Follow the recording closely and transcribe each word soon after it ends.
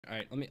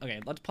right.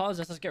 Okay, let's pause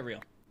this. Let's get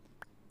real.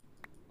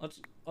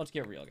 Let's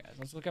get real, guys.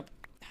 Let's look up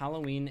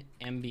Halloween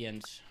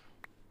ambience.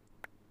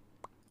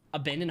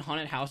 Abandoned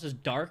haunted houses,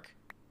 dark.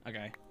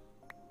 Okay.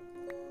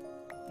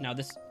 Now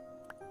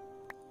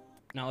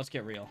let's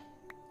get real.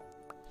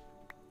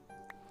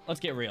 Let's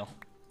get real.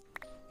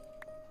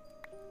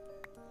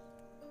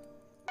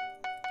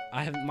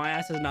 My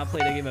ass has not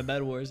played a game of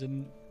Bedwars,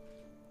 and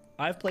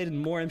I've played in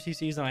more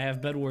MCCs than I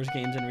have Bedwars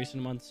games in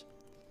recent months.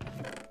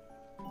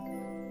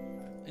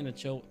 In a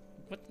chill.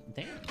 What?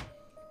 Damn.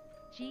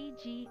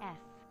 GGS.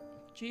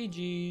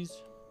 GG's.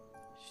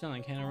 You sound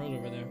like Hannah Rose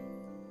over there.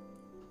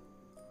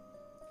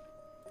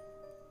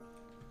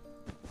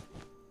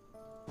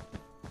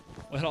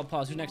 Wait, hold on,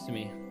 pause. Who's next to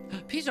me?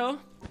 Piso!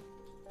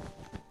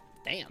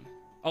 Damn.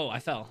 Oh, I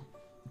fell.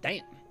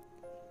 Damn.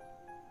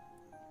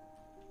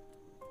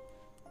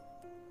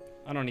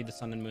 I don't need the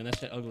sun and moon. That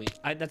shit ugly.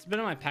 That's been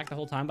in my pack the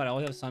whole time, but I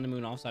always have sun and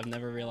moon off, so I've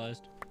never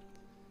realized.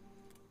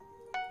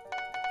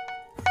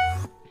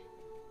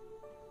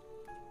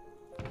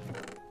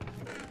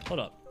 Hold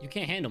up. You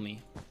can't handle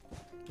me.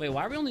 Wait,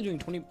 why are we only doing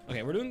 20?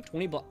 Okay, we're doing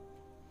 20 block.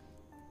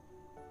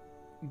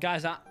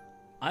 Guys,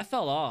 I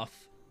fell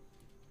off.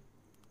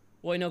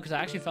 Wait, no, because I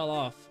actually fell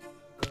off.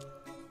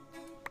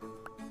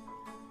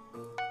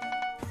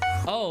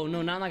 Oh,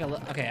 no, not like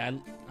a... Okay,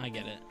 I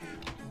get it.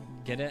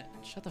 Get it?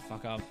 Shut the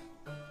fuck up.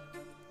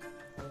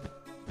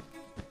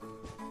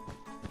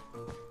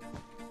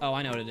 Oh,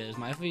 I know what it is.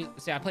 My FOV...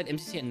 See, I played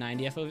MCC at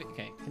 90 FOV.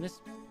 Okay, can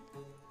this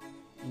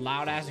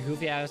loud-ass,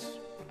 goofy-ass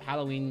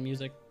Halloween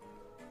music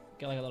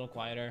get like a little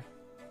quieter?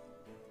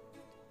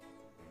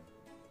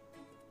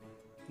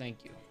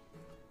 Thank you.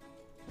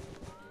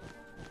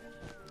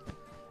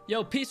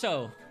 Yo,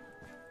 Piso.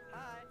 Hi.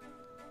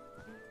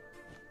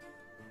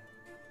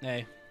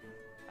 Hey.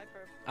 Hi,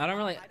 Perp. I don't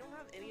have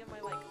any of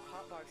my like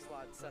hotbox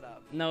slots set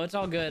up. No, it's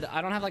all good.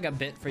 I don't have like a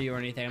bit for you or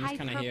anything. I'm just Hi,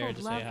 kind of here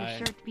to say love hi.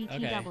 the shirt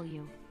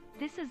BTW.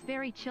 This is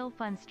very chill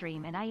fun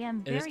stream, and I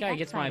am very If this guy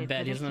gets my excited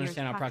bed, for he doesn't this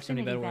understand how year's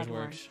proximity Bedwars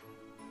works.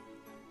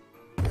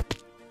 Sorry.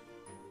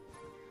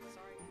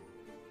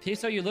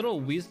 Piso, you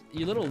little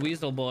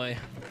weasel boy.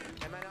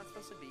 Am I not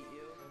supposed to beat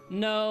you?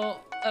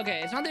 No.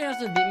 Okay, it's not that you're not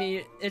supposed to beat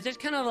me. It's just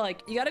kind of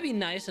like, you gotta be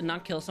nice and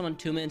not kill someone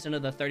 2 minutes into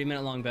the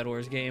 30-minute long Bed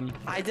Wars game.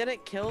 I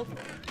didn't kill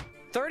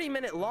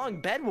 30-minute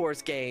long Bed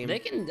Wars game. They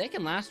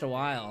can last a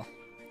while.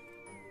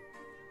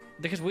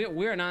 Because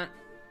we're not...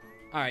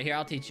 Alright, here,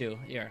 I'll teach you.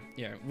 Here.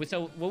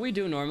 So what we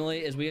do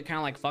normally is we kind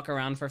of like fuck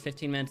around for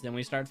 15 minutes, then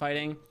we start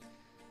fighting.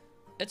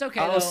 It's okay,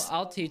 though.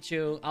 I'll teach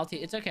you.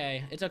 It's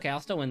okay. It's okay. I'll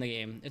still win the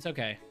game. It's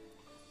okay.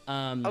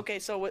 Okay,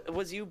 so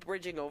was you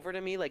bridging over to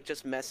me, like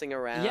just messing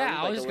around? Yeah,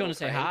 I like was just going to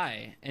say prank?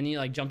 hi, and you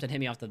like jumped and hit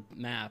me off the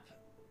map,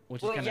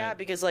 which is kind of... yeah,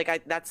 because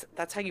like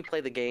that's how you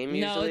play the game.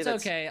 Usually. No, it's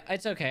okay.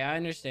 It's okay. I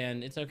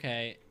understand. It's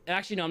okay.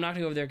 Actually, no, I'm not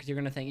gonna go over there because you're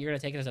gonna take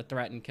it as a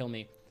threat and kill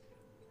me.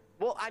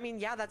 Well, I mean,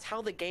 yeah, that's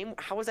how the game.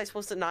 How was I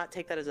supposed to not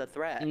take that as a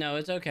threat? No,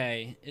 it's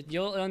okay.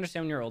 You'll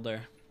understand when you're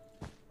older.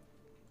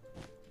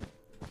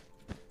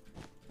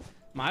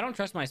 I don't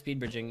trust my speed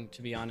bridging,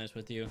 to be honest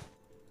with you.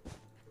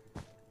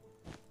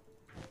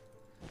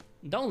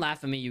 Don't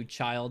laugh at me, you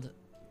child.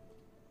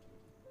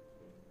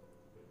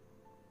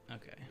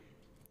 Okay.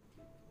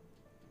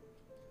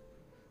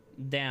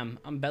 Damn,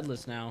 I'm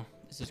bedless now.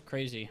 This is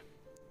crazy.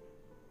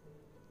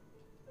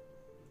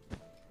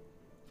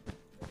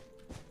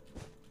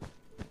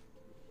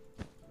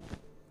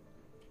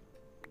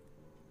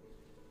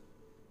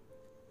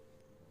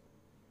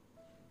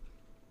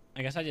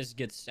 I guess I just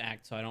get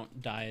stacked so I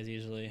don't die as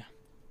easily.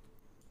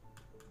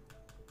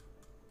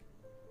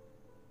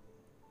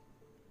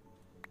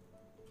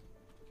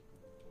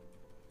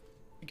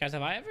 Guys,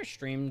 have I ever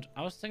streamed...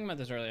 I was thinking about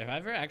this earlier. Have I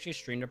ever actually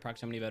streamed a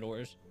Proximity Bed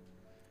Wars?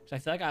 Because I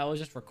feel like I always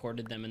just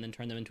recorded them and then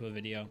turned them into a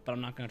video. But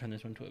I'm not going to turn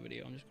this one into a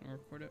video. I'm just going to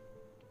record it.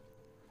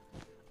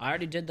 I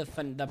already did the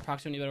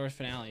Proximity Bed Wars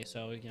finale,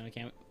 so, you know, I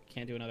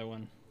can't do another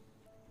one.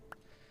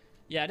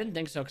 Yeah, I didn't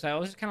think so, because I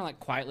always just kind of, like,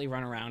 quietly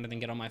run around and then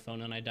get on my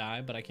phone and I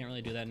die. But I can't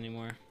really do that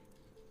anymore.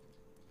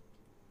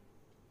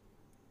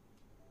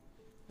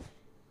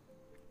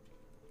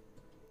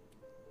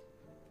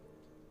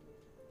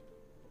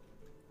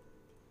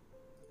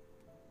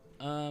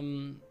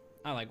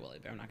 I like Willy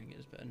Bear. I'm not gonna get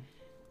his bed.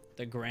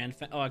 The grand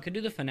oh, I could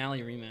do the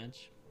finale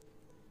rematch.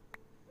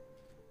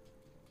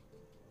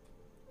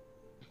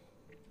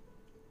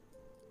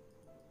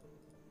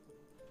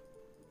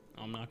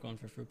 Oh, I'm not going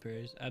for fruit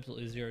berries.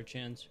 Absolutely zero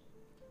chance.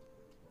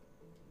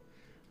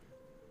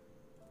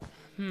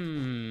 Hey,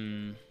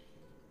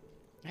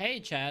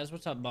 Chaz.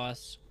 What's up,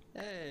 boss?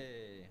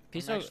 Hey.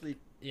 Piso, actually...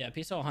 Yeah,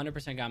 Piso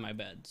 100% got my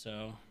bed,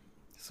 so...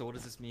 So what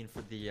does this mean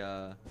for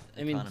the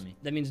economy?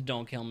 That means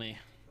don't kill me.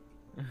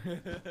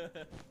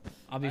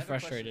 I'll be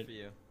frustrated. For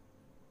you.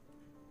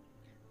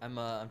 I'm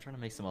trying to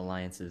make some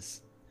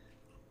alliances,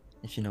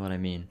 if you know what I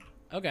mean.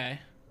 Okay.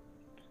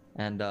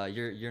 And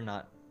you're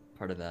not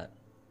part of that.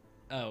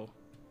 Oh.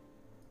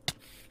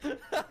 I'm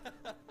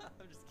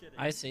just kidding.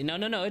 I see. No.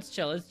 It's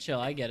chill.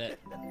 I get it.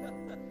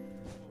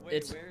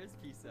 Wait, where is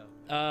Piso?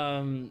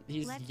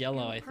 He's Let's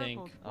yellow, do I purple think.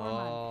 for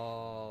months.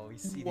 Oh, we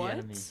see What? the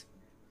enemy. We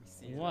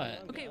see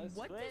What? Okay,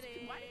 what did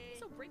why did you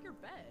so break your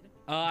bed?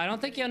 I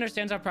don't think he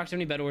understands how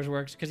proximity Bedwars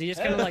works because he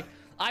just kind of like,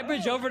 I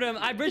bridged over to him.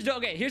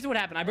 Okay, here's what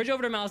happened. I bridged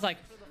over to him. I was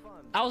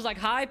like,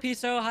 hi,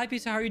 Piso. Hi,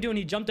 Piso. How are you doing?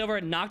 He jumped over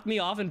and knocked me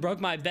off and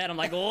broke my bed. I'm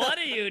like, what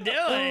are you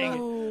doing?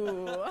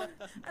 Ooh. I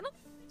don't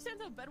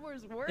understand how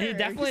Bedwars works. He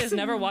definitely has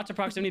never watched a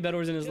proximity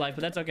Bedwars in his life,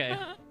 but that's okay.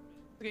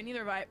 Okay, neither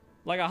have I.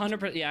 Like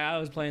 100%. Yeah, I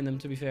was playing them,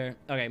 to be fair.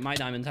 Okay, my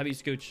diamonds. How about you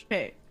scooch?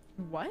 Okay.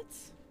 What?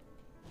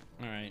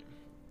 All right.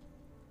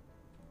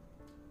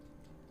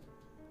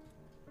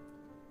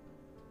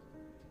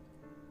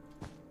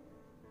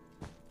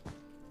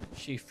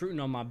 She fruiting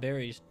on my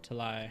berries to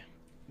lie.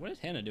 What is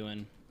Hannah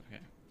doing?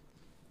 Okay.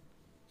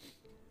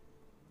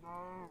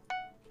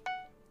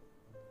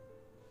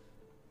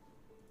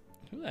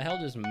 Who the hell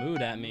just mooed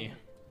at me?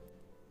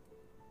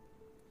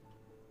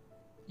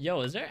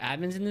 Yo, is there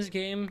admins in this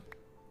game?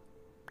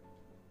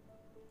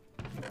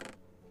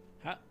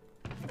 How?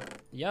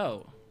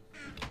 Yo.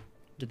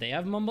 Did they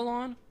have Mumble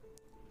on?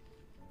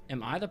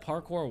 Am I the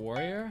parkour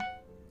warrior?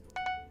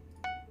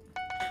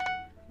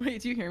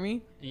 Wait, do you hear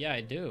me? Yeah,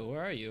 I do.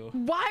 Where are you?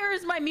 Why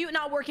is my mute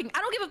not working? I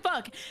don't give a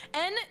fuck.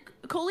 And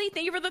Coley,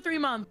 thank you for the 3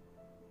 months.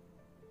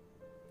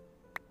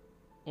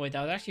 Wait,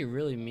 that was actually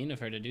really mean of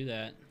her to do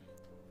that.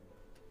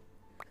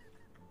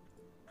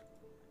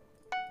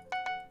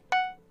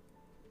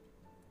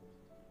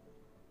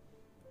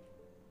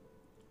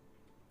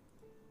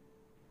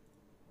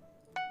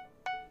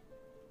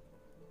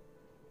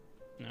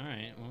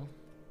 Alright, well.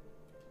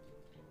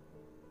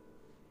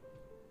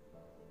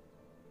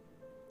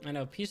 I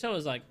know, Piso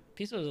was a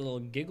little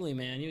giggly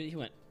man. He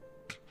went.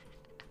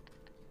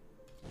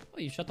 Oh,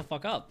 you shut the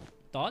fuck up.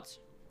 Thoughts?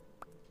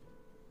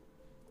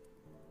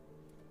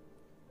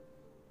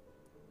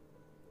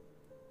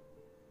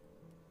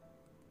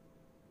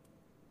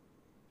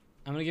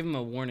 I'm gonna give him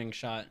a warning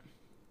shot.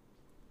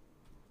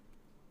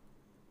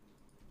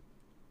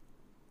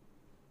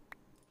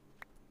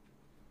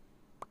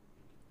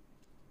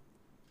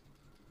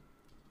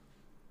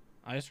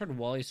 I just heard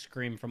Wally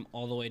scream from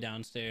all the way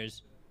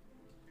downstairs.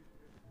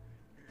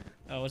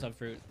 Oh, what's up,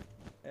 Fruit?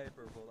 Hey,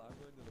 Purple, I'm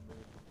going to the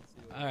moon. See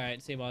you later.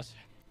 Alright, see you, boss.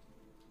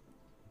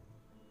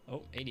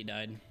 Oh, 80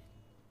 died.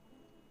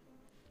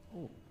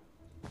 Oh.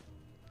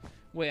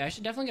 Wait, I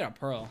should definitely get a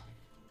pearl.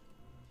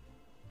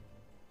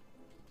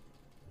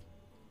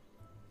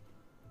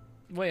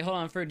 Wait, hold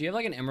on, Fruit. Do you have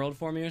like an emerald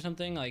for me or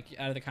something? Like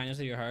out of the kindness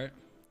of your heart?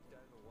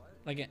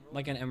 Like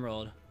an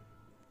emerald.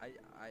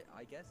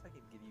 I guess I can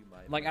give you my.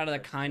 Like out of the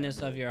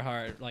kindness of your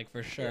heart, like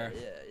for sure.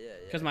 Yeah.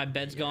 Because my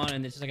bed's gone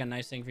and it's just like a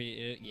nice thing for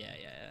you. Yeah,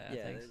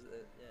 Yeah, thanks.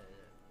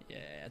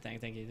 Yeah,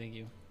 thank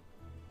you.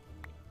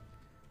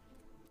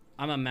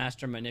 I'm a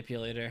master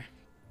manipulator.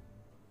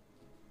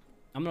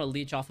 I'm gonna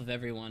leech off of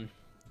everyone.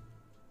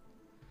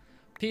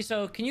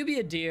 Piso, can you be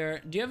a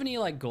deer? Do you have any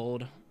like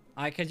gold?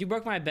 Cause you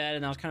broke my bed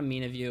and that was kind of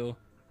mean of you.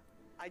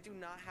 I do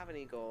not have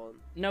any gold.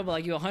 No, but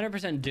like you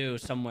 100% do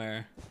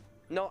somewhere.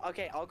 No,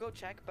 okay, I'll go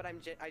check, but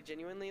I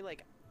genuinely,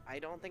 like, I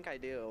don't think I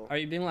do. Are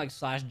you being like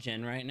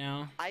 /gen right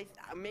now?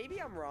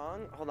 Maybe I'm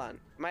wrong. Hold on.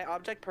 My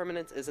object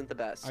permanence isn't the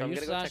best, so Are I'm you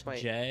gonna go check my...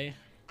 /j?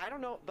 I don't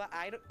know, but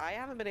I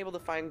haven't been able to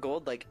find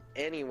gold, like,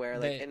 anywhere,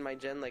 like, in my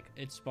gen, like...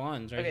 It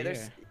spawns right okay, here.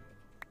 there's...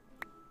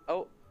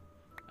 Oh.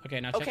 Okay,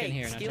 now check in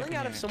here. Okay, stealing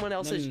out of someone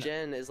else's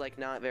gen is, like,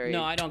 not very...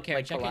 No, I don't care.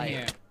 Like, check polite. in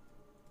here.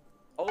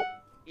 Oh,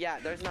 yeah,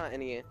 there's not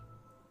any...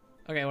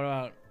 Okay, what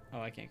about... Oh,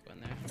 I can't go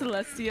in there.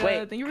 Celestia,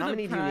 Wait, thank you for how the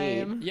many do you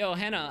need? prime. Yo,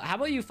 Hannah, how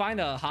about you find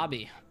a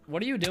hobby?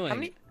 What are you doing? How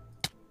many...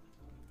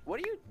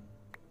 What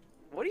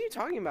are you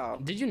talking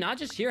about? Did you not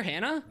just hear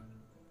Hannah?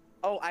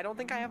 Oh, I don't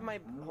think I have my...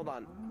 Hold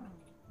on.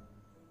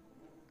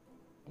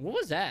 What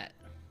was that?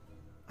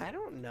 I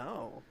don't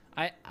know.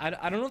 I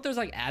don't know if there's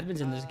like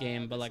admins in this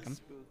game, but like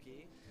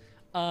Spooky.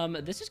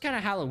 this is kind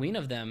of Halloween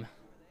of them.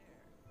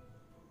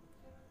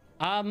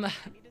 I need to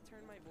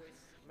turn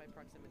my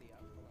proximity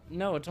up. Hold on.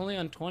 No, it's only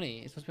on 20.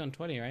 It's supposed to be on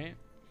 20, right?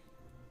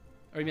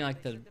 Or you mean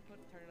like the... Turn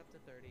it up to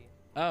 30.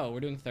 Oh, we're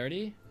doing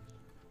 30?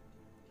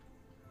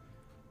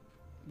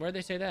 Where'd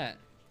they say that?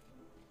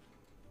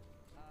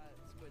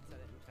 Squid said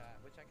it in chat,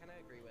 which I kind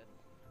of agree with.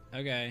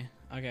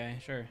 Okay,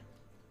 sure.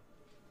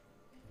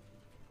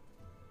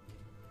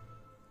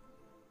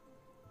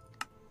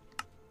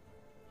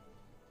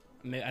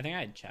 I think I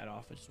had chat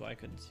off, which is why I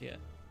couldn't see it.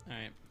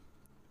 Alright.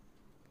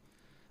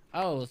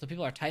 Oh, so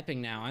people are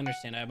typing now. I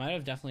understand. I might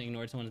have definitely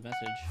ignored someone's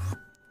message.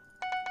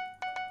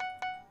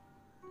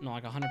 No,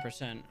 like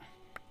 100%.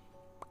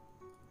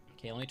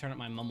 Okay, let me turn up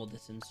my mumble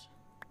distance.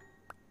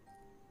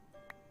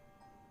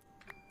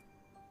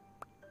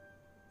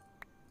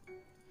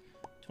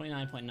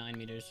 .9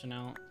 meters. So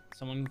now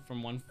someone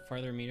from one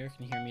further meter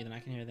can hear me, then I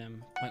can hear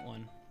them.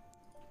 0.1.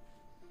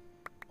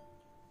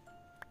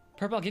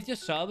 Purple, I'll give you a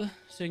sub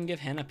so you can give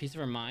Hannah a piece of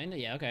her mind.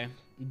 Yeah, okay.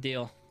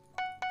 Deal.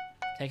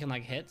 Taking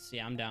like hits?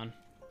 Yeah, I'm down.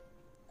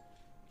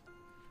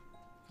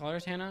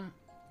 Colors, Hannah?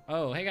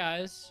 Oh, hey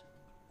guys.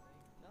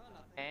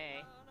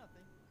 Hey.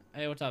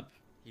 Hey, what's up?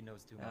 He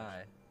knows too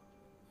much.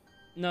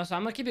 No, so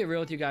I'm gonna keep it real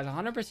with you guys.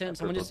 100%.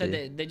 Someone just said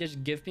Purple they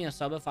just give me a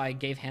sub if I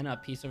gave Hannah a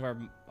piece of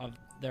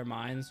their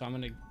mind. So I'm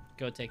gonna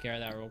go take care of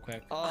that real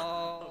quick.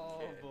 Oh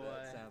Okay, boy.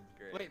 that sounds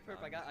great. Wait,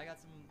 Perp, I got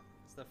some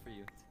stuff for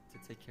you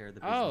to take care of the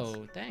business.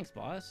 Oh, thanks,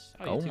 boss.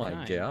 Oh you're too my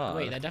kind. God.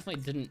 Wait, that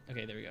definitely didn't.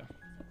 Okay, there we go.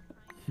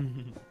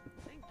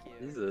 Thank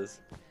you. Jesus.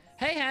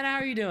 Hey, Hannah, how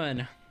are you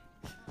doing?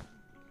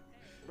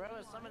 Bro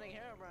is summoning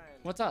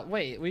Herobrine. What's up?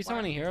 Wait, were you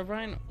summoning Hero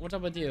Brian? What's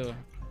up with you?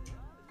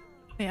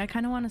 Hey, I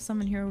kind of want to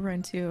summon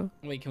Herobrine too.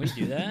 Wait, can we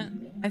do that?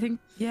 I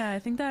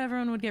think that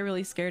everyone would get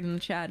really scared in the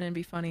chat and it'd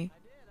be funny.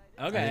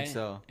 Okay. I think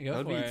so. Go that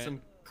would for be it.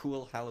 some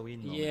cool Halloween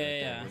moment. Yeah, right there,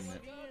 yeah. wouldn't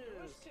it?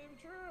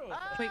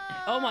 Wait,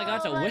 Oh my God,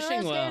 it's a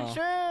wishing well.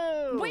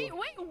 True. wait,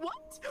 what?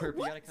 Perp, you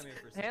What? gotta come here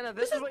first. Hannah,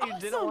 this This is what is you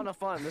didn't awesome. want to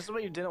fund. This is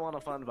what you didn't want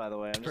to fund, by the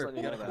way. I'm just Perp,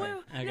 letting you know you that. gotta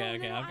Wait, Okay, no,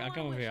 okay, no, I'll I come want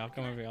over here. I'll wish.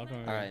 come over here. I'll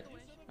come over All here.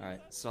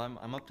 right. So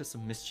I'm up to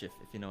some mischief,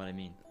 if you know what I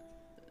mean.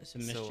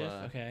 Some So, mischief.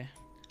 Okay.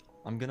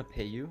 I'm gonna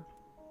pay you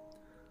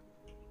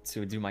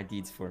to do my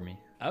deeds for me.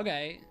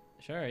 Okay.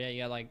 Sure. Yeah,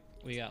 you got like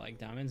we got like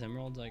diamonds,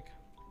 emeralds, like.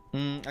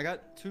 I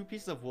got 2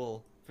 pieces of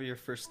wool for your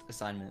first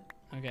assignment,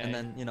 Okay. and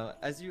then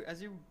as you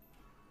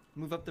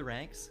move up the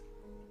ranks.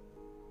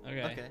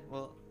 Okay. Okay.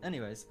 Well,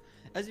 anyways,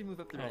 as you move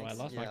up the Oh, ranks. I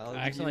lost yeah, I'll my. I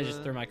give accidentally you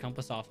just threw my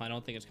compass off. I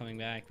don't think it's coming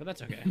back, but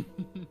that's okay.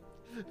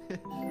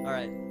 All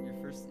right. Your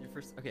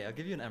first. Okay, I'll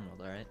give you an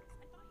emerald. All right.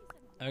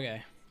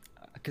 Okay.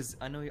 Because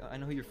I know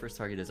who your first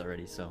target is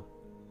already. So.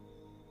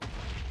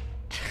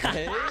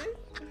 Hey.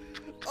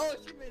 Oh,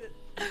 she made it.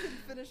 You couldn't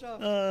finish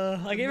off.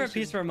 I gave her a mission.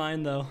 piece for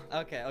mine though.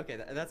 Okay,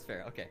 that's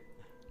fair. Okay.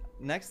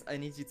 Next, I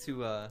need you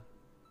to I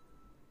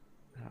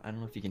don't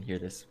know if you can hear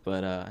this,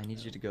 but I need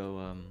you to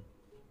go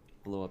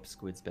blow up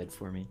Squid's bed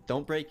for me.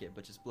 Don't break it,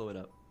 but just blow it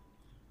up.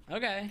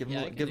 Okay. Give him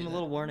yeah, I can give do him a that.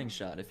 little warning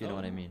shot if you know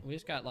what I mean. We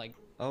just got like.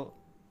 Oh,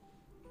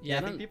 Yeah. I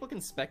I think don't- people can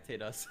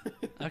spectate us.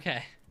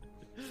 Okay.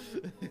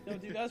 Yo,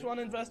 do you guys want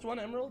to invest 1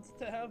 emerald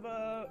to have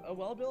a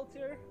well built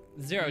here?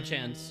 Zero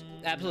chance.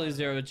 Absolutely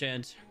zero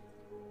chance.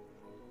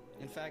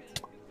 In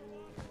fact,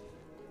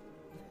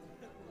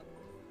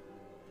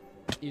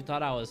 You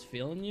thought I was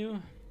feeling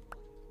you?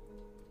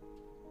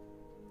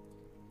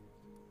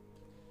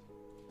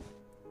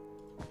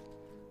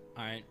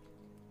 Alright.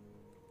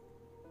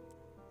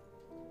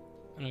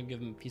 I'm gonna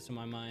give him a piece of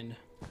my mind.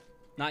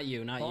 Not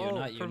you, not you, Oh,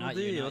 not you, Purple not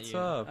D, you, not what's you.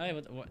 up? Hey,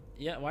 what?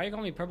 Yeah, why are you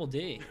calling me Purple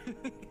D?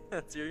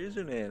 That's your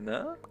username,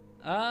 no?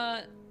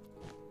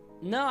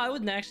 No, I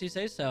wouldn't actually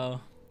say so.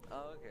 Oh,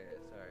 okay.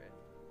 Sorry.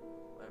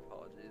 My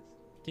apologies.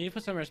 Can you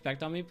put some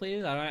respect on me,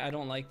 please? I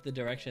don't like the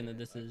direction that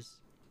this is.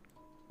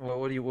 What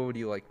would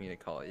you like me to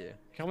call you?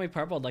 Call me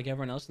Purple like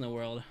everyone else in the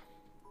world.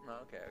 Oh,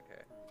 okay.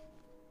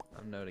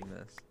 I'm noting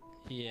this.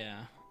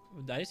 Yeah.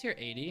 Did I just hear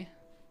 80?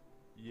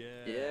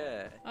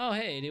 Yeah. Oh,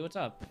 hey, 80, what's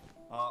up?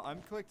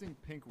 I'm collecting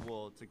pink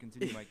wool to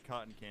continue my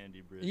cotton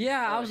candy bridge.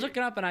 Yeah, I Oh, was yeah.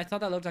 looking up and I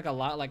thought that looked like a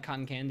lot like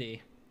cotton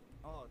candy.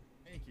 Oh,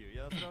 thank you.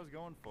 Yeah, that's what I was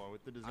going for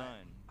with the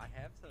design. I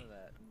have some of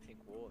that pink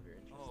wool if you're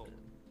Oh. interested.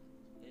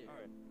 Here. All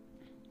right.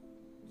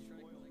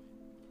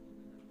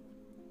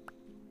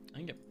 I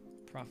can get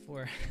Prop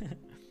 4.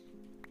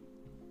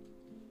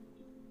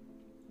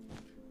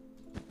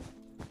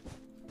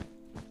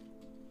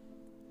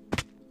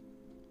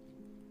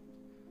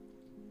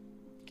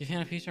 Give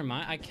Hannah a piece of her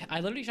mind. I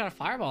literally shot a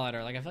fireball at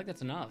her. Like, I feel like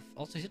that's enough.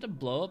 Also, you have to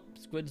blow up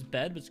Squid's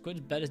bed, but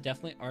Squid's bed is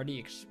definitely already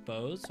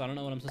exposed, so I don't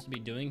know what I'm supposed to be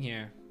doing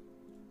here.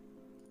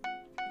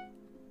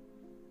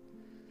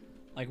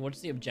 Like, what's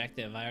the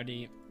objective?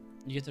 You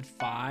gifted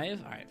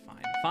 5? Alright,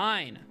 fine.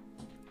 Fine!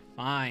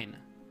 Fine.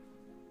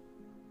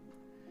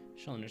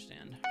 She'll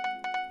understand.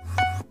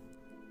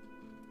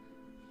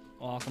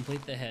 Well, I'll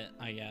complete the hit,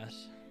 I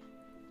guess.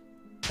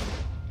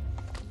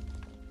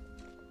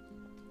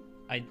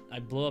 I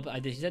blew up.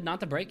 He said not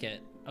to break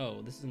it.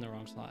 Oh, this is in the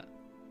wrong slot.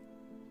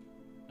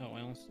 Oh, I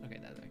almost. Okay,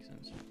 that makes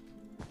sense.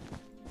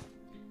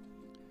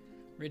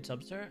 Read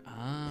substar.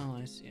 Oh,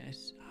 I see. I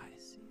see. I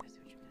see what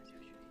you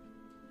mean.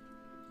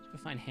 Let's go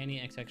find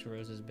Hanny XX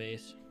Rose's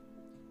base.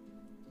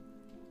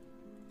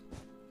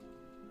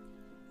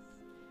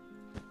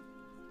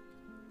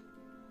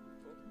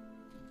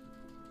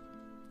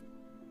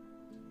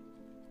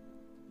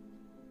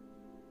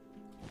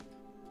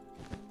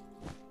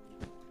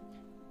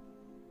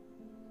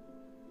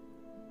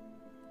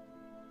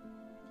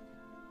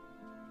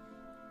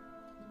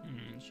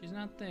 She's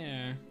not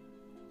there.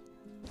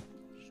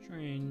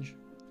 Strange.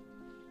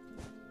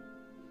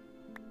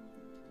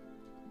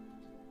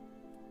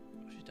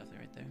 Oh, she's definitely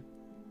right there.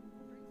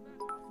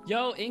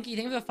 Yo, Inky,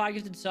 thank you for the 5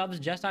 gifted subs.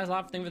 Just Eyes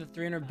Lot, thank you for the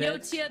 300 Yo,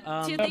 bits. Tia,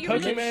 thank you for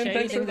the- Pokemon, Shay,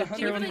 thanks for thank the you for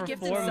tier 1 100 for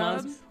gifted 4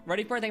 months. subs.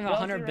 Ready for it, thank you for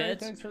 100 Wealthy Ray,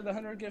 bits. Thanks for the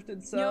 100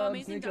 gifted subs.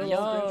 amazing Nico,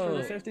 Dog. thanks for Yo,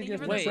 the 50 thank you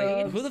for gifted the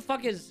Wait, subs. who the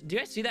fuck is... Do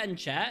you guys see that in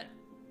chat?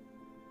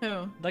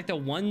 Who? Like the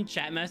one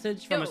chat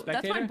message from Yo, a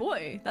spectator? that's my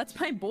boy. That's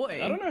my boy.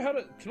 I don't know how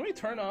to. Can we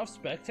turn off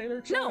spectator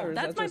chat? or No, is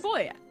that's that my just-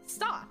 boy.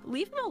 Stop.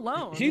 Leave him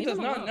alone. He Leave does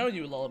him not alone. know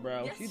you, lol,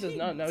 bro. Yes, he does he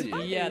not know you.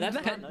 does. Yeah, that's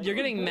That- you're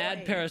getting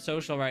mad boy.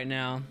 parasocial right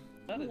now.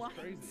 That is What?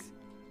 crazy.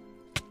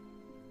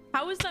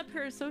 How is that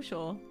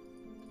parasocial?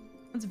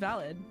 That's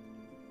valid.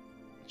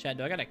 Chat,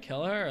 do I gotta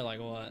kill her or like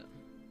what?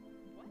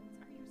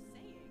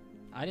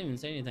 I didn't even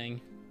say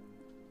anything.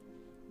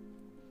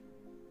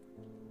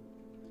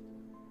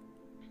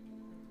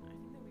 I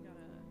think that we gotta.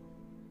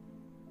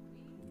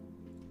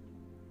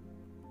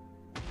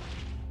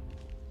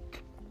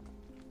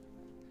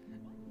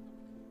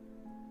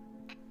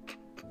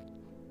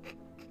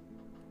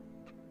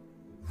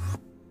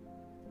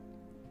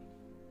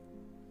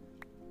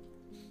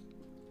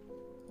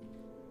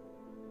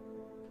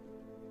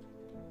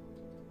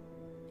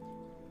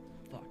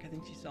 Fuck, I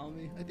think she saw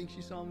me. I think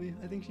she saw me.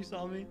 I think she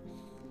saw me.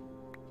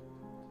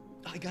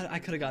 I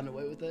could have gotten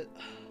away with it.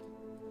 If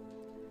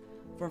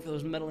it weren't for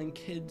those meddling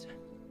kids.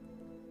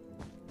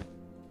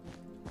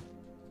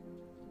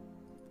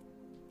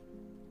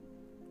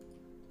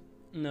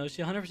 No,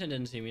 she 100%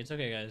 didn't see me. It's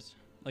okay, guys.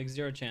 Like,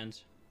 0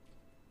 chance.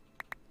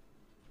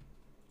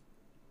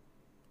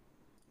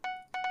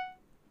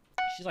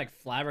 She's like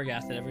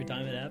flabbergasted every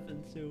time it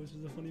happens too, which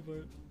is the funny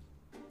part.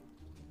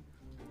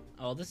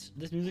 Oh, this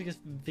music is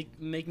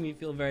making me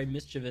feel very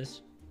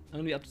mischievous. I'm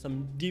gonna be up to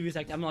some devious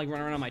act. I'm gonna like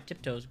run around on my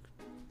tiptoes,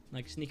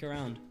 like sneak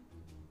around.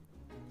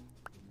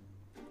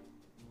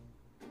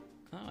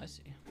 Oh, I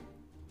see.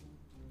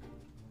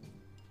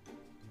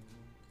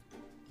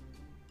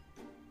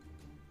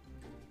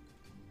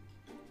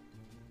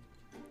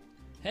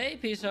 Hey,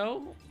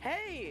 Piso.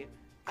 Hey,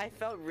 I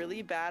felt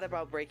really bad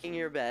about breaking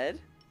your bed.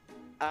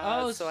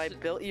 Oh, so I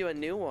built you a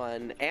new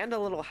one and a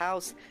little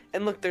house.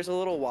 And look, there's a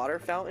little water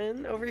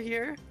fountain over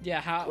here. Yeah,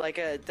 how? Like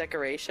a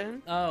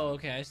decoration. Oh,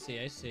 okay, I see,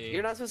 I see.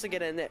 You're not supposed to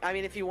get in there. I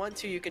mean, if you want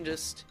to, you can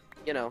just,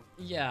 you know.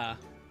 Yeah.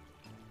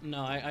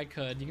 No, I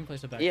could. You can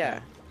place it back Yeah.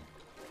 there.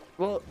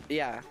 Well,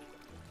 yeah.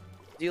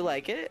 Do you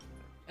like it?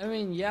 I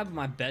mean, yeah, but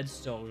my bed's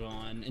still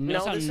gone. And No,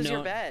 notice how this is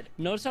your bed.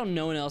 Notice how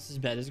no one else's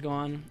bed is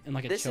gone in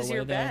like a This chill is way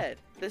your there. bed.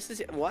 This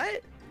is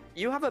what?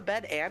 You have a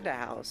bed and a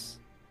house.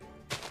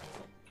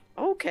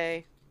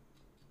 Okay.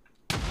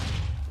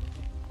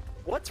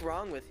 What's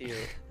wrong with you?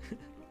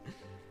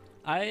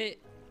 That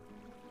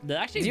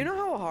actually. Do you know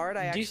how hard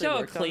I Do actually you see how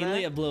worked on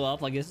cleanly that? it blew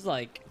up? Like this is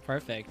like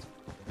perfect.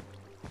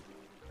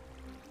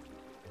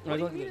 What do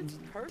you Like, mean it's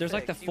there's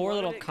like the perfect? You 4 wanted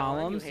little it gone,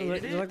 you columns.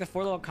 hated There's it? like the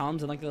 4 little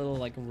columns and like the little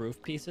like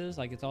roof pieces.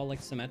 Like it's all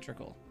like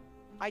symmetrical.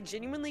 I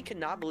genuinely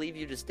cannot believe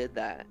you just did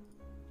that.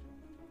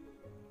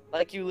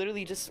 Like you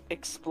literally just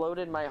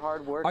exploded my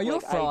hard work. Are you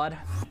like, a fraud?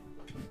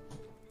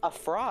 A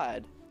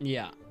fraud?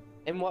 Yeah.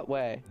 In what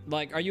way?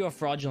 Like, are you a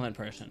fraudulent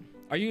person?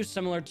 Are you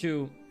similar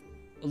to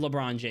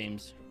LeBron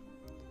James?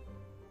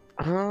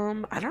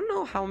 I don't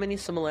know how many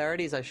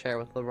similarities I share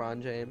with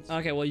LeBron James.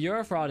 Okay, well you're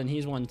a fraud and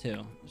he's one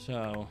too.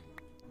 So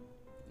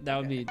that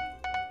would be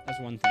that's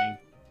one thing.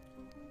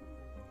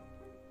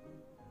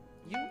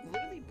 You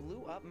literally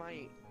blew up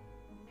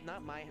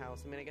not my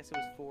house. I mean, I guess it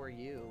was for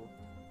you.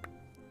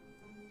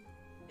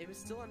 It was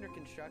still under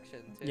construction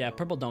too. Yeah,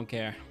 purple don't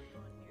care.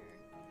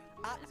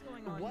 What is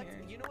going on what?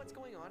 here? You know what's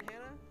going on,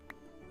 Hannah?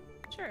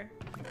 Sure.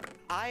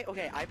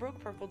 I broke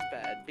Purple's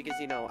bed because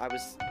you know I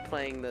was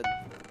playing the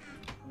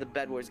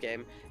Bedwars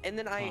game, and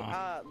then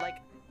I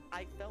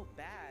felt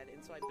bad,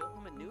 and so I built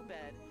him a new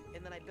bed,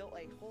 and then I built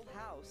a whole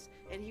house,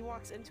 and he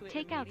walks into it.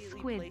 Take and out immediately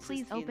squid, places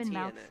please TNT open in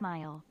mouth it.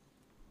 smile.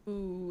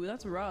 Ooh,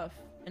 that's rough.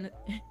 And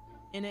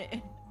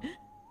it.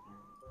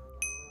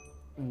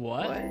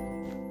 What?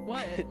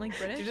 What? Like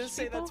British? Did you just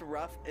say people? that's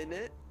rough in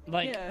it?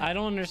 Like Yeah. I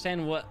don't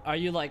understand what are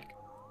you like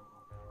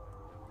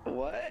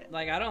What?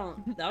 like I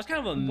don't that was kind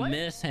of a What?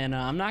 miss, Hannah.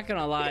 I'm not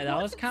gonna lie.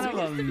 That was kind of a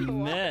supposed to be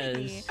funny.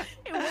 miss.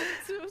 It wasn't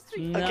supposed to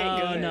be No,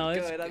 Okay, good, no,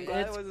 it's good. I'm glad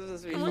it it's wasn't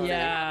supposed to be Look, funny. they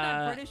have Yeah.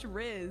 that British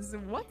Riz.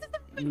 What does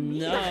that even mean?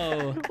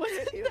 No. What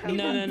did you have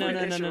No, in no, no, no, no,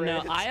 British no, no.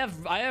 Ritz?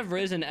 I have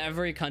riz in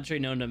every country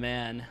known to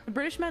man.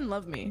 British men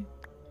love me.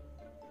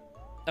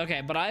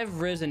 Okay, but I have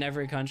riz in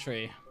every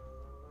country.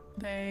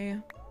 They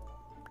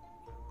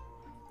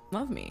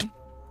love me.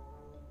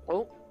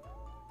 Oh,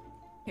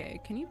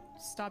 Okay, can you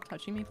stop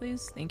touching me,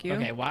 please? Thank you.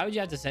 Okay, why would you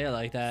have to say it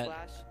like that?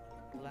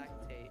 /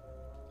 lactate.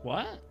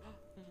 What?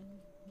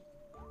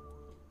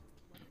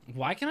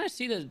 Why can't I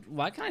see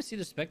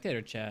the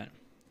spectator chat?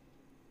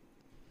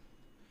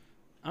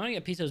 I'm gonna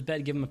get Piso's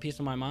bed, give him a piece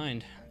of my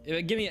mind.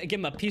 Give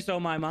him a piece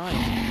of my mind.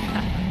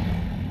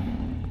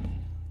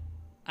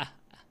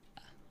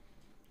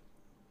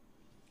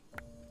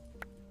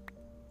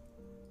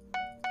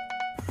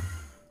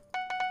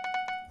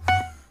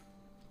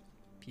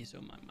 Piece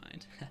of my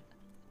mind.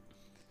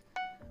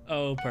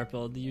 Oh,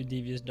 Purple, you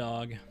devious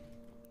dog.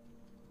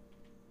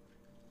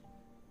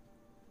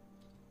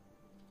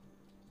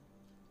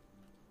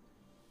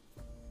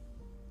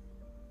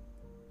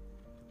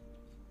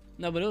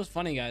 No, but it was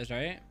funny, guys,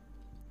 right?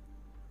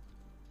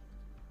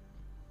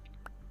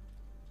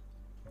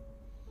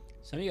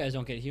 Some of you guys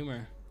don't get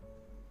humor.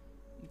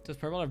 Does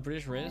Purple have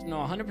British Riz? No,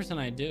 100%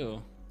 I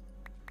do.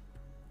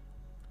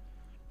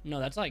 No,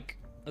 that's like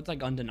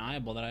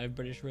undeniable that I have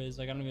British Riz.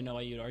 Like, I don't even know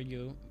why you'd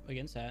argue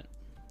against that.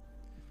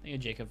 Thank you,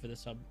 Jacob, for the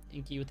sub.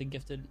 Inky with the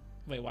gifted.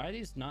 Wait, why are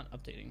these not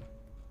updating?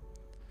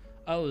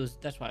 Oh,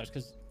 that's why. It was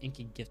because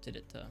Inky gifted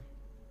it to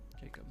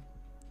Jacob.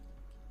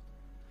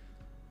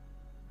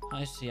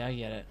 I see. I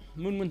get it.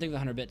 Moon thing with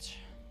 100 bits.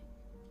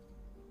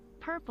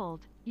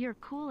 Purpled, you're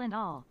cool and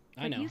all,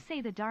 I but know. you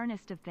say the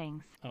darnest of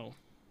things. Oh.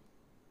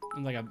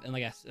 In like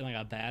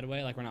a bad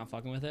way, like we're not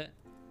fucking with it.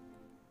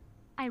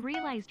 I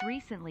realized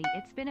recently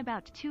it's been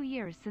about 2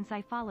 years since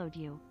I followed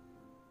you.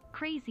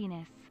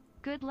 Craziness.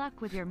 Good luck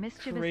with your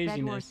mischievous Bedwars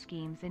Craziness.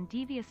 schemes and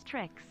devious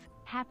tricks.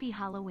 Happy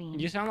Halloween.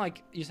 You sound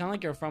like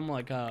you're from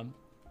like a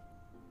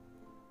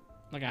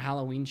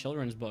Halloween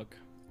children's book.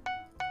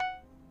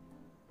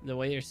 The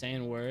way you're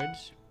saying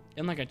words,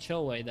 in like a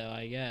chill way though,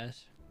 I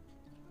guess.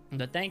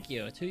 But thank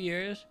you. 2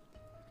 years.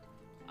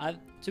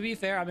 To be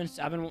fair, I've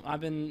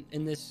been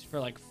in this for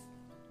like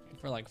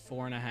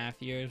 4.5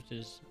 years, which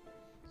is,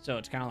 so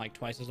it's kind of like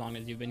twice as long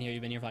as you've been here.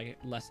 You've been here for like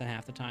less than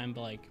half the time,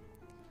 but like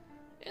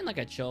in like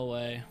a chill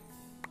way.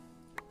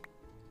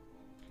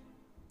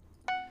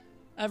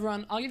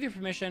 Everyone, I'll give you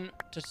permission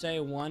to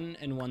say one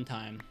in one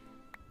time.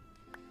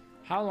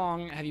 How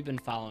long have you been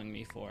following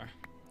me for?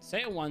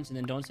 Say it once and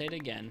then don't say it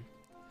again.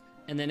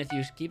 And then if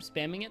you keep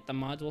spamming it, the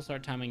mods will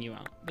start timing you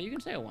out. But you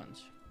can say it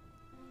once.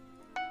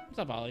 What's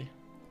up, Ollie?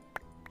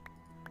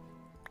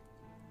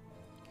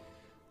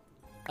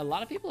 A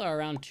lot of people are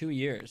around 2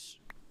 years.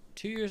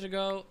 2 years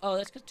ago. Oh,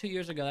 that's because 2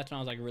 years ago, that's when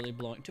I was like really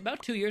blowing.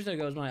 About 2 years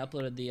ago is when I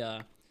uploaded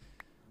the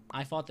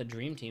I Fought the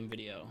Dream Team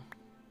video.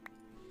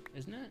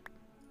 Isn't it?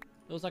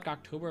 It was like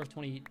October of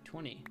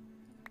 2020.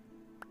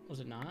 Was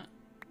it not?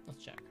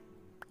 Let's check.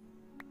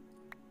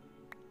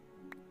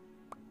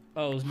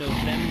 Oh, it was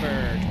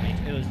November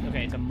 20. It was,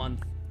 okay, it's a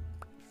month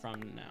from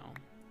now.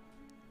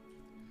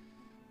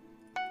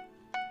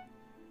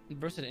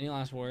 Bruce said, any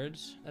last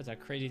words? That's a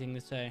crazy thing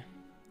to say.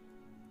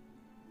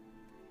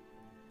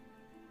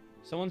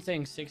 Someone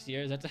saying 6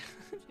 years,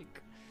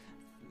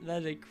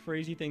 that's a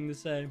crazy thing to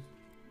say.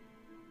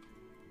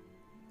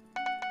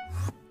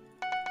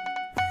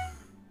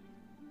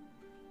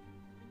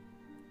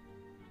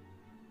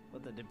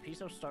 Did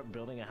Piso start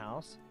building a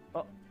house?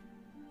 Oh.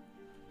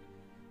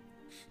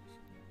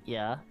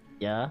 Yeah.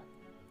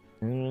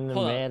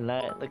 Hold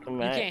up. You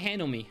can't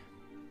handle me.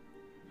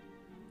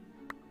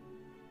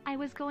 I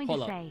was going Hold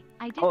to up. say,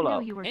 I didn't Hold know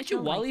up. you were Ain't chill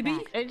you Wally B?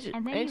 like that.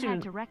 And then you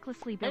had to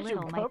recklessly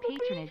belittle my Purple D?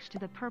 patronage to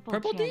the Purple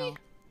Purple D? channel.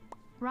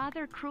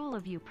 Rather cruel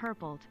of you,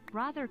 Purpled.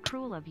 Rather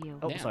cruel of you.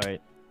 Oh, Damn.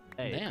 sorry.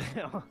 Hey.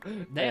 Damn.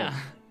 Damn.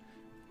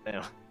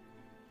 Damn.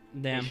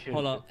 Damn. Damn.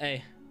 Hold up.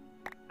 Hey.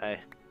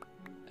 Hey.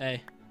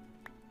 Hey.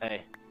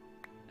 Hey.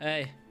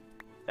 Hey.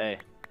 Hey.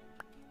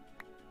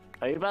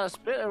 Are you about to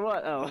spit or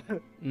what? Oh.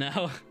 No.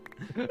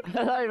 I thought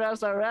you were about to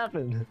start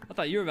rapping. I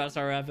thought you were about to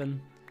start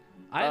rapping.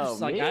 I have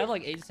Oh, me? I have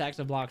like 8 stacks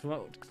of blocks.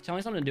 What, tell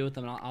me something to do with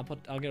them, and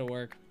I'll get to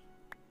work.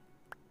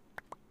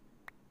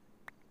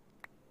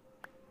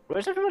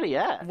 Where's everybody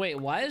at? Wait,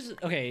 why is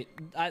okay?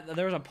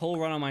 There was a poll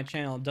run on my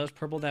channel. Does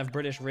Purple have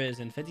British Riz?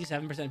 And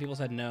 57% of people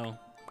said no.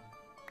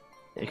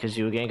 Because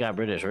you again got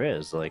British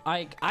Riz. Like,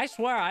 I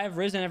swear I have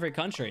Riz in every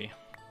country.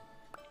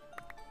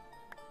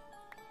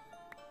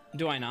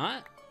 Do I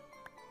not?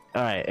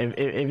 all right,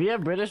 if you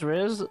have British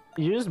Riz,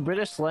 use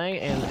British slang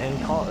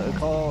and call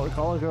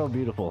a girl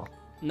beautiful.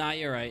 Nah,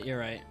 you're right. You're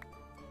right.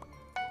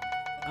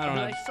 I don't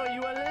know. Like, so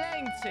you a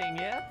Langting,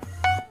 yeah?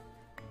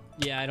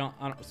 Yeah, I don't.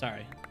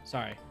 Sorry.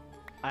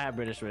 I have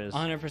British Riz.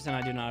 100%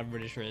 I do not have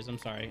British Riz. I'm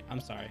sorry. I'm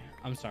sorry.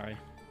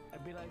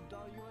 I'd be like,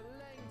 dog, you a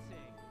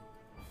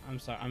Langting. I'm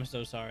sorry. I'm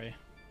so sorry.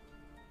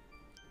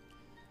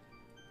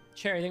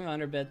 Cherry, thank you for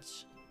 100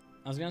 bits.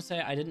 I was gonna say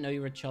I didn't know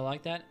you were chill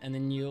like that, and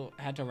then you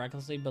had to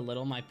recklessly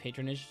belittle my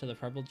patronage to the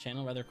Purple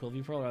channel. Rather cool of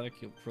you, Pearl. Rather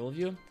cruel of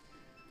you.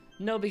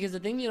 No, because the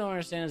thing you don't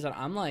understand is that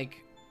I'm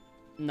like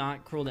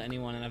not cruel to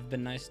anyone, and I've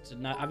been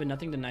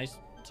nothing but nice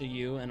to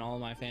you and all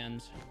of my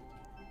fans.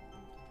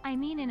 I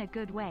mean in a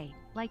good way,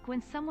 like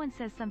when someone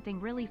says something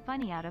really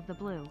funny out of the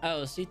blue.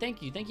 Oh, see,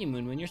 thank you,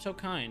 Moon Moon. You're so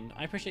kind.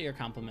 I appreciate your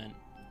compliment.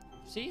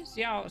 See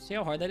how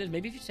hard that is.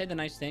 Maybe if you say the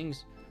nice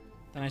things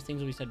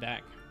will be said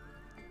back.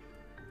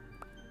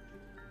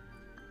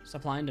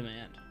 Supply and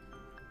demand.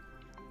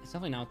 It's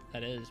definitely not what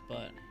that is,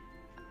 but.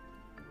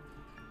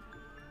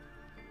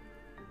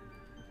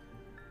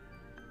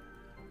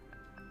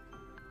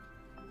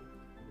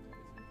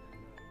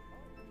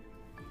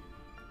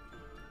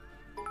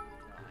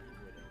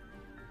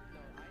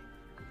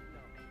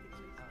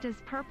 Does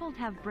Purpled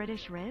have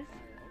British Riz?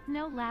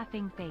 No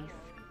laughing face.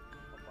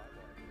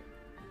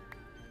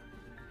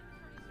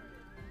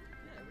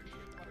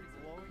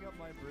 Blowing up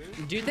my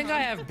bridge? Do you think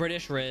I have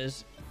British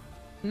Riz?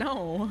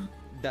 No.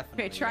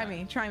 Definitely. Okay, try yeah.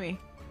 me. Try me.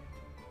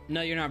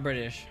 No, you're not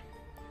British.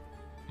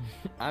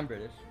 I'm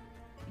British.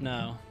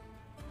 No.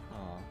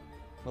 Aw.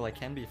 Well, I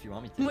can be if you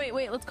want me to.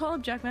 Wait. Let's call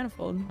up Jack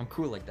Manifold. I'm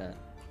cool like that.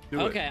 Do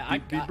it. Okay,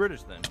 Be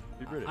British then.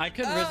 Be British. I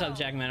could Riz up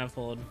Jack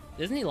Manifold.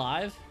 Isn't he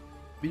live?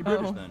 Be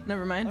British Oh, then.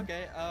 never mind.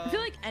 Okay. I feel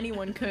like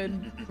anyone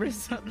could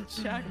risk up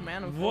Jack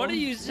Manifold. What are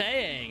you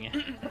saying?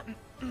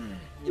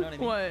 You know what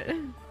I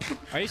mean? What?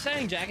 Are you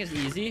saying Jack is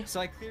easy? So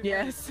I cleared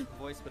Yes. my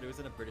voice, but it was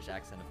in a British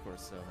accent, of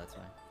course, so that's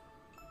why.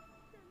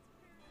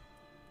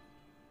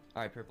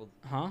 All right, Purple.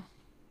 Huh?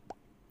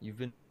 You've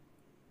been.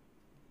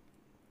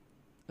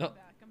 Oh,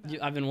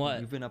 I've been what?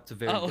 You've been up to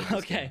very. Oh, good this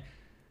okay. game.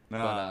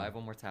 But I have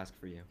one more task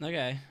for you.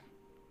 Okay.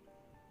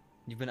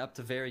 You've been up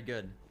to very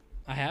good.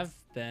 I have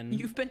been.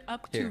 You've been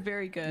up Here. to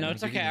very good. No,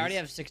 it's Give okay. you I already these.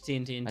 have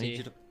 16 TNT. I need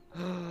you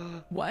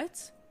to.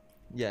 What?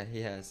 Yeah,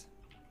 he has.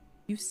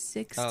 You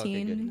Oh,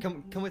 okay, good. 16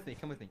 Come with me.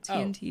 Come with me.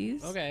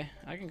 TNTs? Okay,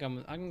 I can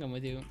come. I can come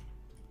with you.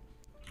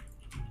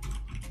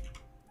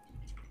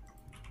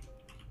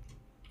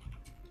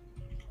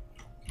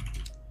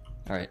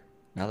 All right.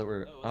 Now that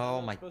we're.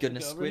 Oh my supposed to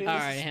goodness, go over Squid. here? All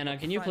This right, is Hannah.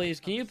 Can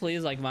you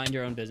please like mind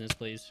your own business,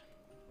 please?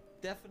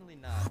 Definitely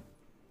not.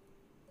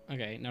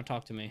 Okay, now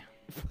talk to me.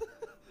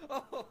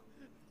 Oh,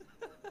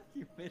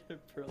 you made a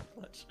pearl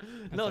clutch.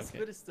 No, okay.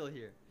 Squid is still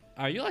here.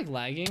 Are you like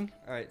lagging?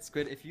 All right,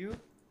 Squid, if you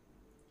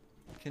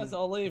can, Guys,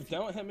 I'll leave.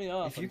 Don't hit me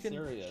off. if you I'm can,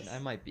 serious. I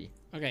might be.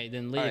 Okay,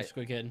 then leave, Alright.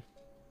 Squid Kid.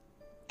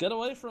 Get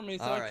away from me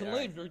so I Alright, can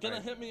alright, leave. You're gonna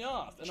alright. hit me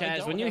off. And I Chaz,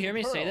 don't when you have hear a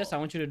me say this, I pearl.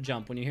 want you to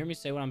jump. When you hear me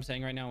say what I'm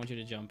saying right now, I want you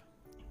to jump.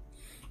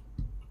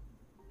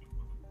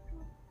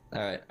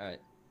 All right, all right.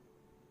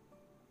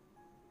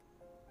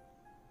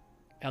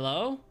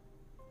 Hello?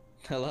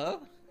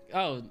 Hello?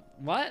 Oh,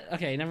 what?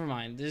 Okay, never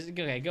mind.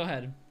 Okay, go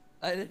ahead.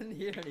 I didn't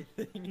hear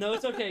anything. No,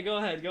 it's okay. Go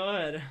ahead. Go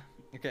ahead.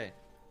 Okay,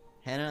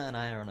 Hannah and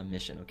I are on a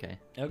mission. Okay.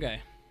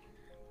 Okay.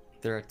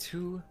 There are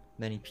too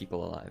many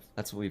people alive.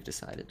 That's what we've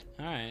decided.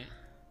 All right.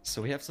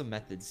 So we have some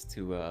methods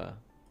to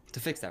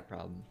fix that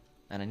problem,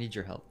 and I need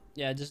your help.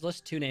 Yeah, just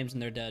list 2 names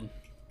and they're dead.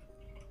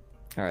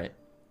 All right.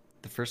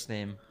 The first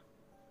name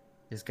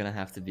is gonna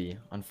have to be,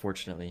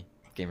 unfortunately,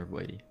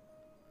 Gamerboydy.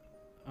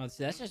 Oh,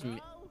 see, that's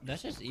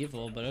just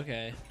evil, but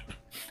okay.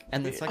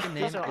 And the second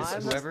name So is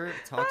I'm- whoever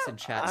talks in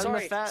chat. I'm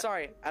Sorry, the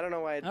sorry. I don't know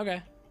why.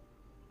 Okay.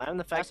 I'm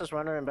the fastest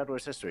runner in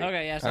Bedwars history.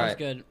 Okay, yeah, sounds Alright.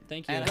 good.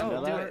 Thank you. And know I'll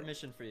do that. a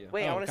mission for you.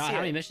 Wait, I Oh, want to God, see how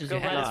it. many missions Go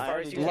you run have? as far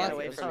as you No, can I-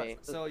 away it's from not- me.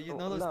 So you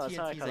know those No, it's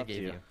not TNTs I caught up to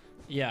gave you. you?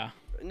 Yeah.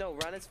 No,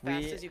 run as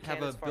fast We as you can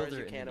have a as far as builder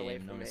you in can the away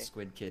game from known me. as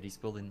Squid Kid. He's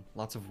building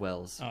lots of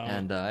wells, Oh,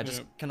 and I just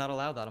yeah. cannot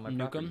allow that on my Nuke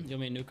property. him? You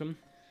want me to nuke him?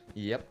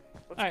 Yep.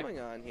 What's Alright. going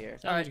on here?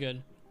 Sounds Alright.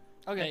 good.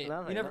 Okay. Hey,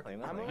 Nothing, we never, nothing, I'm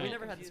nothing. a we little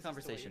never had this confused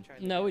as to what you're conversation. trying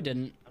to No, do. we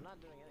didn't. I'm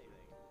not doing anything.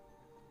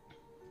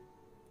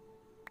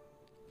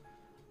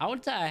 I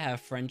would say I have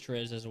French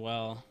Riz as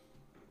well.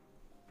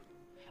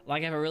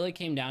 Like, if it really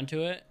came down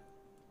to it,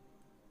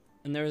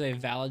 and there was a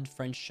valid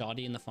French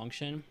shoddy in the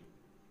function,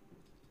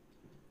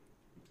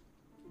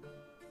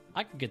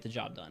 I could get the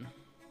job done.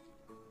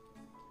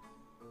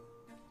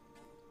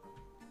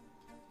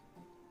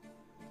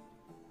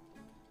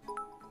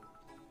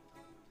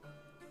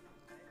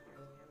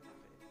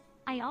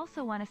 I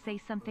also want to say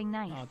something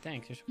nice. Oh,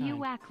 thanks. You're so You kind.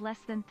 whack less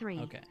than 3.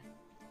 Okay.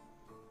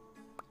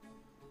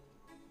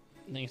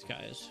 Thanks,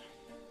 guys.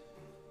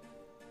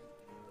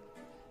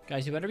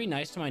 Guys, you better be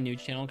nice to my new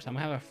channel because I'm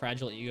gonna have a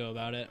fragile ego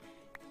about it.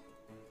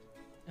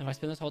 If I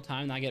spend this whole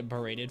time and I get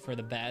berated for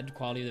the bad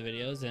quality of the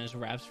videos, then it's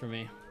raps for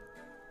me.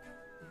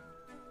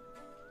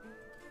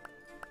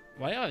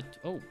 Why?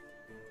 Oh.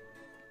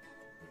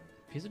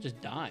 Pizza just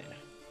died.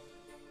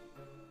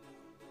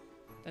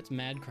 That's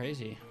mad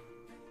crazy.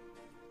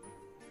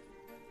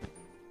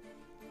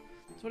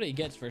 That's what he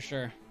gets for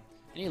sure.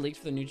 Any leaks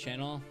for the new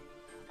channel?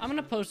 I'm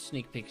gonna post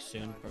sneak peeks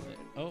soon. Probably.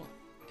 Oh,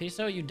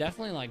 Piso, you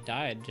definitely like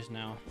died just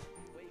now.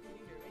 Wait, can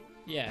you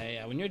hear me?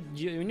 Yeah. When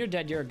you're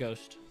dead, you're a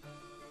ghost.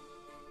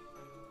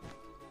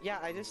 Yeah,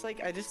 I just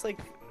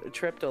like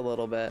tripped a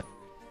little bit.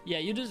 Yeah,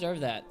 you deserve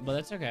that, but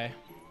that's okay.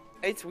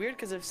 It's weird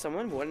because if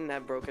someone wouldn't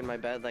have broken my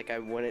bed, like I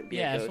wouldn't be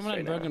Yeah, a if ghost someone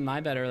had right broken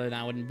my bed earlier, then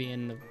I wouldn't be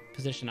in the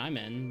position I'm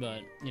in.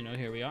 But you know,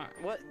 here we are.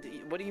 now.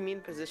 What do you mean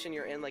position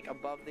you're in, like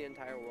above the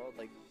entire world,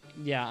 like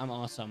Yeah, I'm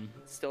awesome.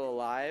 still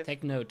alive?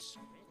 Take notes.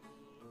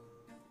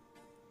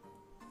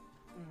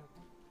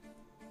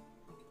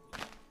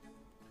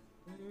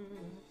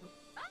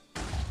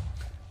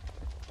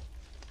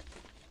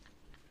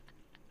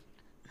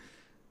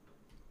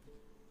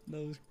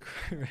 That was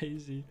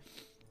crazy.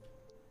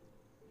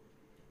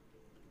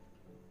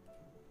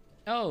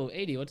 Oh,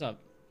 80, what's up?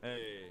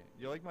 Hey,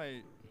 you like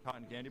my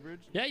cotton candy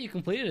bridge? Yeah, you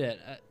completed it.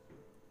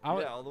 Yeah,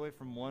 all the way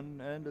from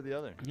one end to the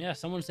other. Yeah,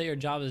 someone say your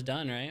job is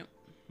done, right?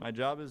 My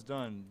job is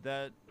done.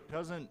 That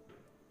doesn't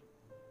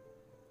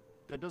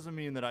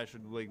mean that I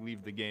should like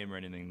leave the game or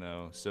anything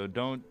though. So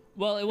don't.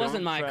 Well, it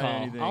wasn't Don't my try call.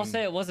 I'll anything.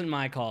 say it wasn't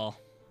my call.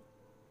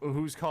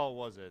 Whose call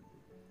was it?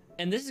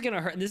 And this is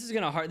gonna hurt. This is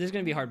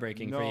gonna be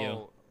heartbreaking for you.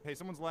 No. Hey,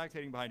 someone's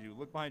lactating behind you.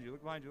 Look behind you.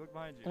 Look behind you. Look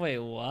behind you. Wait,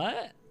 what?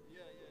 Yeah,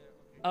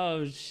 yeah.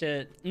 Oh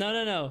shit!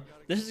 No.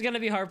 This is gonna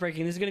be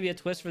heartbreaking. This is gonna be a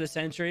twist for the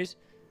centuries.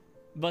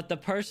 But the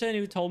person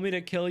who told me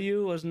to kill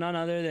you was none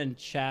other than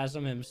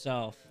Chasm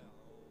himself.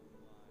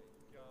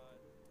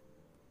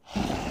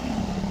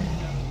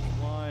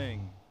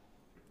 Lying.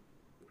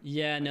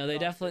 Yeah, no, they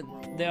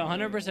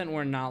 100%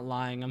 were not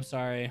lying. I'm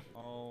sorry.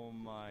 Oh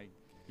my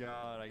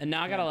god. And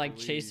now I gotta like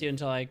chase you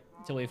until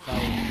we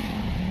fight.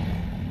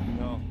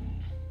 No.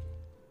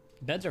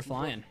 Beds are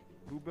flying.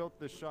 Who built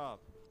this shop?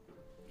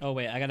 Oh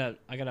wait, I gotta.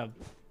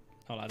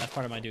 Hold on, that's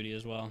part of my duty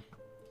as well.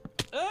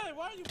 Hey,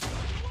 why are you building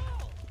the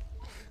wall?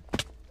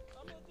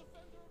 I'm a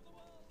defender of the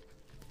wall.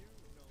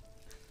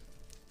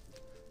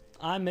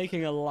 I'm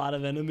making a lot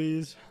of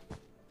enemies.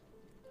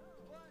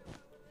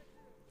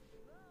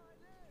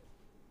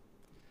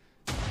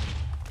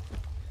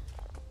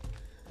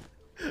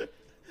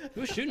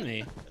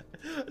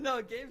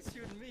 Gabe's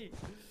shooting me.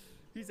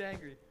 He's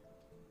angry.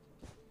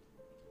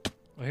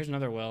 Well, here's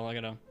another well. I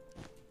gotta.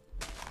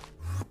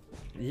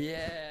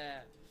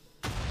 Yeah.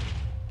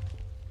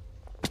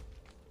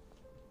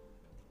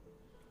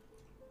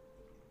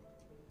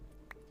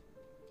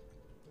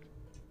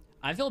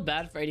 I feel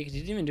bad for 80 because he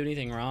didn't even do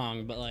anything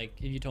wrong. But like,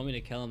 if you told me to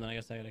kill him, then I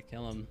guess I gotta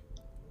kill him.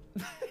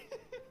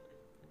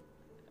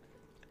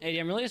 80,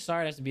 I'm really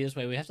sorry it has to be this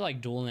way. We have to like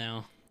duel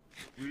now.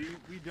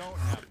 We don't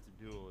have to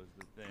duel is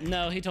the thing.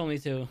 No, he told me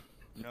to.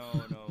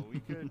 No, we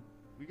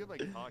could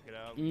like talk it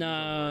out.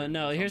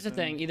 No. Here's the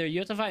thing. Either you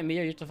have to fight me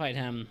or you have to fight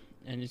him,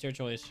 and it's your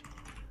choice.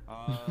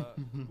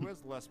 Who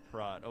has less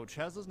prot? Oh,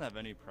 Chaz doesn't have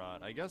any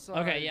prot. I guess.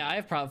 Okay, yeah, I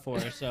have prot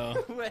 4,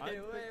 so. wait.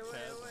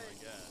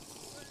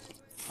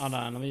 Hold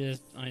on, let me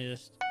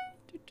just.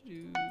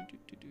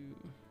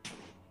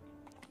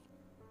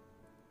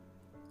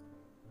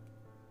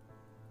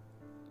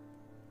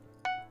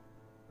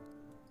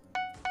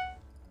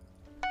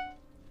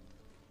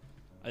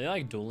 Are they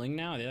like dueling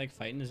now? Are they like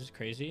fighting? Is this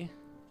crazy?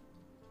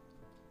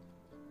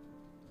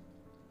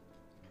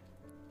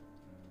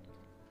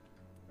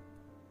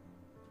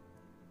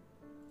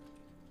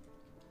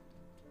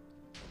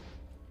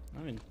 I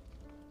mean,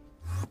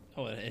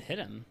 oh, it hit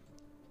him.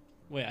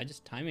 Wait, I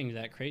just timing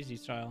that crazy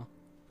style.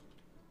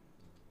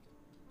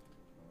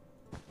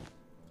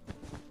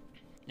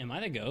 Am I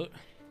the goat?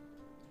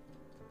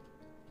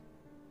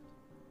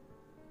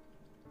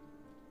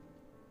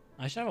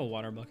 I should have a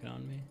water bucket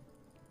on me.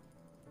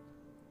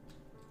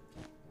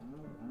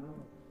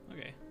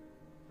 Okay.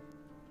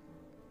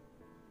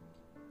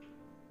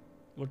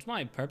 What's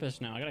my purpose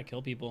now? I gotta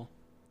kill people.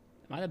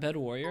 Am I the bed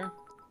warrior?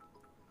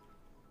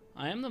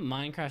 I am the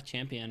Minecraft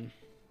champion.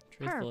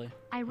 Truthfully. Herb,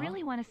 I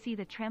really want to see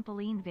the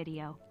trampoline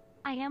video.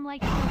 I am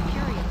like so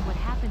curious what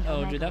happened to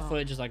Oh, dude, that Megalo.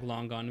 footage is like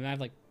long gone. We have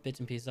like bits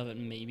and pieces of it,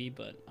 maybe,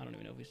 but I don't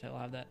even know if we still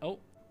have that. Oh,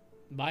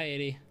 bye,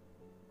 80.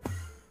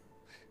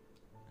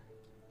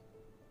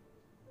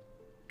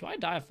 Do I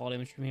die of fall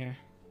damage from here?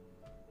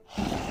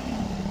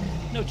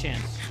 No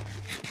chance.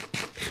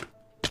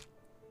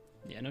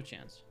 Yeah, no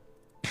chance.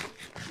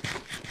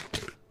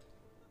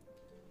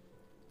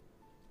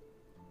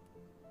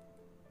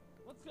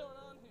 What's going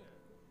on here?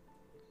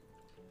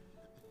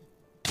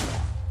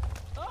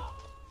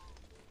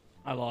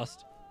 I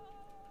lost.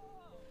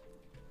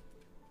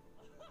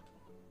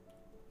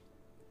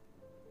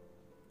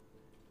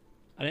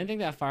 I didn't think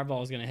that fireball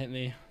was gonna hit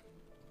me.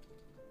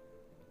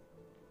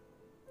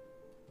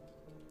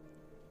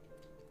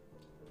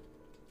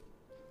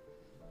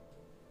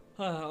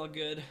 All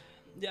good.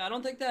 Yeah, I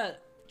don't think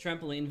that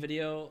trampoline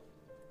video.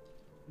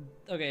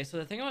 Okay, so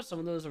the thing about some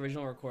of those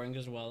original recordings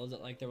as well is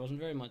that like there wasn't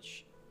very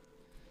much.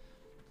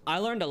 I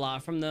learned a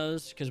lot from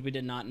those because we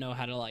did not know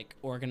how to like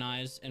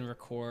organize and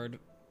record,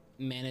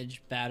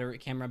 manage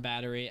camera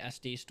battery,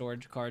 SD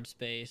storage card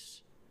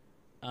space,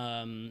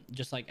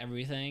 just like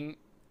everything.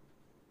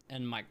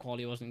 And mic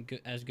quality wasn't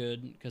as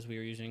good because we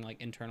were using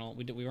like internal.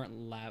 We didn't have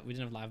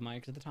lav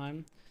mics at the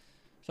time.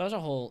 So as a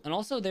whole, and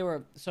also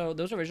so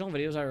those original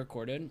videos I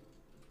recorded.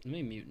 Let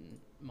me mute and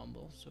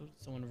mumble so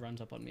someone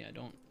runs up on me. I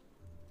don't.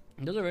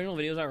 Those original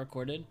videos I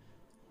recorded,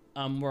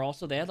 were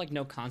also they had like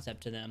no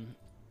concept to them.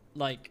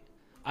 Like,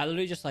 I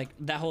literally just like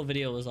that whole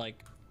video was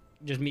like,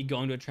 just me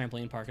going to a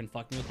trampoline park and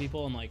fucking with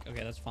people. I'm like,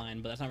 okay, that's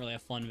fine, but that's not really a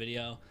fun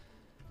video.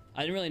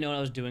 I didn't really know what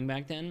I was doing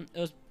back then.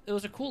 It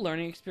was a cool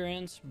learning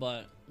experience,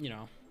 but you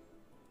know,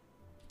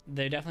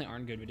 they definitely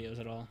aren't good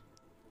videos at all.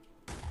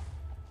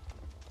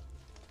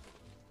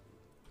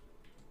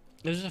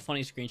 This is a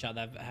funny screenshot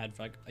that I've had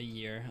for like a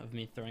year of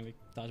me throwing the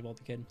dodgeball at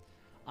the kid.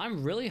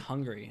 I'm really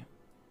hungry.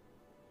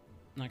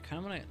 And I kind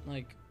of want to,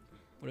 like,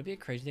 would it be a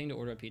crazy thing to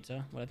order a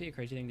pizza? Would that be a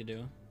crazy thing to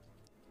do?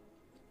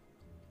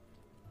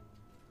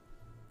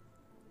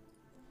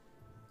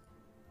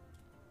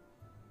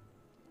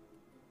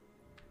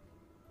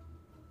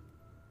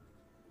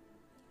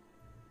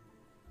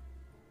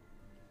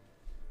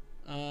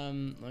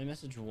 Let me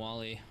message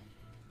Wally.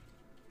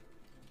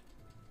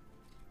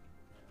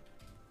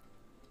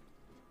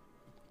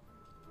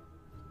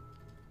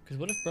 Because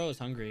what if bro is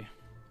hungry?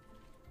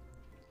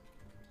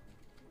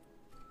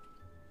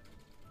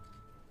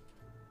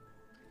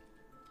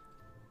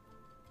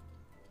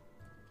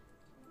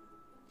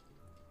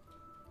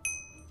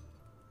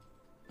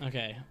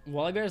 Okay.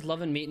 Wally Bear's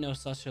loving meat, no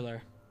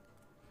cellular.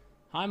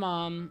 Hi,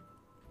 Mom.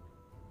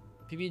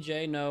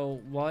 PBJ, no.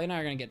 Wally and I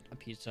are going to get a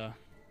pizza.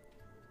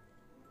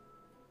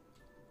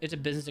 It's a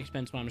business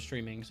expense when I'm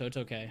streaming, so it's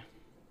okay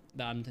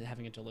that I'm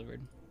having it delivered.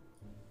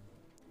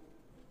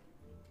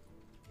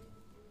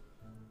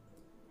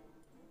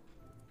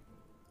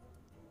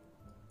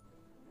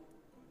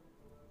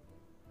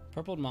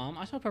 Purpled Mom?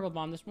 I saw Purpled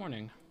Mom this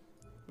morning.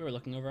 We were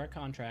looking over our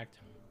contract.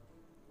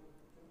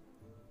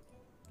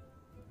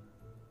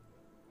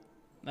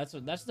 That's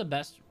the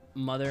best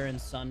mother and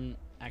son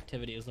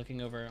activity, is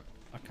looking over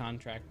a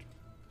contract.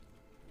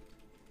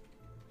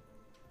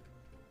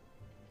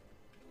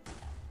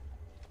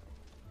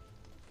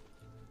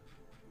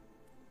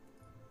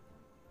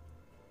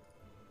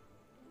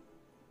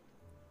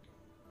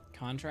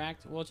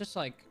 Contract? Well, just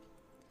like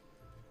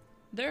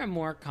There are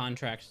more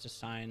contracts to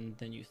sign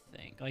than you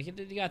think. Like, you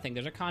gotta think,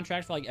 there's a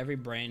contract for like every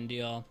brand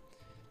deal,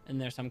 and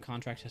there's some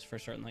contracts just for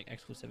certain like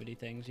exclusivity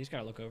things. You just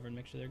gotta look over and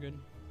make sure they're good.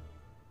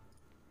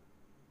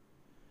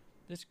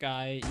 This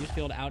guy used to be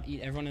able to out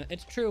eat everyone.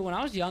 It's true. When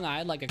I was young, I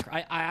had like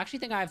I actually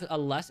think I have a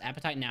less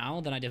appetite now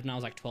than I did when I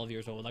was like 12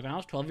 years old. Like when I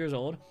was 12 years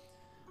old,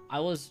 I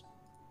was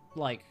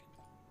like,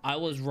 I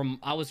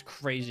was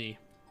crazy.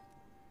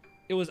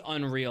 It was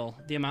unreal.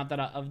 The amount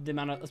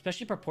of,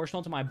 especially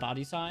proportional to my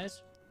body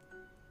size.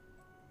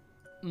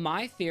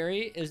 My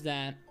theory is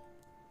that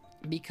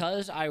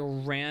because I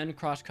ran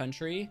cross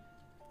country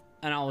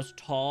and I was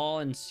tall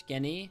and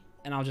skinny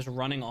and I was just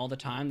running all the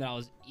time, that I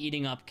was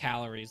eating up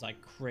calories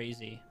like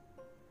crazy.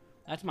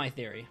 That's my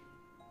theory.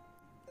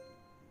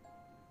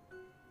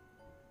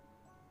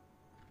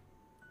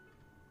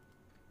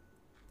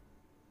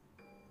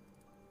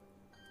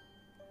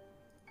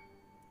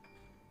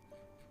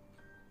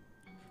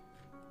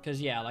 Because,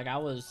 yeah, like I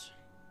was...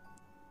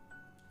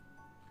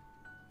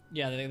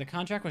 Yeah, the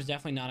contract was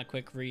definitely not a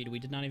quick read. We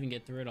did not even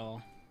get through it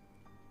all.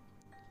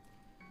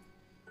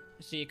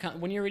 See,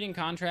 when you're reading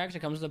contracts, it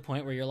comes to the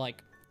point where you're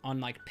like on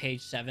like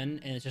page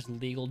 7 and it's just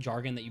legal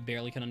jargon that you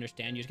barely can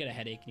understand. You just get a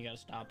headache and you gotta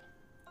stop.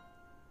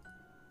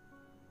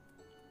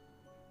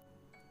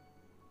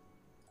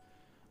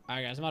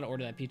 Alright guys, I'm about to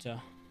order that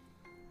pizza.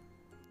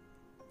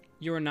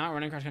 You were not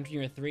running cross country, you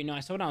were 3? No, I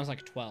said when I was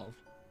like 12.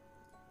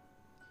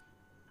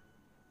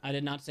 I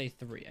did not say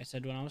 3. I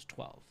said when I was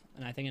 12.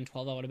 And I think in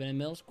 12 I would have been in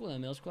middle school.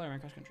 In middle school I ran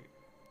cross country.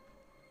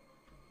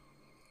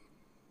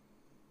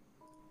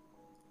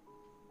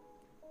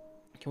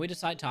 Can we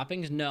decide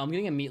toppings? No, I'm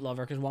getting a meat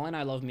lover because Wally and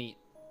I love meat.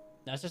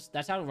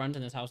 That's how it runs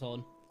in this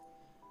household.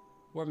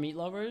 We're meat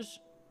lovers.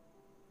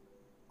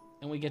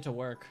 And we get to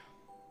work.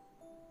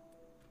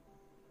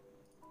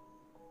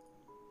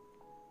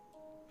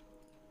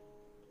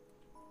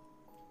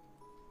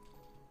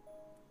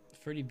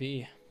 Fruity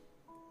B.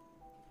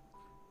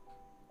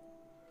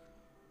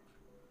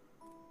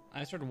 I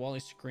just heard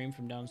Wally scream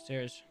from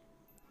downstairs.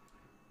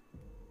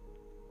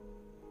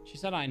 She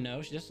said I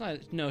know. She just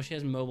no, she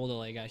has mobile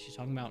delay, guys. She's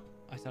talking about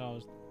I thought I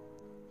was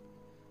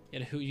you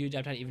had a huge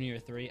appetite even year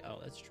 3. Oh,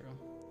 that's true.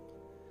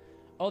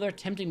 Oh, they're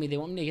tempting me. They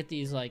want me to get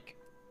these like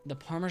the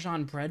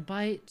Parmesan bread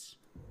bites.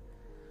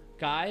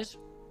 Guys.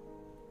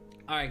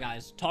 Alright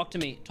guys, talk to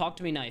me. Talk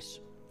to me nice.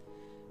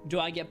 Do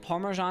I get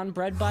Parmesan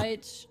bread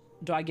bites?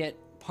 Do I get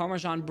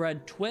Parmesan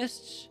bread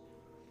twists?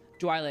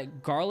 Do I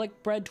like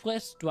garlic bread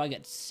twists? Do I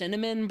get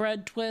cinnamon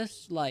bread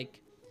twists?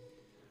 Like,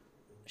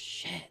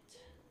 shit.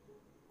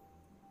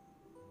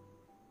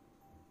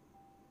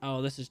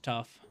 Oh, this is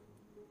tough.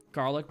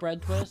 Garlic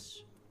bread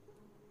twists?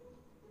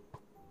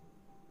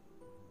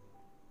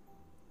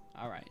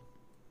 Alright.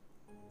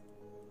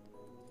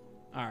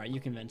 Alright, you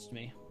convinced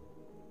me.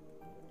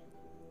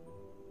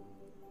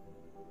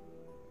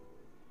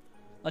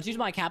 Let's use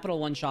my Capital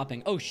One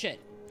shopping. Oh,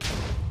 shit.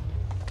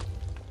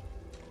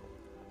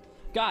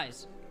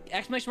 Guys,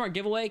 exclamation mark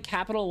giveaway,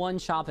 Capital One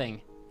shopping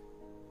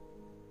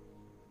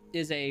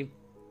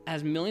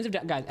has millions of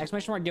guys,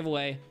 exclamation mark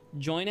giveaway,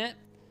 join it.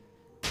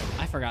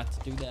 I forgot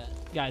to do that.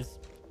 Guys,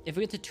 if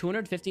we get to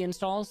 250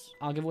 installs,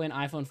 I'll give away an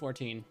iPhone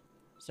 14.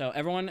 So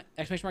everyone,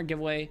 exclamation mark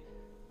giveaway,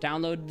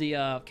 download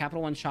the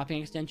Capital One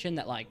shopping extension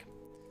that like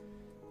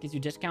gives you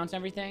discounts and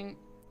everything.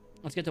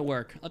 Let's get to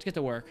work. Let's get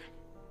to work.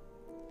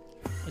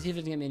 Let's see if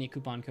it's gonna give me any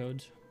coupon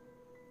codes.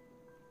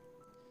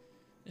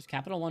 Is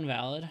Capital One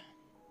valid?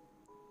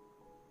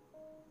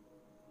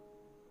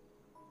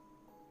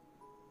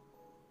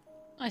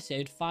 I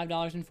saved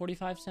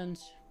 $5.45.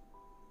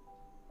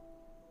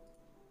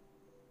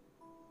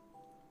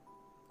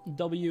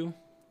 W.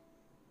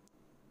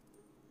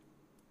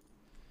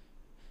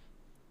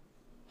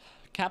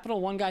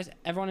 Capital One, guys,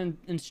 everyone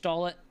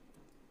install it.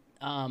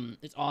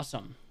 It's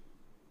awesome.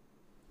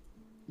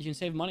 You can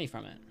save money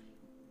from it.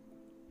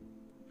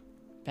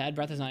 Bad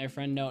breath is not your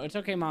friend. No, it's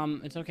okay,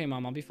 Mom. It's okay,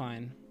 Mom. I'll be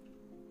fine.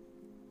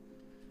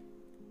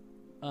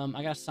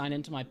 I gotta sign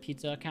into my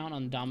pizza account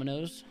on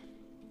Domino's.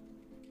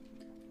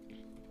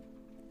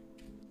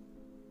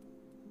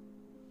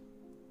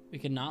 We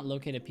could not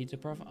locate a pizza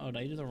profile. Oh, did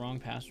I do the wrong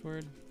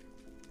password?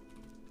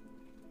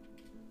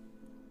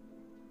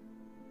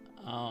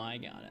 Oh, I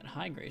got it.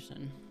 Hi,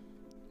 Grayson.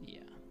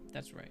 Yeah,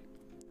 that's right.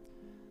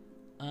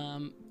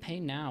 Pay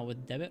now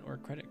with debit or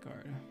credit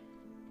card.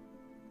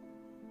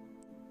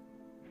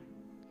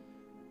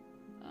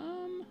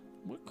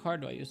 What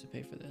card do I use to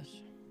pay for this?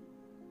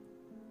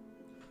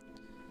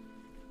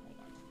 Hold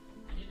on.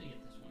 I need to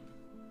get this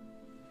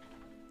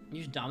one.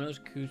 Use Domino's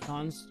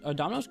coupons. Oh,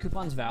 Domino's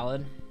coupons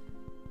valid.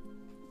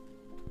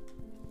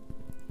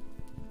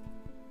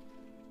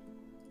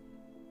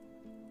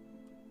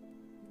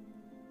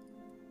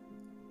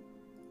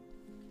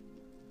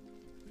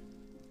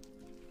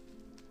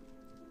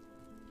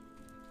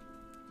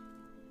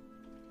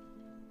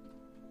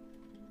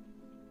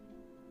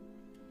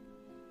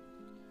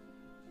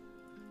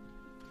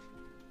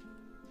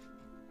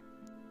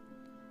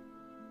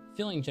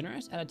 Feeling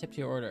generous? Add a tip to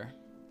your order.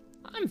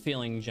 I'm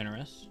feeling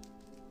generous.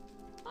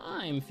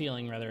 I'm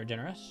feeling rather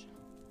generous.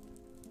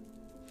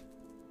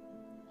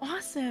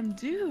 awesome,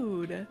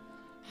 dude.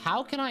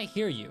 How can I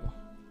hear you?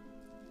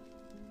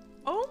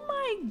 Oh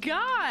my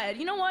god.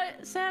 You know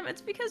what, Sam?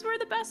 It's because we're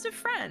the best of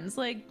friends.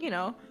 Like, you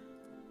know.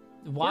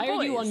 Why we're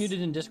are you boys.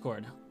 unmuted in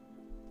Discord?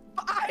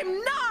 I'm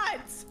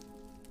not!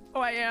 Oh,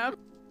 I am.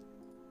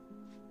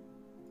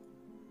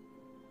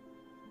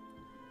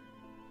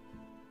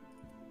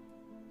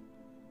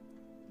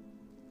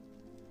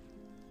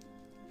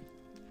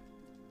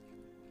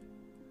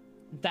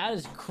 That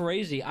is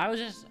crazy. I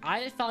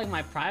felt like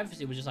my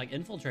privacy was just like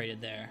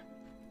infiltrated there.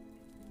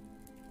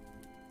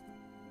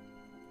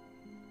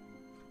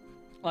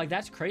 Like,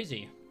 that's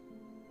crazy.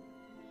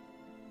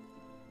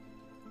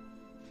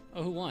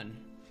 Oh, who won?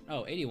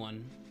 Oh,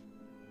 81.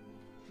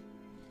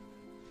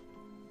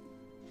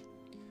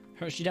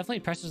 She definitely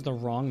presses the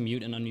wrong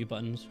mute and unmute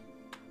buttons.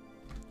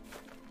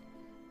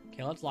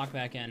 Okay, let's lock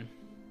back in.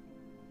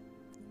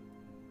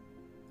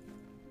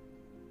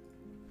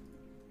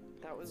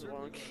 That was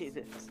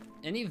wonkiness.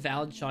 Any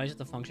valid choice at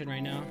the function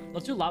right now?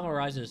 Let's do Lava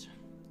Rises.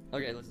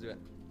 Okay, let's do it.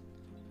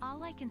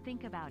 All I can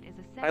think about is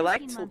a 17-month I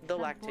liked the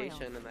sub-boiled,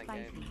 lactation in that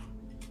spicy. game.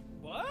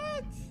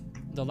 What?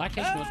 The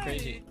lactation was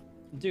crazy.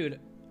 Dude,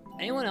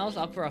 anyone else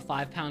up for a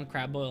 5-pound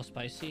crab boil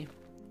spicy?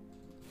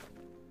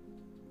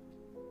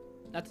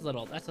 That's a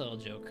little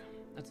joke.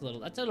 That's a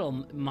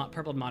little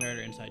purple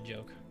moderator inside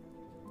joke.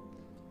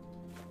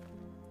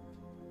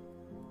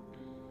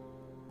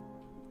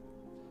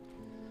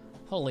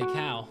 Holy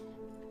cow.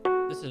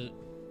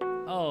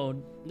 Oh,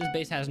 this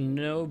base has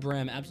no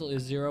brim, absolutely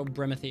zero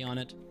brimothy on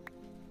it.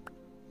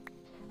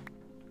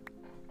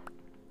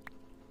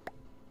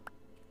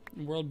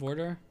 World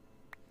border.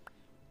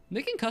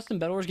 Making custom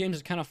Bedwars games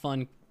is kind of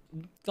fun.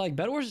 Like,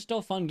 Bedwars is still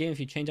a fun game if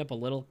you change up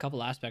a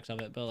couple aspects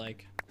of it, but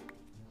like,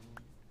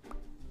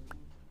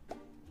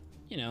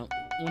 you know,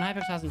 when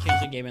Hypixel hasn't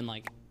changed the game in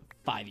like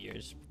 5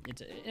 years,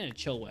 it's in a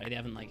chill way. They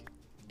haven't like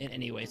in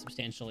any way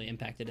substantially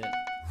impacted it.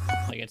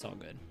 Like, it's all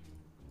good.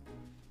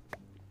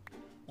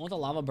 Won't the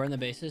lava burn the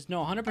bases?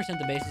 No, 100%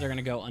 the bases are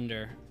gonna go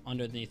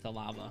underneath the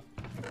lava.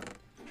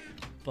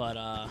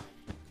 But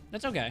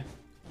that's okay.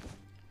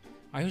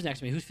 All right, who's next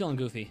to me? Who's feeling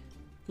goofy?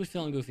 Who's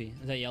feeling goofy?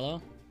 Is that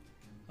yellow?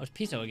 Oh, it's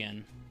Piso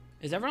again.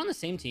 Is everyone on the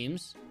same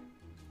teams?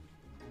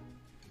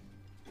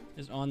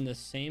 Is on the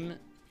same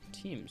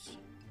teams.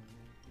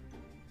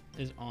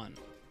 Is on.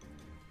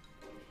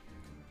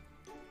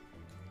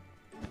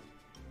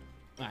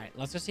 All right,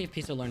 let's just see if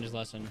Piso learned his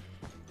lesson.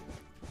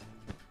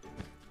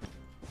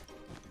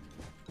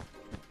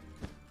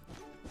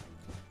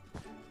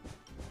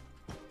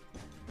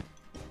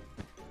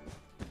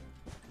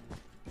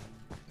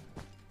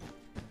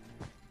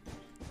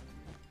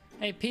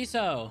 Hey,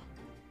 Piso.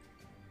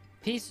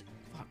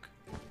 Fuck.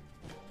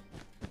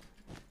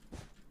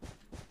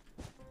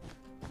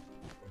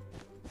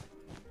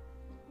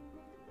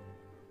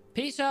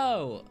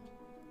 Piso.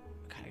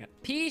 God,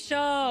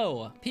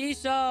 Piso.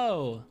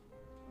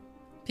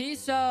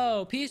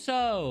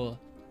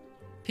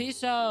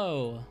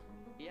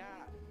 Yeah.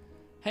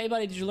 Hey,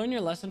 buddy, did you learn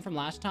your lesson from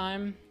last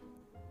time?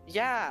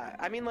 Yeah,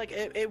 I mean, like,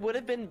 it would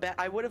have been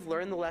I would have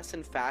learned the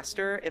lesson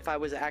faster if I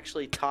was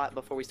actually taught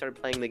before we started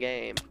playing the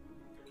game.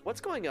 What's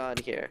going on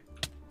here?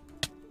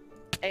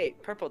 Hey,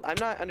 Purple, I'm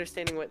not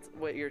understanding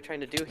what you're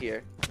trying to do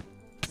here.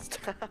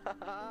 Stop.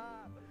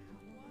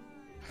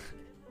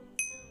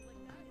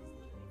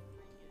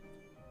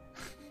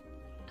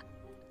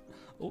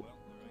 Oh,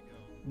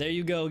 there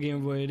you go,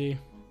 Game Boy AD.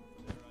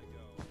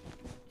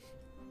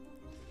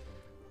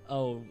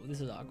 Oh, this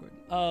is awkward.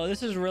 Oh,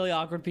 this is really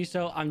awkward,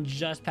 Piso. I'm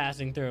just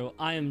passing through.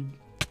 I am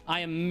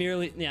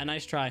merely, yeah,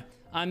 nice try.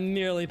 I'm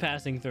merely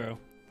passing through.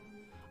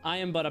 I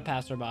am but a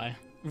passerby.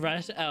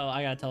 Rest. Oh,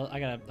 I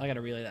gotta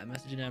relay that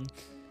message to him.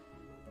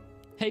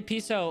 Hey,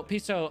 Piso,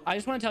 I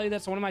just want to tell you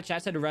that someone in my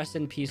chat said rest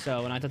in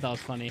Piso, and I thought that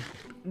was funny.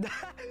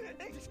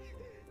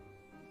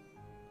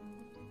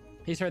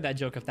 He's heard that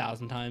joke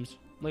 1,000 times.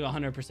 Like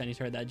 100% he's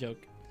heard that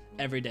joke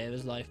every day of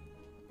his life.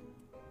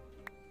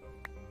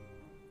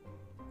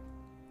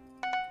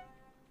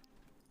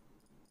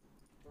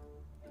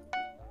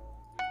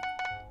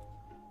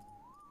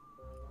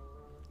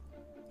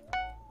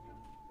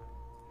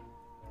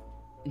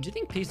 Do you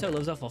think Piso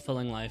lives a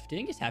fulfilling life? Do you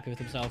think he's happy with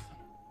himself?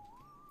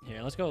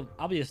 Here, let's go.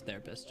 I'll be his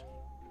therapist.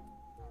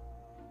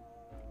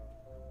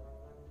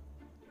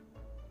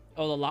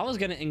 Oh, the lava's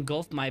gonna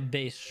engulf my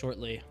base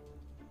shortly.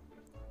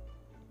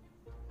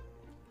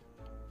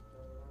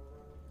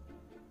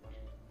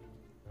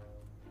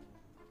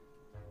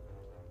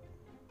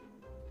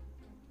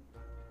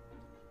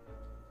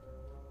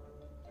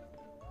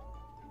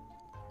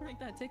 Like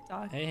that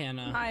TikTok. Hey,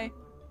 Hannah. Hi.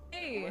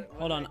 Hey.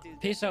 Hold on.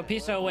 Piso,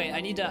 wait. I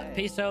need to...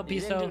 Piso.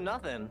 You didn't do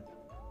nothing.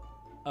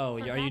 Oh,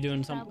 are you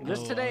doing something? This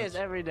Oh, today is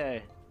every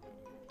day.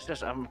 It's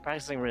just, I'm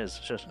practicing Riz.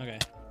 It's just. Okay.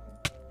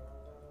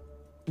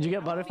 Did you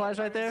get butterflies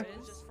right there? It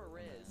was just for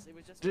Riz. It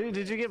was just for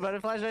Did you get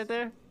butterflies right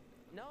there?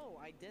 No,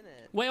 I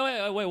didn't. Wait,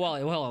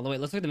 Wally. Hold on. Wait,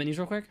 let's look at the menus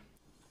real quick.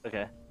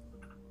 Okay.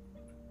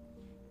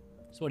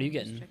 So what are you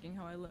Just getting? checking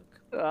how I look.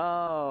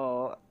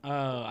 Oh.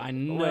 Oh, I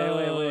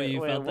know you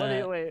felt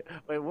that.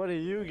 Wait, what are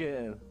you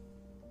getting?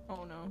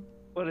 Oh no.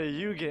 What are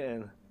you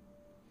getting?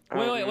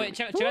 Wait.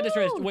 Check out this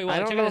wrist. Wait, I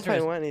don't check know out this if I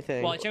wrist. want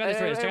anything. Well, check out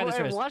this wrist. Check out this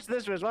wrist. Watch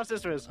this wrist. Watch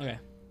this wrist. Okay.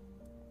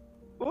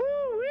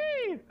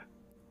 Woo-wee!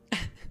 Check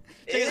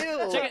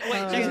it.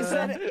 Wait. Check this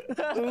out.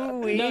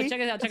 No, check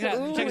it out. Check it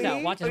out. Check this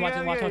out. Watch this. Watch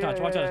this. Watch this.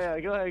 Watch this. Yeah,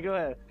 go ahead. Go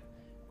ahead.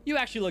 You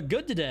actually look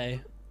good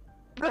today.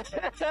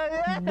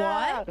 Yeah.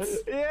 What?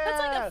 Yeah. That's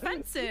like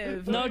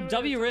offensive. No,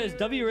 W Riz.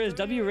 W Riz.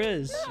 W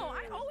Riz. No,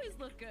 I always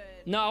look good.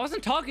 No, I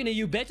wasn't talking to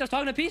you, bitch. I was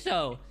talking to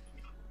Piso.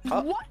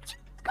 What?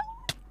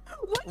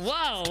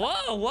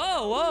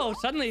 Whoa.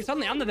 Suddenly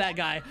I'm the bad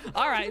guy.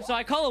 All right, so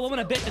I call a woman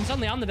a bitch and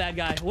suddenly I'm the bad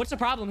guy. What's the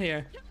problem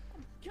here?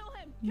 Kill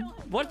him.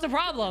 What's the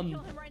problem?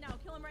 Kill him right now.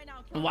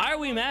 Why are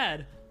we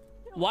mad?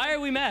 Why are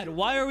we mad?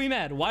 Why are we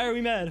mad? Why are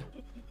we mad?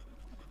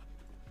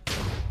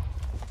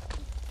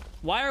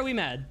 Why are we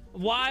mad?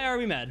 Why are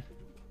we mad?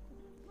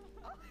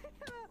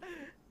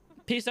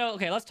 Piso,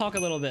 okay, let's talk a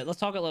little bit.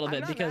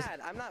 Because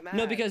I'm not mad.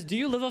 no, because do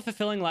you live a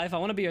fulfilling life? I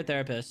want to be your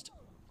therapist.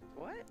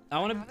 What? I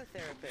want I'm to. not a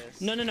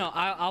therapist. No.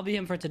 I'll be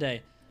him for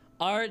today.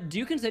 Do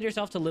you consider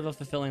yourself to live a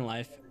fulfilling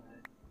life?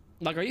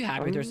 Like, are you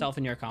happy with yourself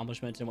and your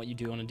accomplishments and what you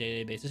do on a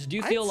day-to-day basis? Do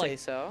you feel I'd like, say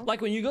so.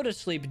 like when you go to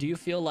sleep, do you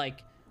feel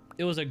like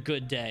it was a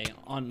good day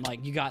on,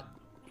 like, you got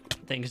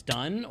things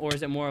done, or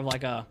is it more of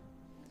like a,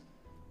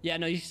 yeah,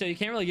 no, so you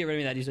can't really get rid of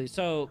me that easily.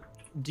 So,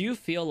 do you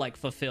feel like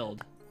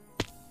fulfilled?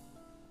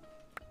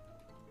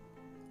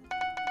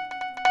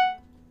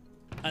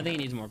 I think he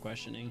needs more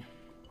questioning.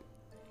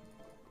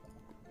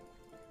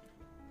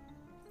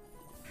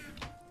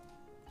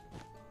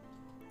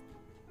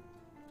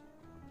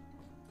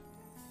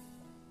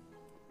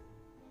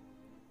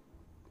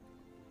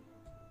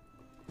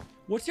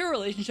 What's your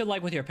relationship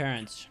like with your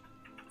parents?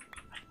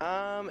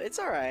 It's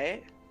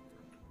alright.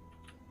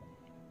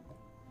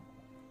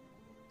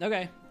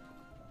 Okay.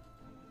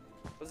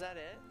 Was that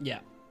it? Yeah.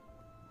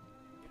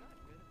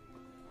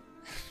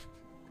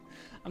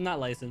 I'm not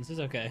licensed. It's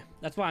okay.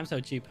 That's why I'm so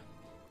cheap.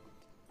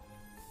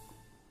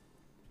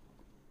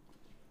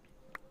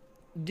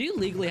 Do you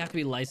legally have to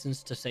be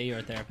licensed to say you're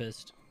a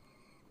therapist?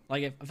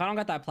 Like, if I don't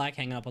got that plaque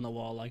hanging up on the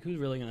wall, like, who's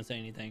really gonna say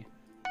anything?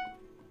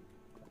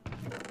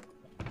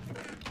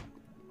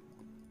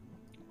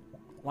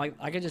 Like,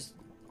 I could just...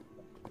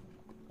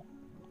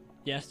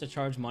 Yes, to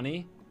charge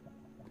money?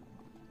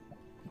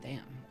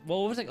 Damn.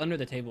 Well, what was, like, under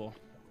the table?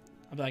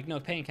 I'd be like, no,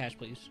 pay in cash,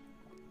 please.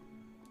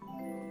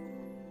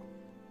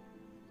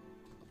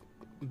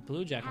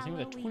 Blue Jack, I think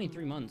it was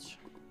 23 months.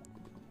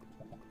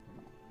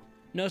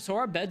 No, so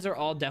our beds are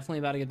all definitely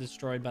about to get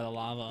destroyed by the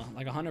lava.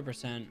 Like,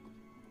 100%.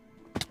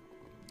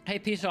 Hey,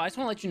 Piso, I just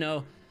want to let you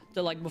know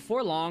that, like,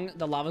 before long,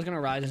 the lava's going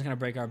to rise and it's going to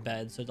break our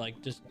bed. So, like,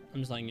 I'm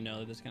just letting you know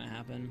that this is going to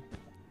happen.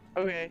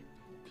 Okay.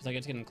 Because, like,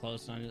 it's getting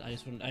close. And I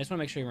just want to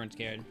make sure you weren't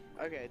scared.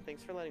 Okay,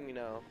 thanks for letting me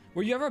know.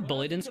 Were you ever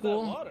bullied in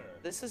school?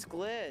 This is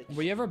glitch.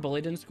 Were you ever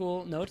bullied in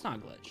school? No, it's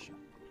not glitch.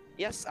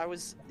 Yes, I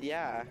was.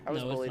 Yeah, I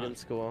was No, it's bullied not. in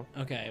school.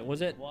 Okay,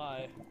 was it?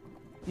 Why?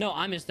 No,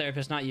 I'm his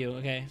therapist, not you.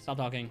 Okay, stop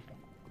talking.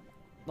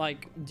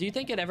 Like, do you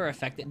think it ever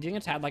affected? Do you think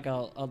it's had like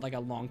a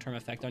long-term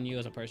effect on you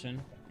as a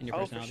person and your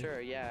Oh, for personality?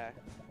 sure, yeah.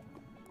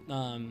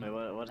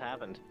 Wait, what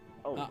happened?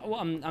 Oh, Well,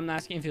 I'm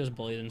asking if he was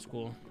bullied in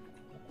school.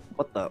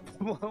 what the?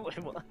 Wait,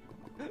 what?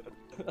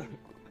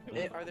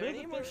 Are there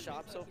any more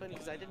shops open?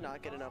 Because I did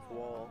not get enough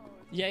wool.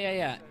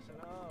 Yeah.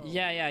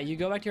 You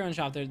go back to your own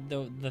shop.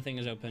 The thing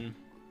is open.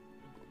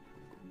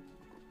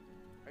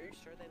 Are you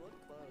sure they look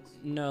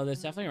closed? No,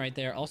 that's definitely right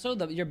there. Also,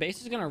 your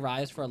base is gonna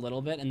rise for a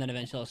little bit, and then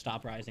eventually it'll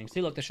stop rising.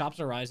 See, look, the shops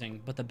are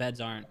rising, but the beds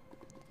aren't.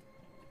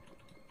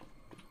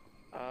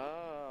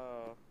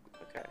 Oh,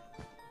 okay.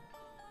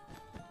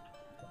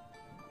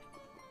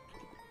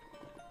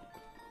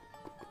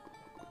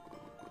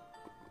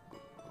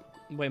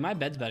 Wait, my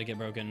bed's about to get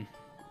broken.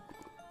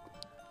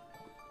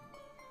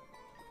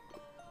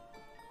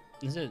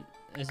 This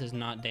is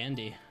not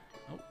dandy.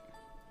 Oh.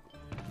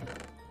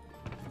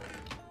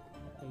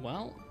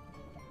 Well,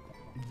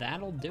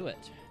 that'll do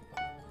it.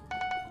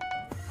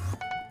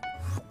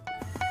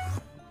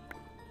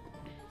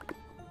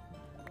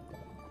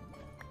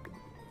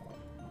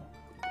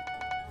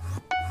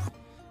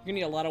 You're gonna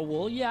need a lot of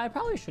wool? Yeah, I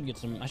probably should get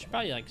some. I should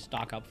probably like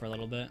stock up for a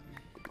little bit.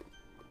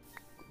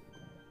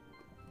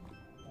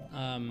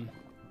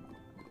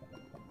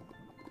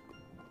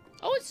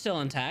 Oh, it's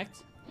still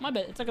intact. My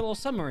bed, it's like a little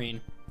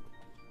submarine.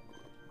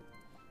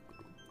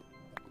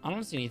 I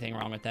don't see anything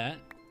wrong with that.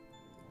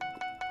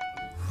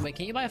 Wait,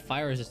 can you buy a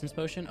fire resistance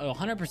potion? Oh,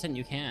 100%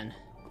 you can.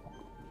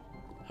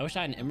 I wish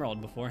I had an emerald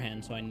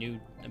beforehand so I knew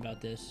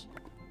about this.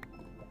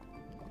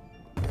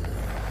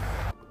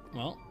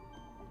 Well.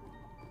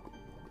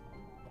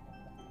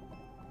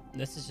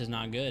 This is just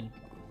not good.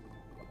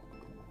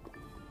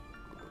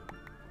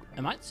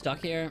 Am I stuck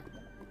here?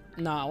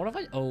 Nah, what if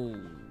I... Oh.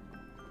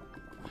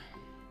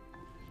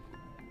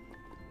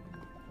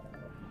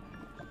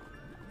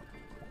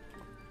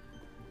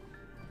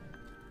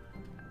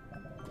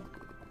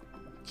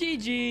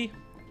 GG.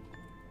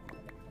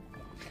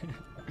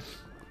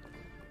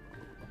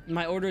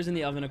 My order is in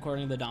the oven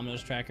according to the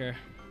Domino's tracker.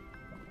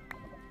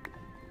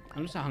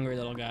 I'm just a hungry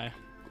little guy.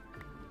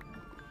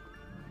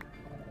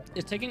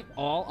 is taking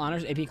all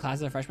honors AP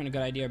classes as a freshman a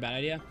good idea or bad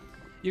idea?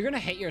 You're gonna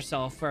hate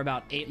yourself for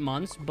about 8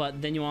 months,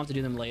 but then you won't have to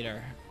do them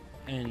later.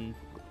 And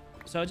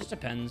so it just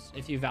depends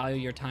if you value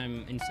your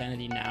time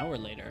insanity now or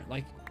later.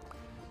 Like,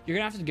 you're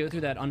gonna have to go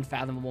through that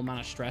unfathomable amount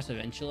of stress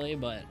eventually,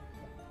 but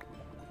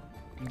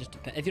it just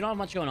depends. If you don't have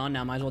much going on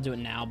now, might as well do it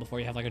now before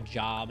you have like a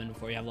job and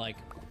before you have like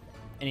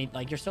any,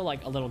 like, you're still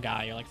like a little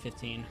guy, you're like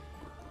 15.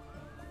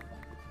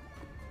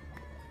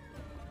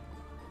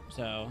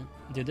 So,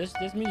 dude, this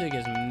music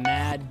is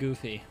mad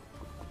goofy.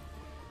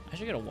 I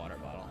should get a water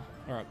bottle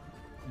or a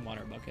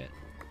water bucket.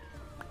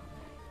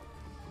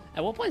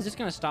 At what point is this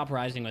gonna stop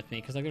rising with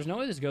me? Because like, there's no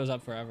way this goes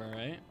up forever,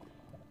 right?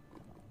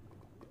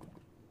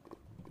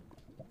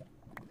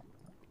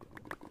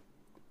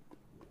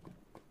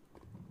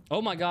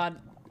 Oh my god,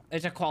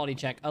 it's a quality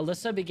check.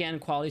 Alyssa began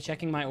quality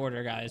checking my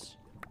order, guys.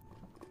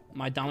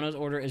 My Domino's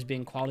order is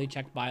being quality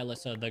checked by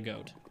Alyssa, the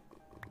goat.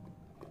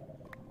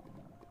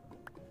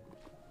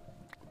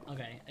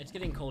 Okay, it's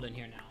getting cold in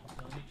here now, so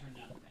let me turn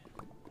down the fan.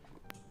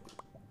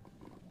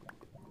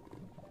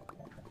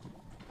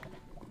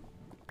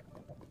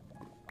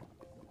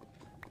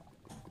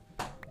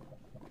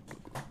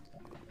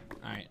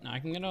 Alright, now I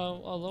can get a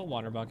little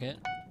water bucket.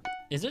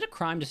 Is it a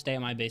crime to stay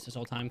at my base this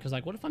whole time? Because,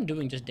 like, what if I'm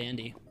doing just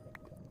dandy?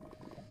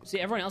 See,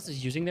 everyone else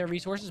is using their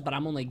resources, but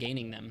I'm only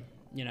gaining them,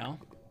 you know?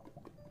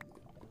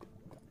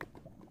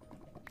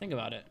 Think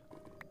about it.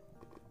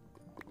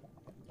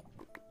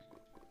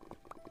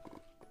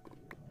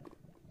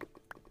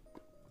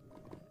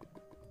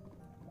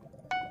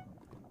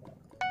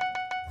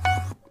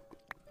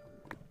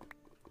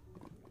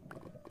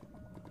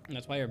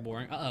 That's why you're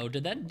boring. Uh-oh,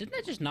 didn't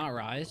that just not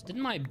rise?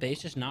 Didn't my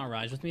base just not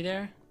rise with me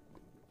there?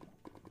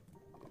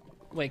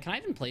 Wait, can I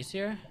even place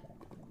here?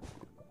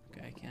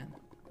 Okay, I can.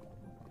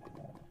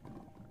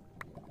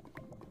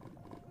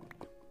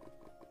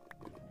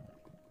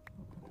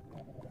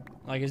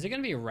 Like, is it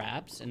gonna be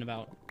wraps in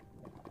about,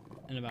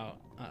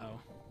 uh-oh.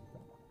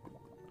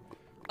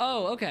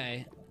 Oh,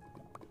 okay.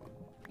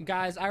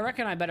 Guys, I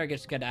reckon I better get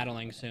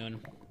skedaddling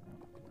soon.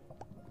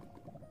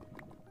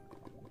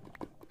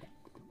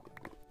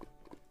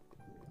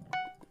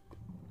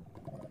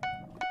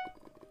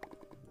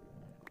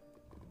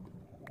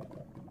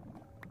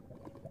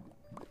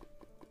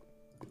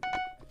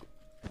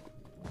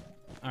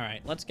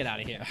 Alright, let's get out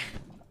of here.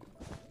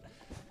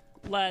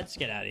 Let's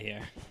get out of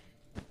here.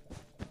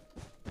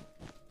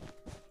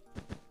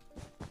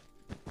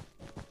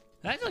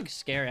 That's like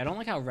scary. I don't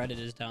like how red it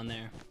is down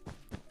there.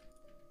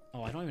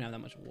 Oh, I don't even have that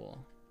much wool.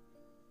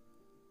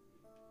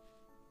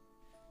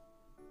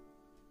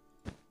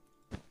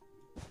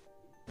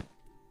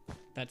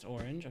 That's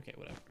orange. Okay,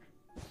 whatever.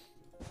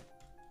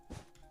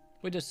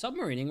 Wait, does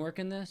submarining work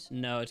in this?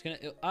 No, it's gonna...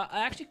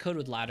 I actually could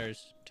with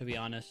ladders, to be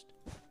honest.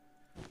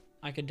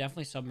 I could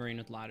definitely submarine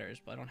with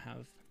ladders, but I don't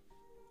have...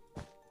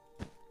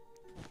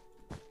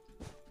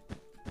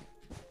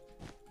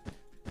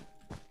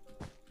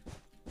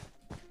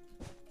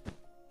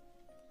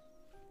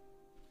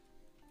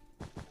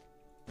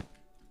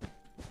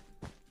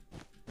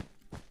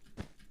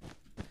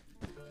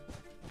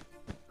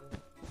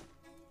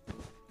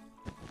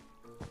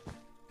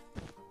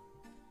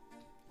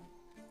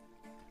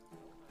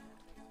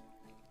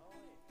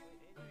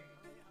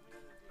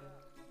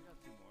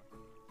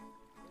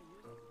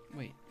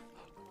 Wait.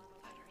 Oh,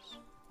 ladders.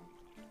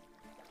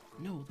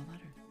 No, the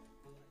ladder.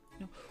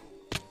 No.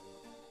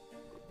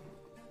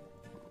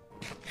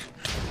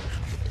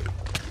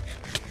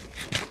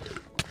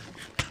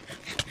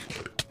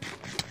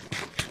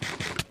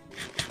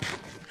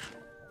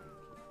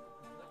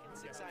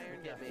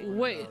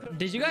 Wait,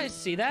 did you guys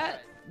see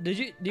that? Do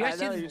you guys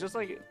see you just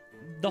like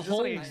the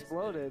whole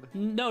exploded?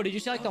 No, did you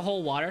see like the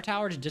whole water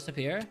tower just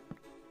disappear?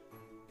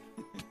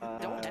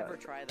 Don't ever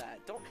try that.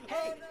 Don't.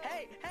 Hey!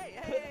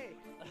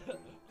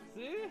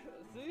 See?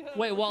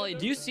 Wait, Wally,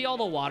 do you see all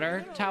the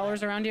water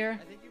towers around here?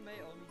 I think you may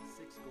owe me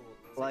 6 gold.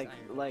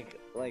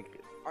 Like.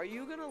 Are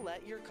you gonna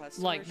let your customers?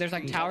 Like, there's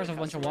like treat towers other of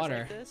a bunch of customers water.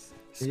 like this?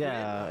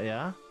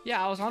 Yeah.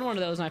 Yeah, I was on one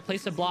of those and I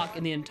placed a block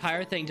and the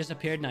entire thing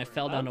disappeared and I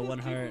fell down to 1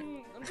 heart.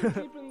 I'm just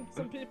keeping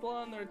some people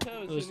on their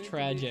toes. It was who need to be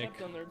tragic.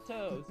 kept on their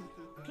toes.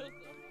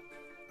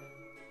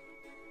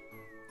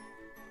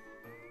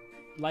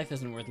 Life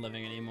isn't worth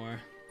living anymore.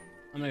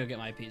 I'm gonna go get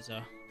my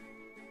pizza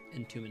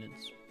in 2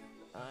 minutes.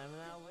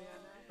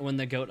 When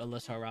the goat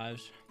Alyssa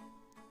arrives.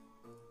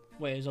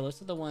 Wait, is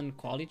Alyssa the one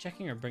quality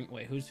checking or bring?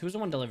 Wait, who's the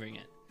one delivering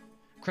it?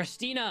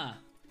 Christina.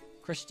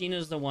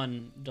 Christina's the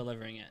one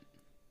delivering it.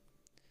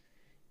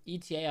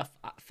 ETA of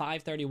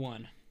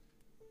 5:31.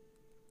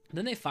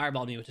 Then they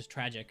fireballed me, which is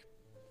tragic.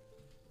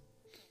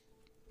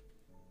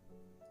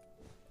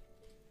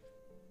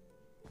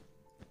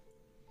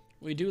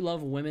 We do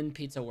love women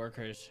pizza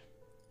workers.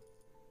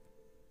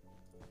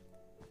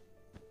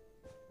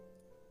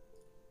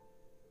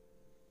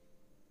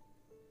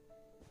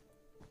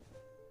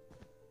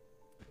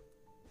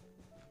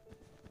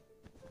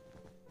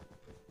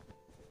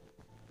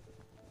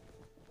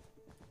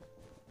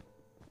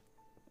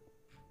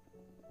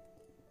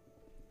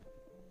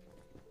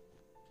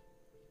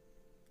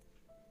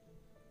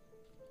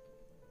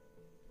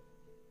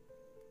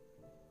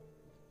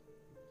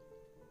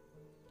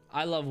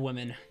 I love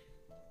women.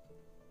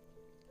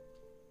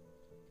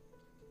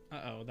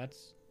 Uh-oh,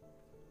 that's...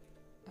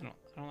 I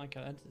don't like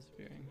how that's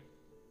disappearing.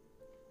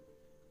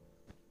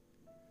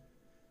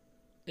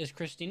 Is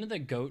Christina the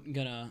goat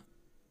gonna...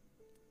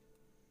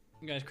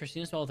 Guys,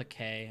 Christina spelled with a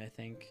K, I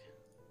think.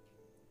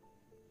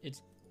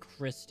 It's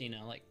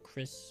Christina, like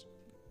Chris...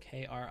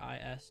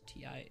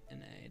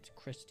 K-R-I-S-T-I-N-A. It's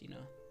Christina.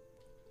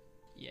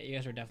 Yeah, you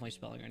guys are definitely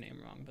spelling her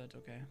name wrong, but it's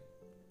okay.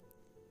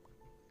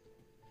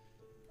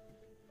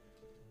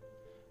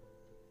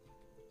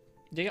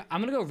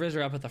 I'm gonna go Riz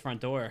her up at the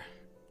front door,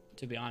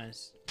 to be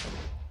honest.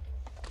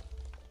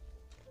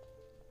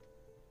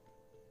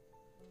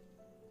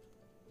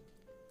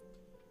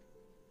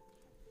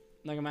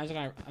 Like, imagine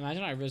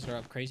I Riz her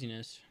up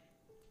craziness.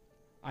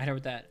 I hit her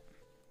with that.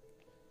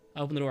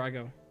 I open the door, I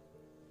go.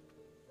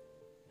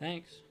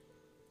 Thanks.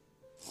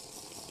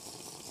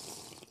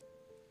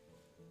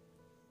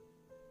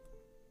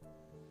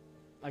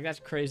 Like,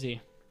 that's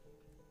crazy.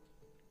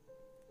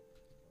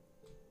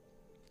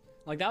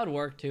 Like, that would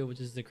work too, which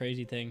is the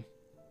crazy thing.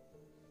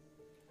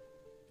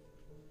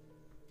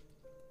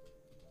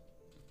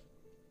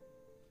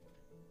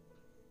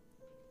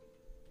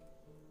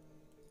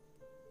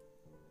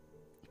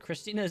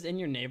 Christina is in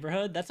your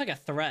neighborhood? That's like a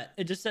threat.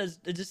 It just says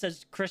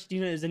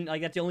Christina is in,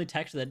 like, that's the only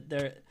text that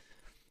there.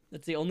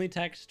 That's the only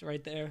text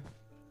right there.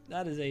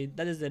 That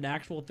is an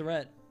actual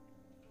threat.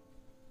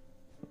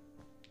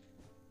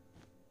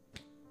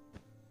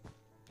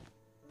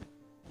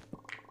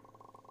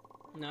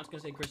 Now it's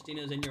gonna say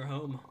Christina is in your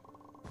home.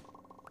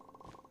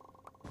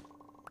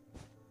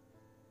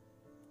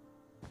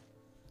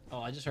 Oh,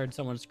 I just heard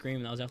someone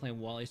scream. That was definitely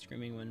Wally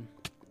screaming when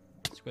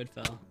Squid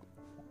fell.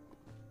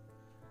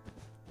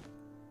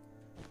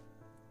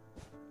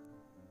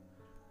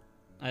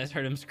 I just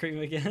heard him scream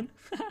again.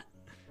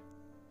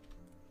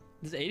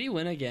 Does 80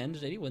 win again?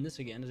 Does 80 win this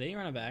again? Does 80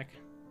 run it back?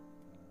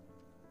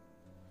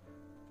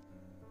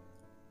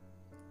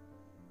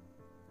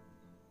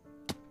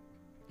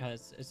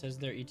 It says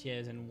their ETA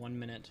is in 1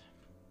 minute.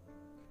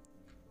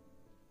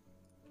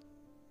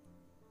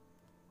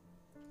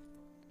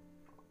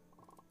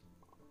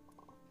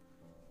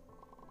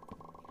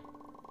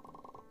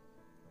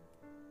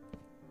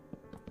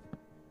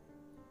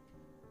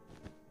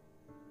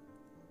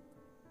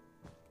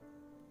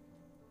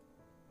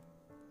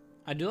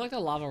 I do like the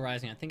lava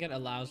rising. I think it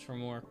allows for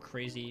more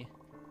crazy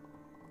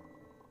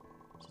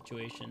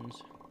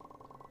situations.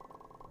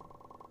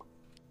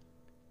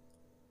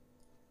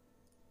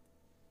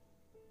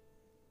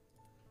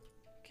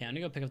 Okay, I'm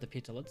gonna go pick up the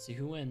pizza. Let's see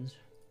who wins.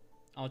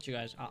 I'll let you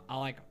guys. I'll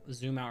like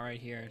zoom out right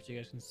here so you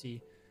guys can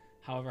see.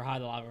 However high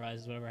the lava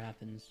rises, whatever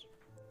happens,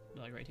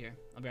 like right here.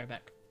 I'll be right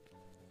back.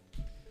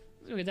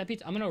 Let's go get that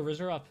pizza. I'm gonna Riz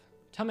her up.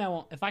 Tell me I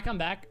won't. If I come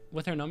back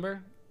with her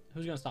number,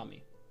 who's gonna stop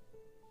me?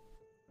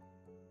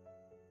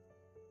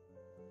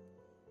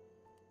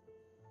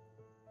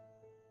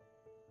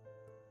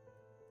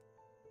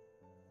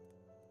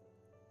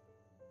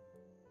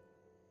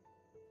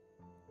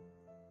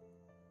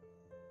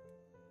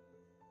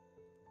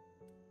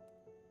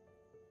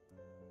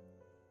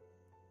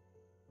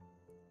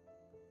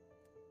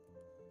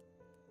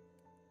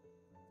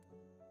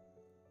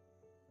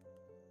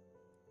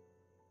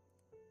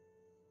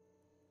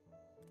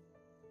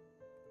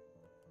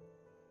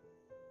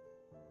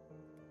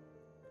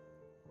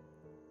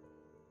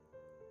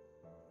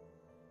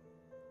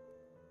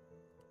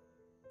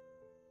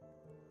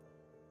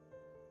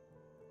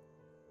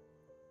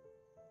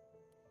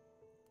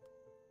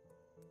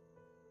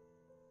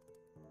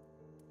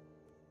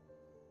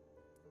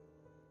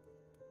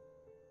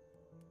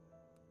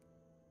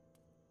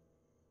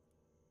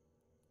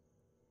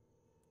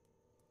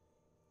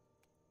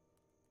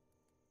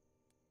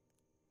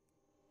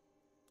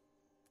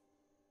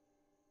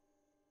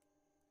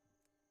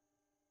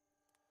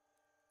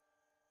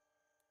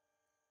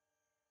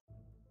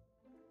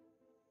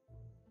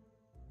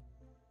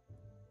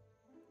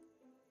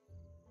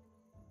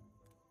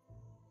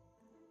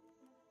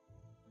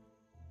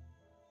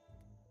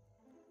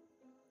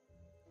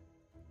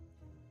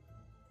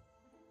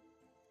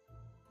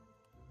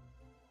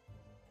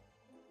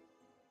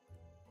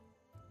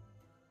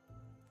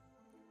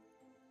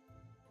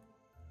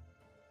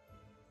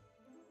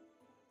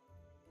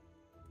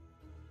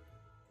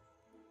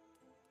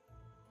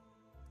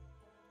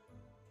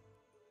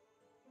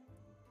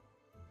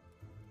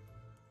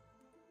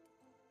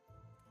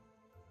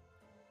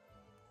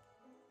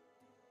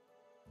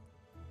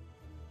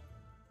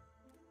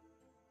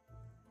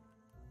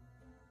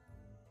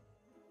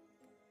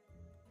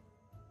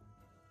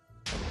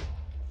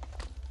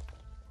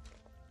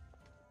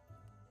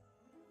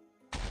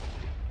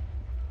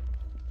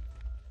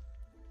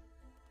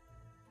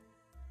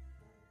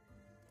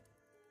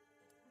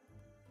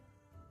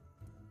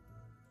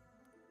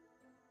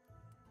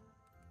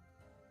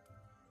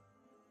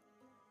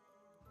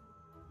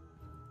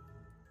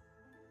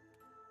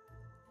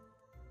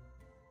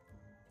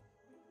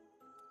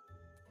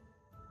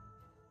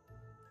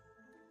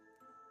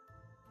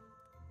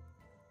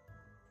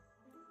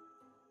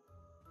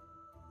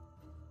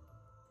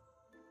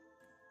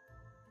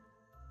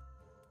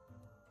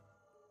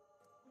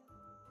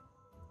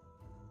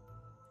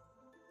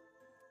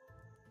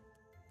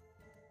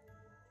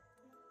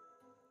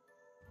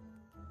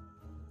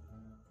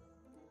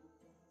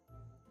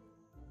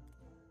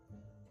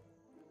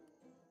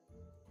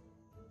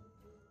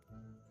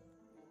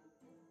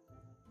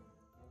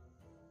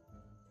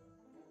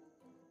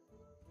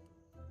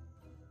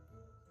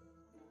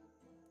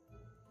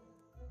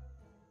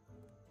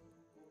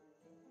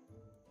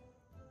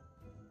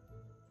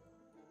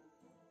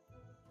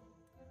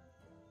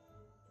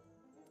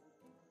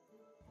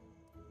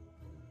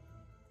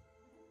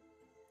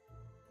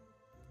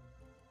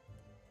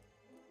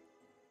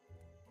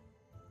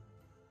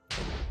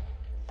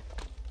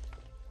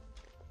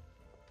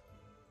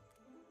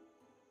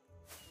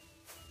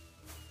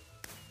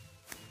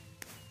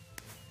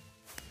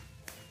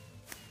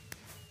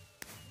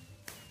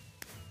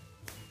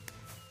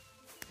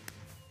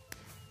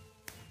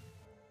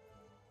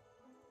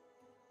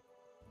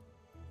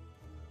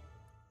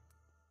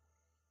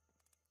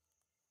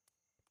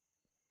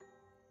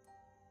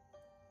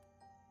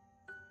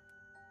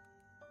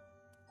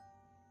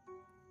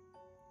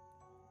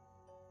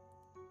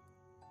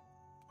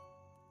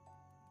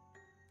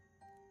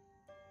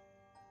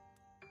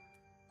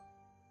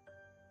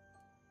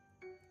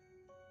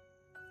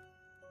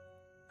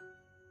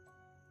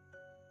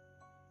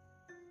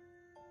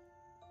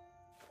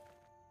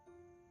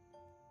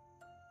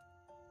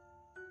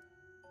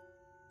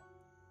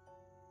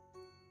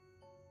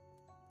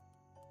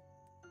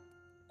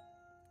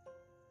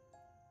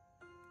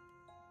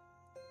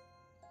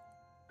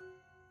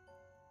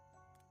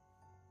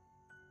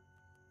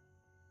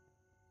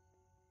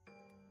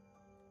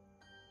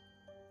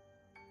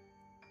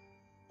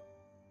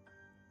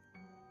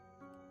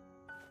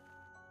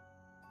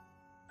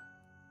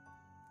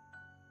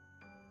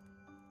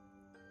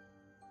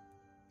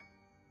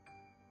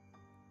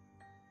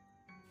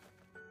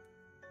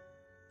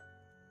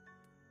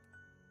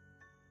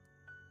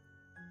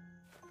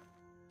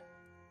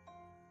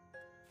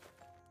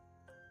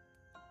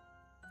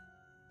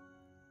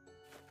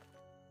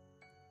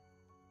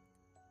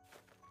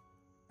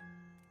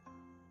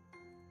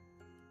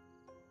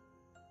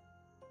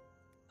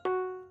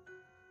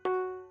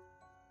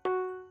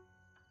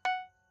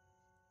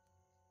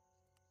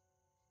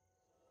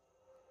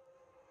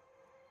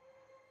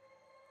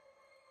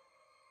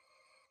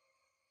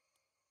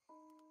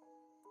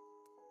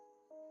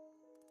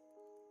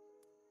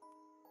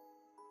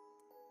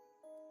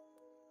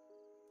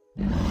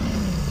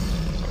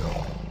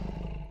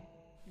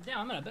 Yeah,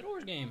 I'm in a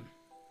Bedwars game.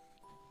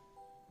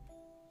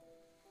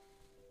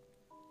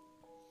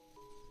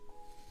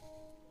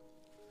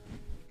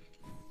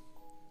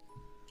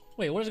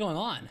 Wait, what is going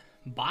on?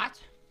 Bot?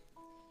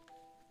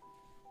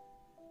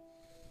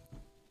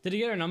 Did he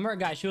get her number?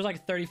 Guys, she was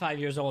like 35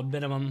 years old,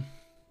 minimum.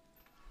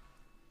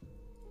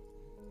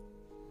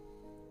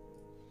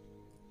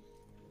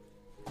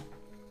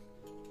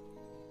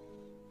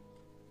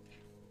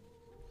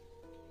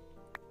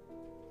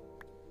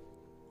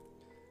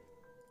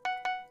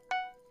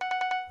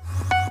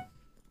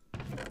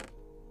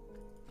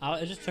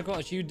 It just took a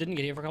while. She didn't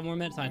get here for a couple more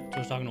minutes. I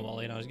was talking to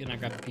Wally and I was getting. I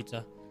grabbed a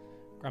pizza,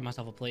 grabbed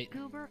myself a plate.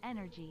 Goober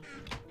energy.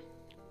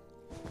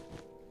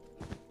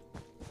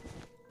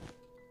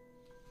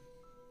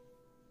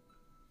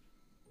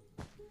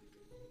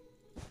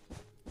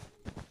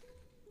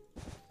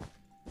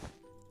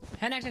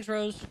 Hen XX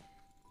Rose.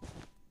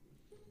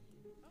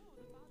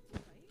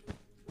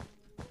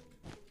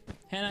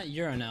 Hannah,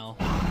 you're an L.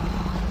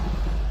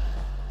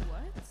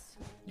 What?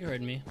 You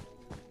heard me.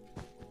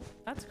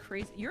 That's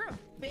crazy. You're a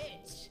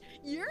bitch.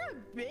 You're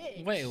a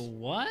bitch. Wait,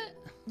 what?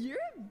 You're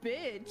a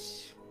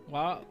bitch.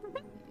 Wow.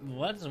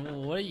 What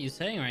are you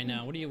saying right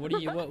now? What point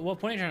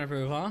are you trying to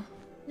prove, huh?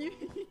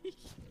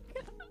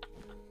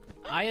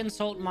 I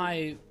insult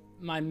my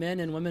men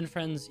and women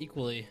friends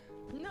equally.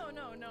 No.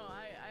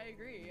 I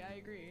agree. I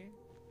agree.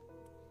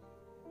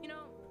 You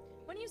know,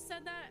 when you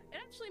said that, it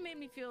actually made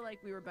me feel like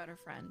we were better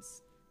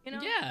friends. You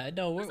know? Yeah,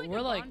 no, It was we're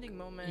a like bonding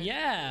moment.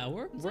 yeah,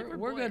 we're good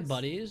boys.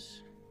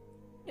 buddies.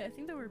 Yeah, I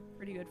think that we're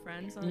pretty good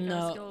friends. On like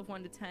No. a scale of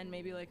 1 to 10,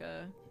 maybe like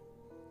a.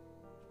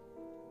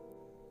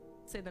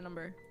 Say the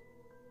number.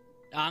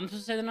 I'm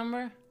supposed to say the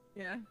number?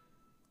 Yeah.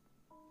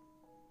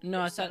 No,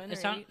 Like it, said, 7 it,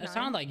 or sound, 8, it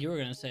sounded like you were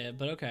gonna say it,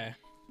 but okay.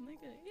 Like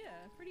a, yeah,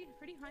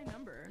 pretty high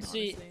number.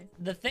 See, honestly.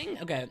 the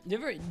thing, okay, do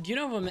you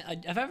know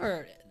if I've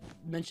ever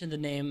mentioned the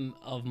name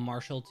of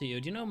Marshall to you?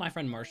 Do you know who my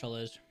friend Marshall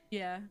is?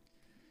 Yeah.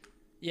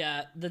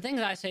 Yeah, the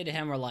things I say to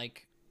him are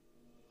like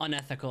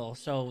unethical.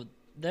 So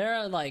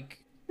they're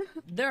like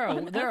there are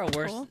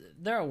worse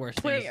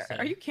Wait, things to say.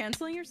 are you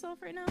canceling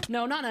yourself right now?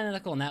 No, not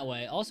unethical in that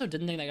way. Also,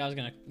 didn't think that guy was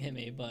gonna hit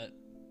me, but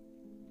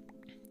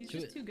He's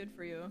just too good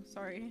for you.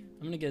 Sorry.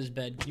 I'm gonna get his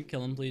bed. Can you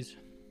kill him, please?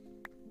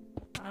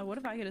 What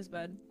if I get his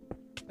bed?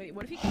 Wait,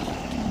 what if he?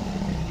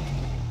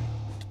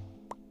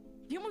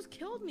 He almost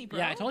killed me, bro.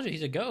 Yeah, I told you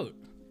he's a goat.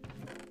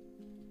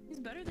 He's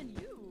better than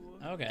you.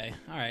 Okay,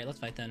 all right, let's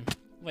fight then.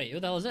 Wait, who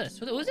the hell is this?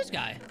 Who is this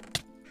guy?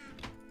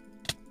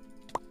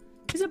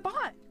 He's a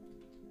bot.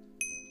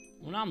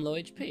 Well, now I'm low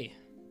HP.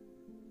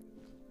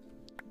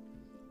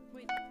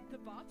 Wait, the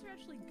bots are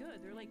actually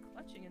good. They're like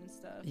clutching and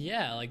stuff.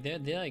 Yeah, like they're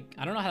like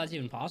I don't know how that's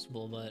even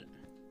possible, but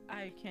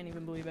I can't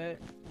even believe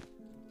it.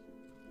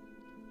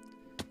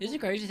 isn't it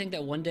crazy to think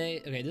that one day?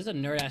 Okay, this is a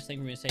nerd ass thing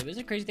for me to say, but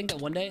isn't it crazy to think that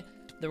one day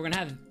that we're gonna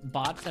have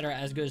bots that are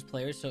as good as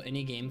players, so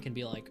any game can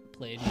be like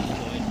played and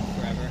enjoyed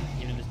forever,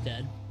 even if it's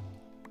dead.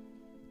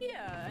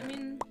 Yeah, I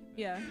mean,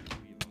 yeah.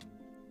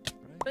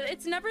 But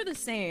it's never the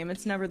same.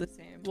 It's never the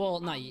same. Well,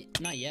 not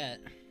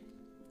yet.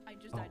 I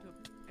just died to a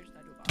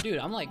bot.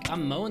 Dude,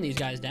 I'm mowing these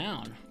guys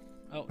down.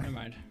 Oh, never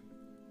mind.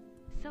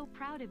 So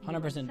proud of you.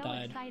 100% and so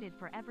died. excited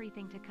for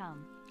everything to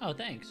come. Oh,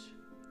 thanks.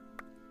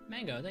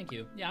 Mango, thank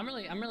you. Yeah, I'm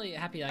really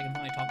happy that I can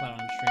finally talk about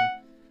it on stream.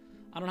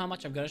 I don't know how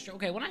much I'm gonna stream.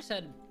 Okay, when I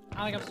said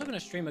I'm still gonna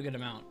stream a good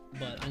amount,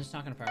 but I'm just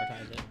not gonna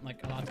prioritize it.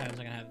 Like a lot of times I'm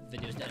gonna have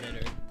videos to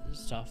edit or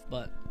stuff,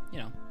 but you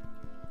know.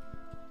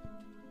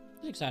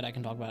 I'm excited I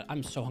can talk about it.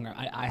 I'm so hungry.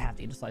 I have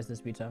to eat a slice of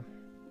this pizza.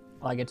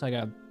 Like it's like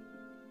a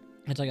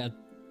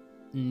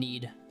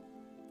need.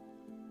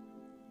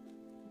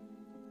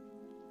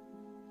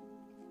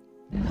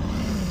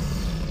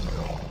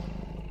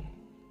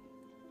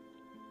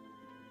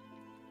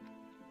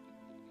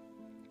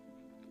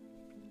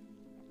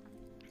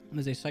 It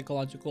is a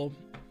psychological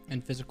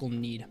and physical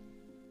need.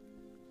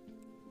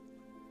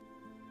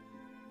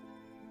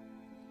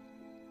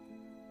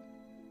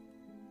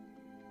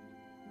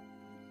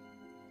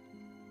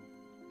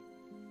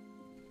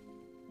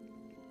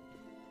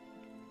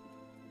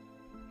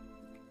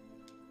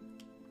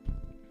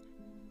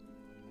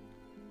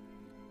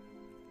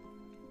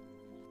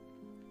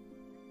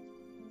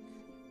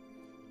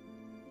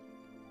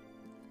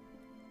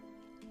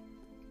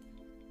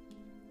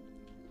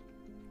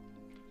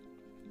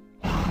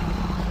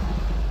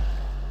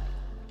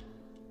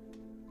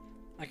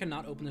 I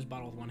cannot open this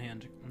bottle with one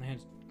hand. My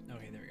hands.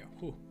 Okay, there we go.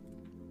 Whew.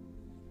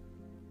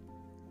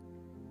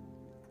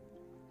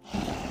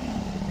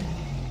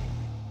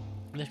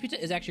 This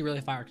pizza is actually really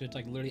fire because it's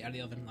like literally out of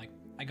the oven. Like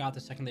I got it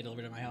the second they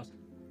delivered it to my house.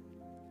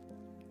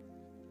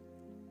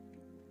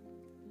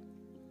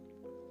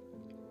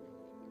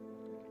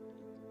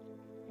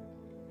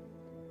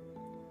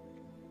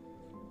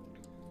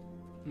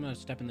 I'm gonna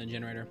step in the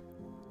generator.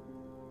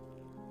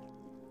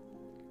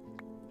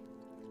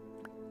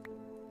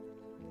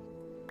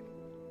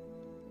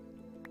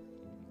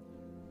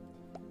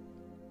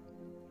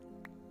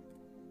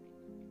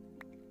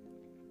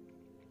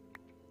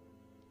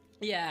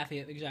 Yeah,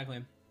 exactly.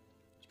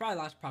 It's probably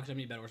the last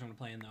proximity Bedwars I'm gonna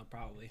play in though,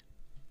 probably.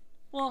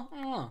 Well, I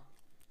don't know.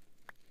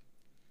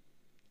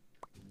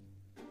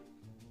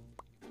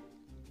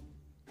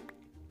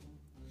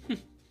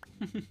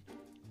 The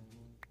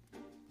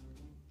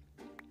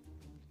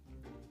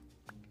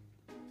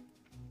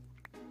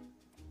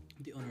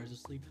owner is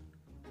asleep.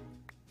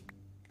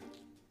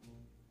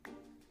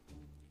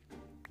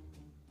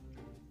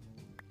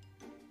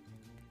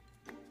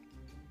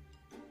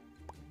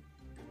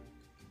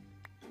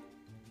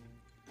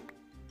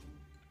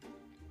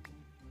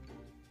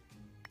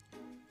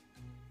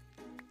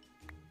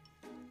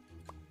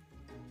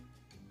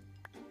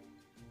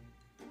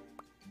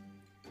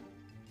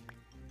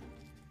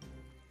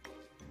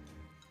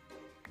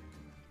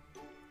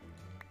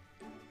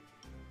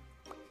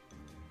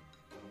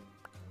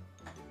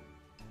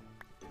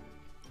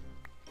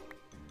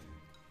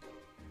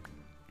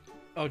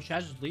 Oh, Chaz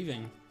is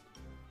leaving.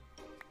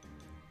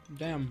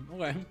 Damn,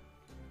 okay.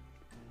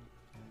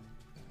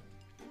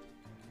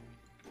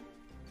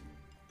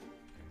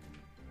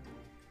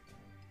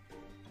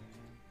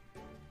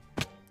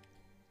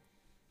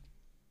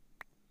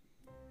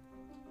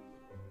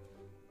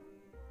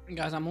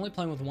 Guys, I'm only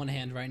playing with one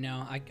hand right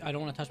now. I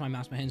don't want to touch my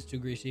mouse. My hand's too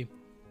greasy.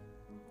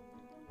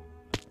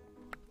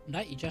 Did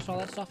I eat just all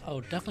that stuff?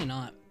 Oh, definitely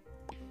not.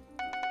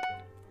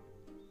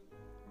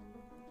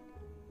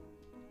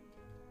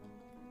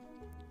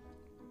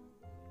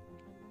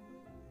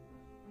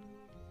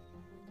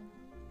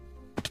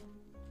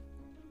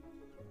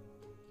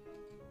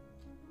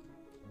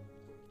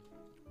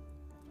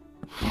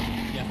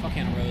 Yeah, fuck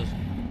Hannah Rose.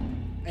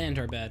 And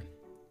her bed.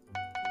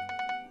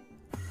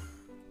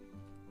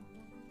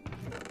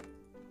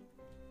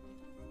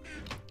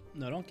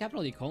 No, don't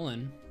capital E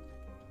colon.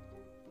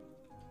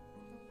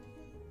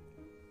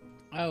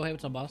 Oh, hey,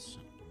 what's up, boss?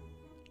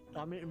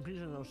 I'm eating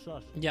pizza, no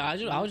sauce. Yeah, I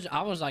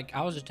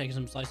was just taking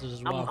some slices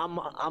as well.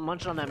 I'm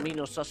munching on that meat,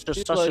 no sauce,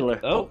 just cellular.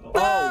 Oh,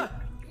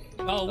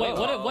 wait,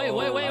 wait,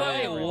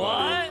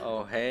 what?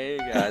 Oh, hey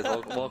guys,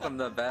 welcome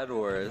to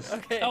Bedwars.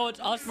 Okay. Oh,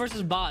 it's us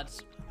versus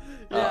bots.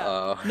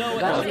 Uh-oh. No,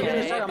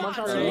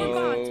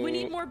 We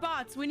need more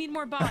bots. We need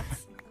more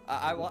bots.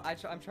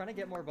 I'm trying to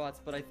get more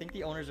bots, but I think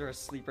the owners are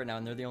asleep right now,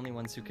 and they're the only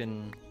ones who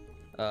can,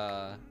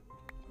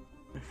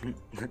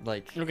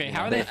 like. Okay,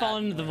 how are they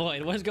falling into the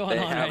void? What's going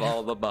on They have right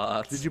all the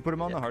bots. Did you put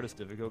them on the hardest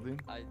difficulty?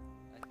 I think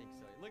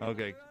so. Look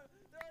Okay.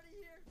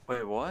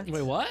 Wait, what? now?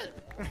 Wait, what?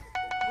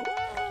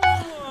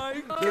 Oh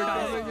my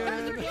god!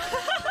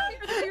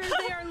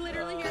 They are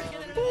literally here.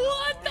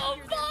 What the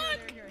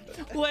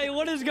fuck? Wait,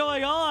 what is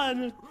going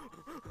on?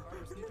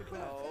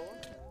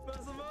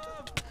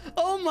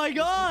 Oh my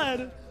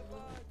god!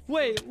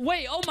 Wait,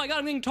 oh my god,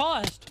 I'm getting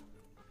tossed.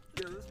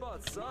 Yeah, this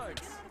bot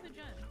sucks.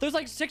 There's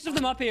like 6 of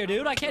them up here,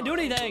 dude. I can't do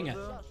anything.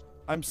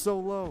 I'm so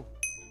low.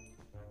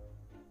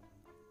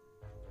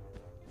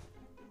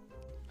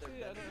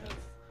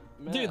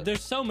 Dude,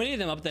 there's so many of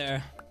them up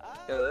there.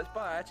 Yo, this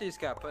bot actually just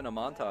got put in a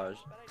montage.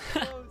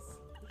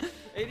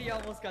 80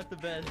 almost got the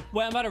bed.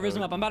 Wait, I'm about to rizz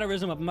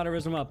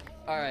him up.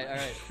 All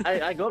right.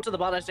 I go up to the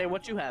bot, I say,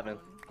 what you having?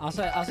 I'll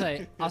say,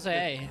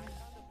 hey,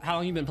 how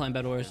long you been playing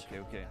Bed Wars?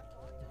 Okay.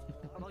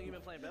 How long you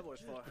been playing Bedwars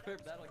for?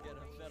 That'll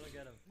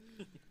get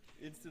him.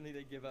 Instantly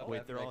they give up.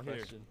 Wait, after they're that all here.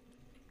 question.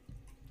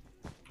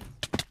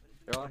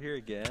 They're all here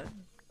again?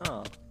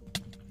 Oh.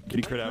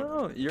 Kitty crit out.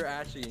 Oh, you're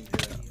actually getting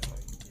crit out.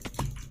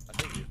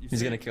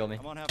 He's gonna kill me.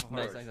 I'm on half a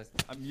heart. Nice.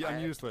 I'm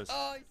useless.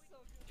 Oh,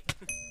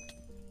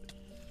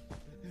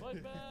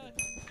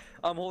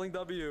 I'm holding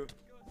W.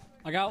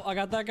 I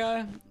got that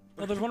guy.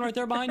 Oh, there's one right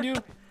there behind you.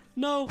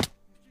 No.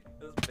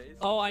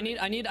 Oh, I need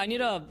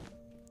a.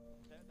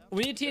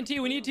 We need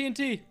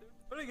TNT.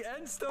 Putting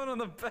end stone on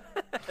the bed.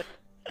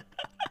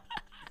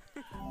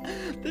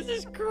 This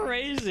is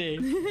crazy.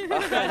 Guys, we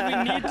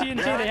need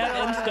TNT. They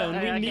have endstone.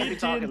 We need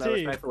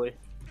TNT.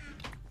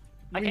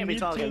 I can't be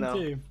talking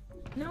though.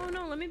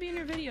 No, let me be in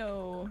your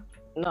video.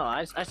 No,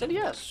 I said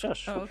yes.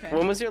 Shush. Oh, okay.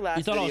 When was your last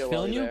You thought I was video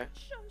while feeling you you?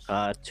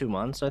 there? 2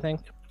 months, I think.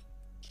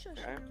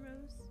 Okay.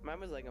 Mine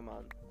was like a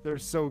month. They're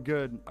so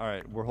good. All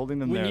right, we're holding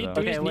them We there need though.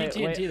 three- just need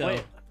TNT, though.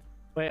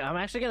 Wait, I'm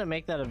actually gonna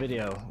make that a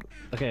video.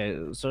 Okay,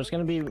 so it's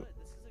gonna be This is a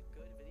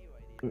good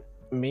video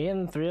idea. me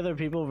and 3 other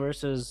people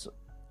versus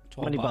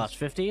how many bots?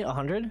 50?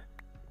 100?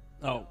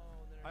 Oh.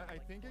 I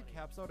think it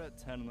caps out at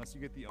 10 unless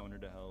you get the owner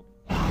to help.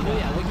 Oh,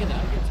 yeah, we get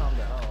that. Get Tom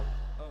to help.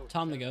 Oh,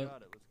 Tom the Chad goat.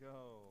 got it. Let's go.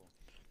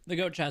 The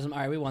goat chasm. All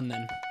right, we won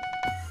then.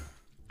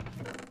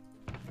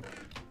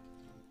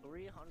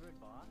 300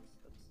 bots?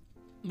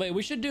 Wait,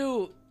 we should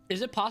do.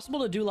 Is it possible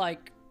to do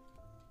like?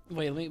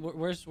 Wait,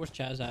 where's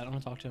Chaz at? I want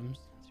to talk to him.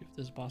 See if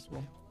this is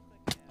possible.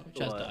 Oh,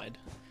 Chaz What? died.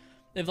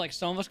 If like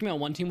some of us can be on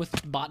one team with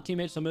bot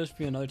teammates, some of us can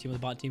be on another team with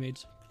bot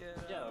teammates. Yeah,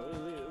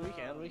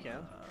 we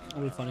can.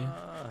 That'll be funny.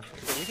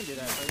 We can do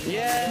that.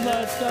 Yeah.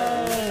 Let's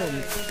go.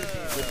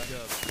 Good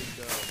job.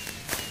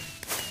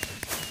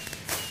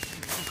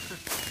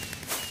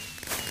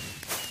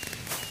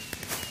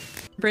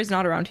 Bray's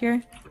not around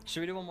here. Should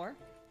we do one more?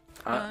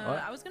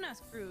 I was gonna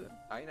ask fruit.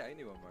 I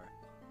need one more.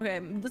 Okay,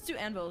 let's do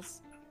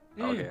anvils.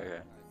 Okay.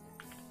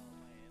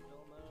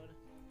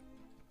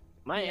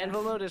 My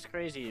anvil mode is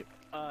crazy.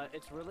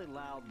 It's really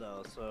loud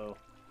though, so.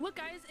 Look,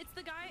 guys, it's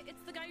the guy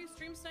who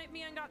stream sniped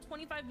me and got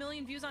 25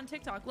 million views on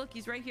TikTok. Look,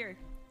 he's right here.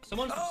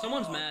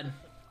 Someone's mad.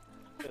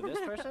 This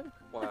person?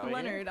 Wow.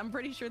 Leonard. I'm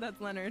pretty sure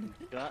that's Leonard.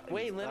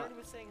 Wait, Leonard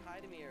was saying hi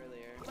to me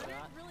earlier.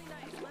 Leonard's really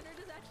nice. Leonard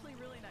is actually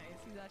really nice.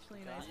 He's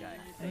actually a nice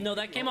guy. No,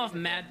 that came off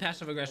mad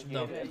passive aggressive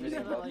though. You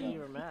sounded like you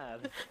were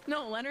mad.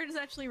 No, Leonard is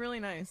actually really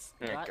nice.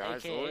 Yeah, Not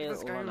guys, look AKA at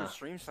this guy who Lana.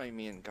 stream sniped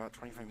me and got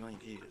 25 million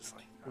views.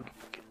 Like,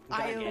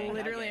 I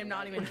literally am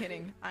not even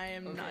kidding. I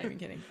am not even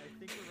kidding.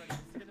 I think we're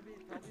ready. This is gonna be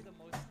probably the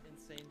most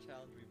insane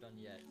challenge we've done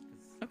yet.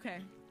 Okay.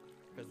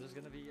 Because there's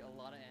gonna be a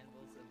lot of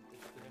anvils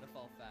and they're gonna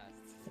fall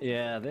fast.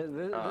 Yeah, this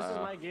is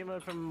my game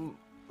mode from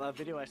a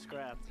video I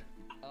scrapped.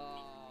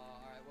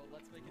 Alright, well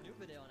let's make a new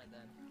video on it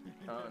then.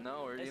 oh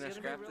no, we're It's gonna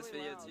scrap be this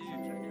really video loud. too.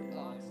 Turn your Oh,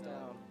 box no.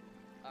 down.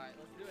 Alright,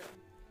 let's do it.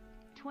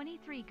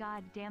 23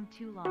 goddamn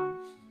too long.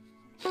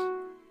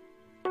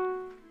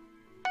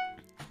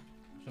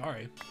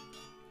 Sorry.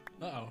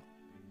 Uh-oh.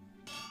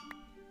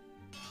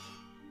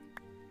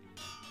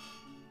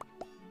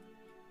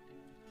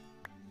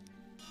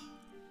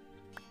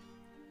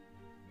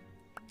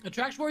 The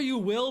track's where you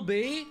will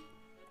be?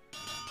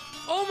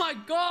 Oh my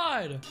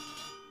god!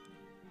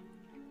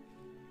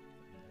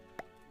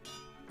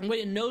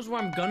 Wait, it knows where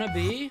I'm gonna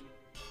be?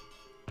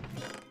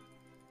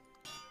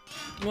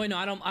 Wait, no,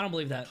 I don't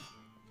believe that.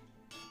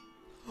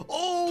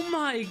 Oh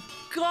my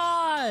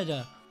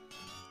god!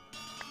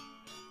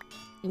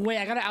 Wait,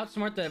 I gotta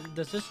outsmart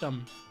the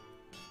system.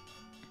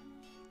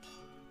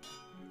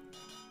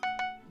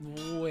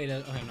 Wait,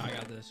 okay, no, I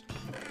got this.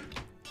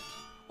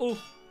 Oh,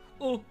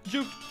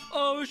 juked.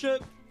 Oh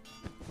shit.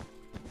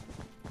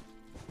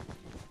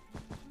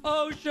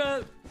 Oh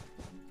shit.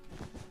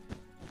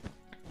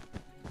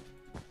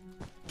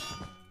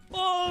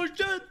 Oh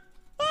shit.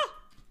 Ah!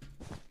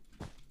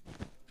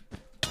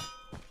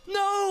 No,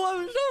 I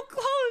was so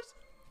close.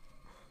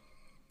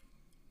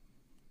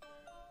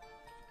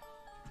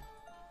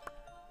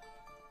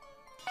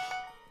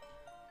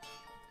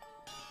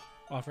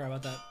 Oh, I forgot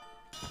about that.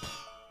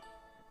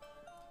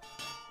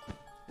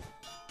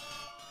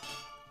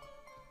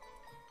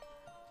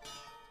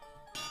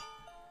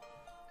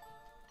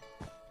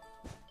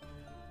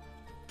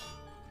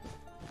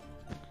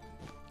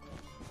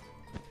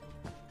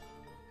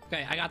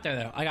 Okay, I got there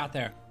though. I got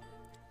there.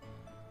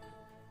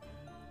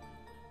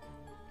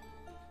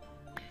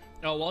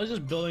 Oh, well, he's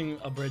just building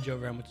a bridge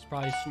over him, which is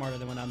probably smarter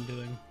than what I'm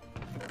doing.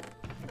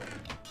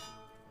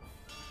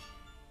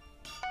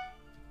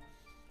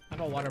 I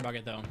have a water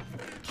bucket though.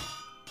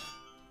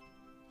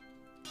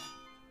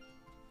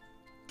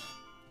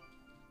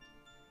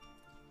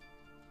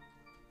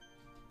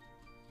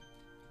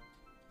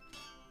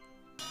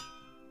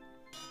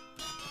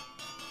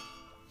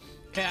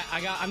 Okay,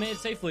 I made it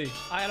safely.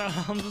 I don't know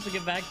how I'm supposed to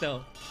get back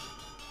though.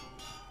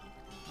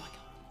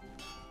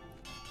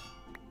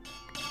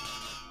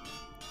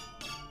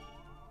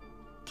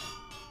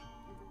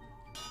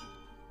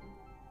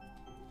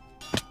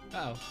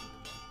 Uh oh.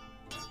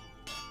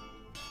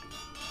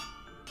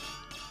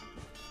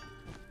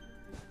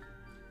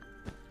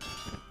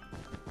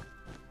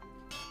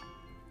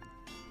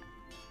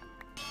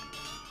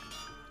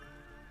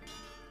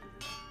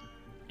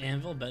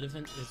 Anvil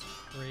Bedevent is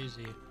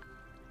crazy.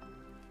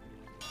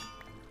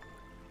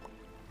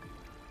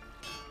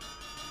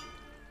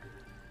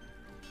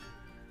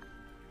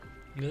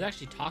 It was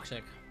actually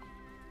toxic.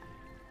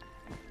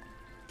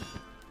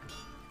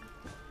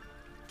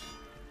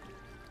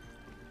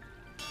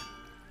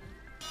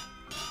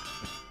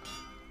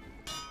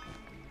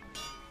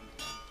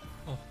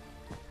 Oh.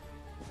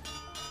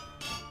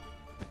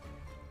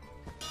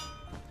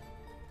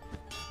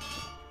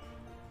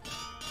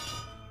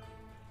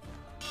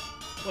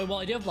 Wait,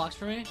 Wally, do you have blocks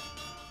for me?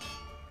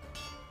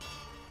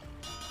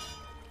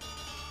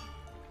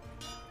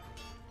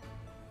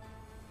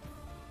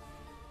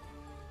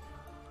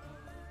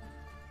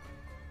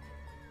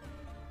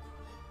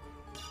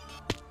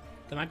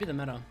 That might be the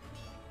meta.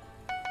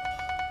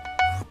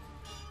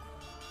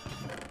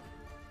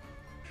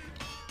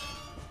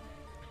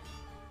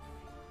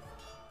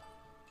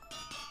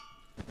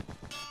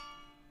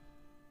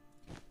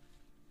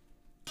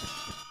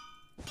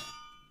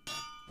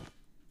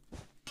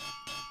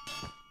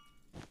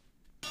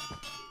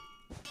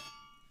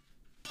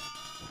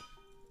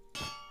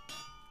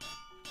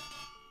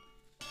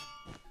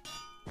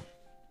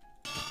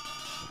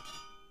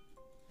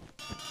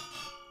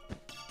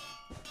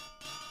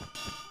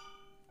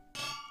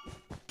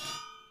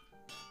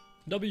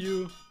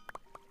 W.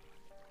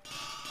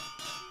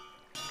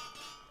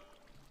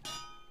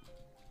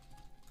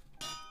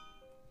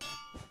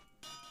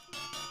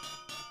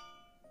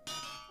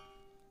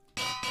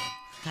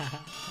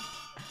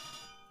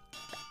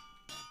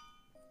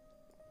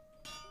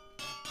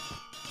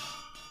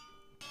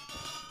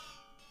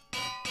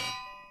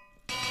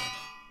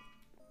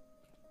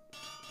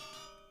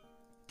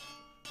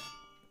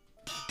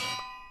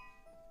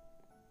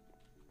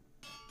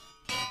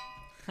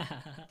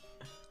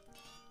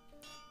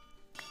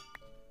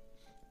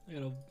 I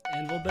got an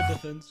anvil bed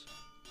defense.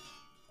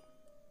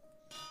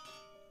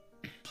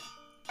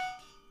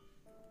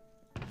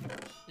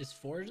 Is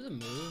forge the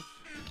move?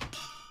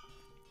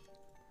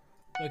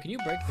 Wait, can you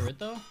break through it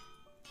though?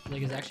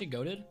 Like, is it actually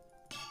goated?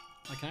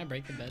 Can I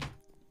break the bed?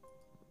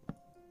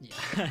 Yeah,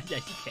 yeah,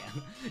 you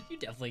can. You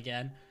definitely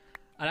can.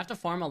 I'd have to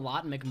farm a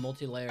lot and make a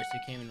multi-layer so you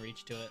can't even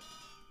reach to it.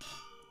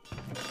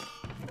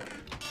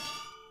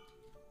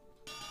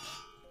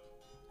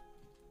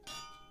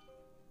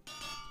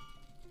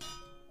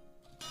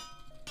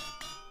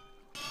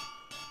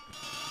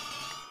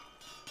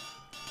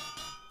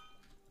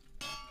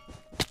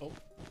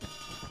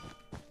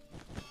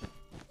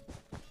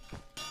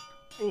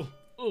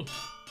 Oh.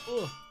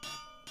 Ooh.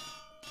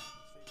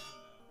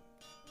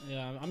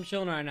 Yeah, I'm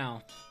chilling right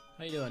now.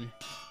 How you doing?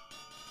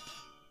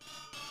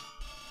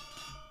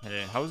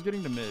 Hey, how's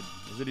getting to mid?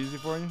 Is it easy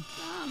for you?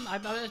 I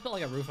just put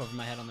like a roof over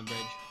my head on the bridge.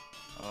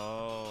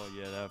 Oh,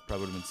 yeah, that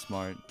probably would have been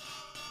smart.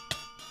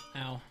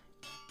 Ow.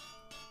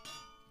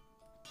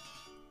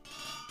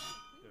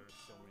 There are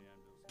so many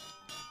angles.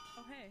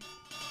 Oh, hey.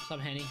 What's up,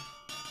 Henny?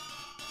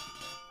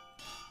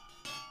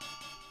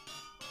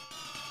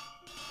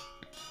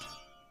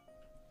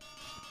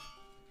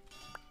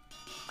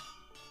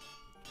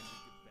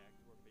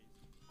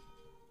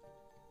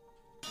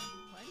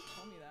 Why did you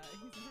call me that?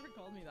 He's never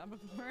called me that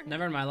before.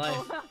 Never in my life.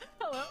 Oh,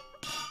 hello.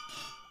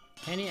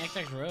 Henny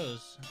XX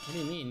Rose. What do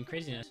you mean?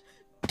 Craziness.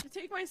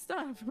 Take my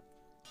stuff. Predict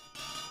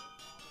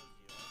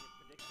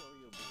where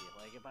you'll be.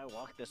 Like if I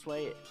walk this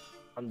way,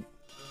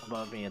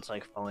 above me, it's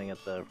like falling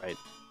at the right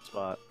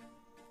spot.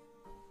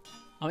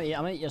 I'm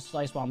gonna eat a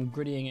slice while I'm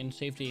grittying in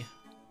safety.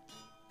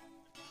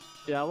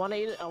 Yeah, I want to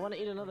eat. I want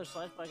to eat another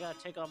slice, but I gotta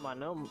take off my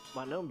gnome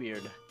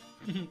beard.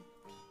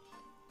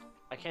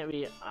 I can't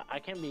be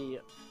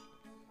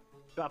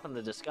dropping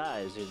the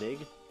disguise, you dig?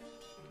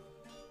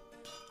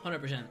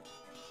 100%.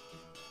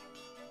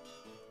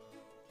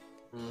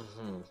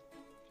 Mm-hmm.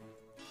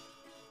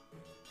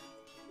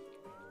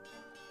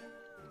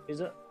 He's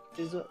a.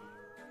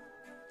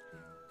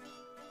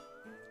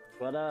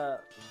 What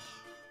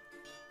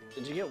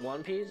did you get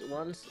one pizza?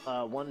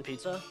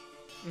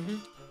 Mm-hmm.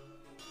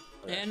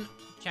 Okay. And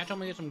chat told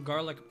me to get some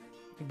garlic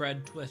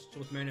bread twists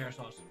with marinara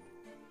sauce.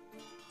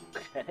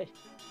 Okay.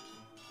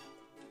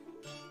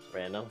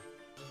 Random.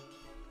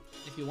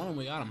 If you want them,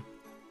 we got them.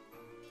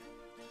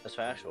 That's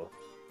factual.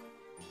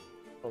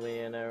 Put me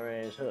in a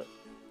range.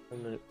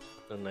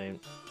 The name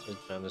is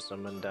Madison.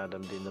 I'm and dad.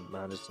 I'm being the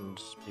Madison.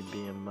 Just be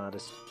being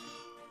modest.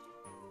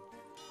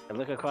 And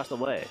look across the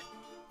way.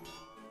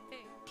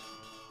 Hey.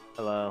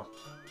 Hello.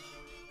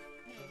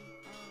 Hey.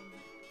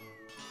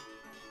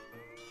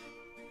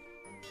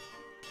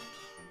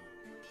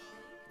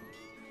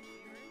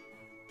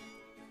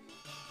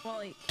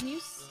 Wally, can you?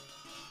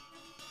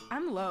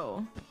 I'm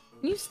low.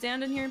 Can you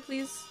stand in here,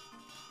 please?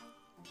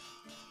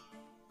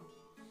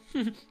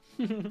 It's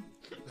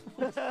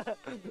not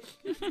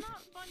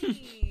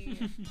funny.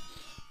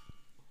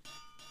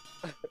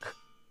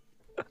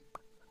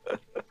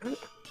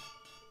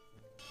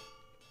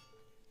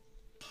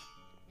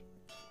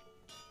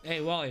 Hey,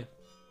 Wally.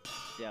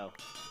 Yo.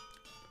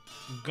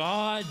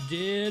 God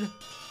did.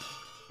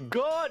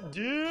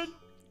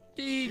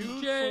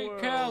 DJ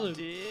Khaled.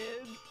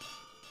 Did.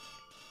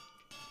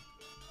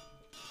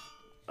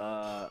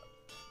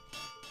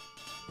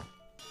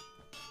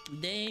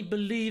 They ain't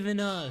believe in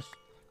us.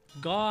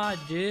 God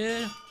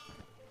did.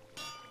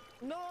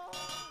 No.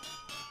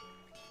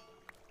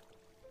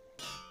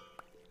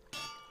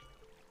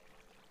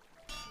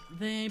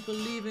 They ain't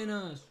believe in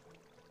us.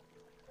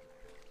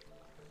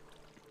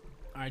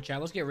 Alright,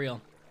 chat, let's get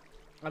real.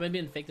 I've been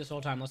being fake this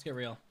whole time. Let's get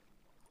real.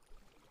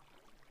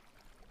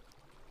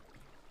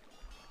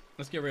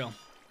 Let's get real.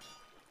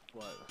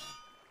 What?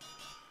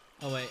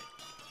 Oh, wait.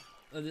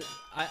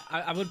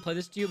 I would play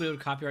this to you, but it would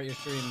copyright your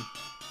stream.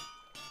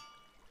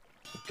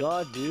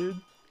 God, dude.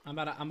 I'm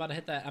about to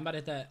hit that. I'm about to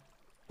hit that.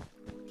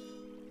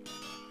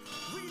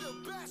 We the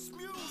best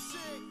music.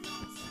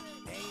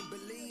 Ain't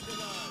believing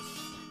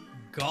us.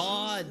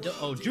 God.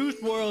 Oh, Juice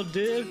WRLD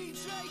did.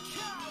 DJ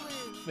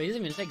Khaled. Wait, he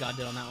doesn't even say God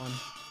did on that one.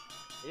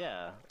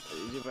 Yeah.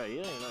 You don't even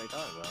know what you're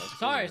talking about. That's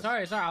Sorry.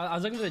 crazy. I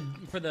was looking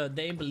for the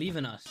they ain't believe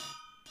in us.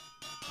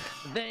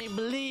 They ain't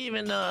believe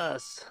in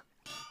us.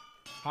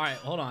 All right,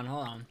 hold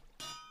on.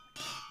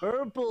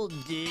 Purple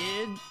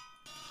did.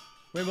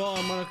 Rainbow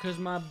on Monica's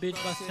my bitch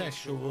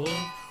bisexual.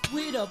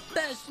 We the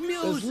best It's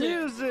music.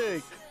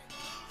 music.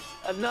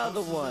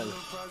 Another one.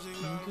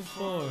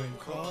 Foreign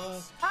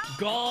cause.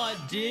 God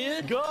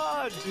did.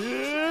 God,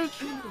 dude.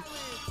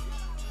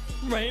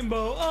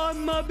 Rainbow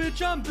on my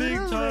bitch, I'm big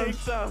time.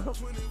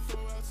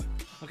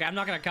 Okay, I'm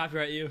not gonna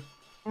copyright you.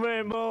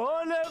 Rainbow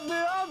on that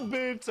bit, I'm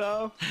big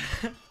time.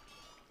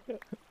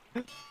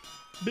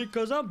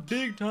 Because I'm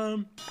big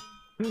time.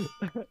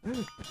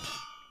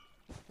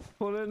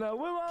 Pulling out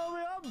with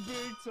my I'm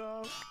big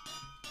time.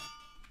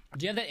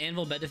 Do you have that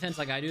anvil bed defense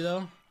like I do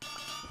though?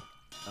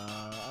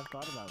 I've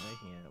thought about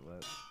making it,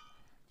 but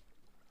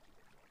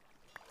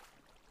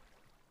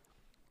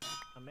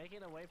I'm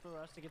making a way for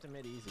us to get to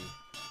mid easy.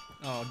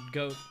 Oh,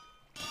 goat.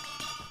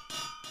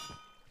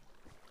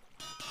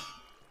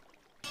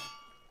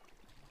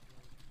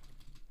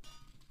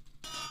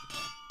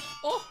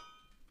 Oh!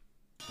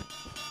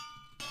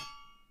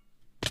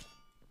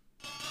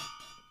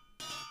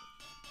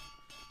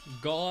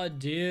 God,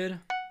 dude.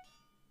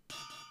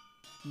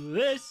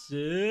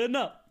 Listen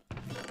up.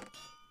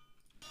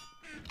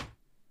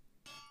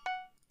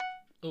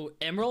 Oh,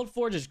 Emerald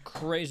Forge is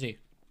crazy.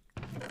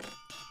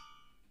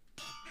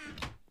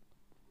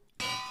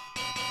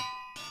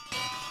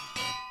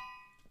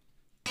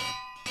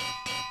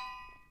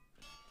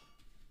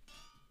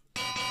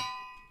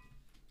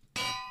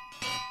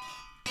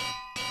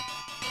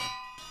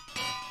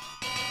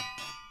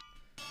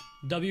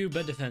 W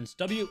bed defense.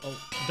 W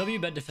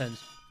bed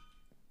defense.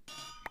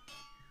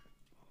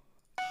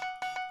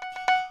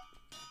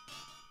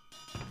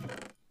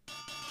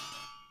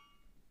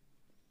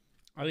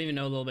 I don't even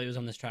know Lil Baby was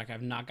on this track.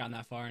 I've not gotten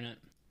that far in it.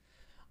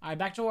 Alright,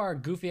 back to our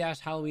goofy ass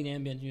Halloween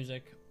ambient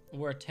music.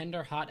 Where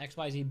Tinder hot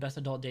XYZ best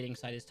adult dating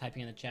site is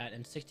typing in the chat,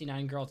 and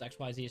 69 girls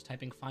XYZ is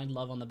typing find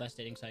love on the best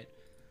dating site.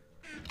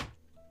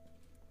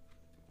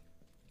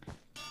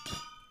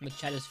 The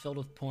chat is filled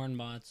with porn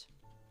bots.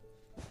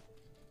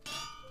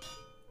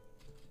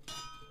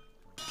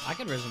 I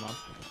could raise them up.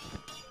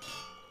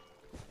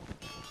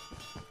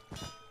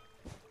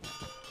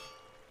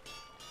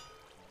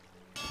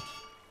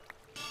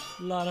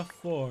 Lot of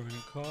foreign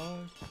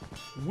cars.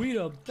 We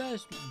the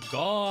best.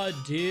 God,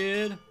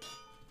 dude.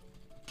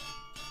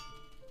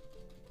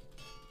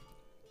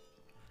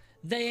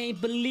 They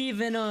ain't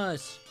believing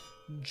us.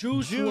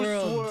 Juice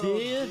World,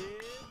 dude.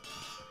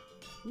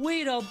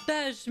 We the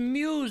best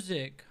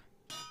music.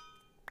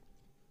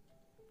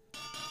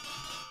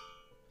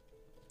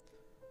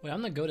 Wait,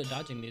 I'm the goat at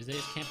dodging these. They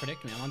just can't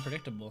predict me. I'm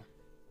unpredictable.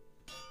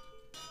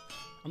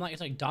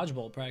 It's like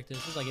dodgeball practice.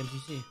 It's like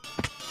MTC.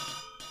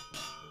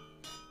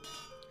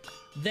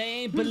 They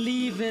ain't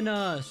believing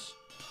us.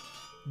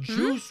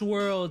 Juice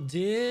World,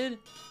 dude.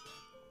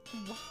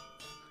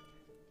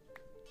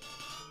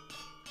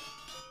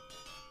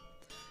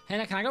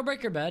 Hannah, can I go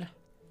break your bed?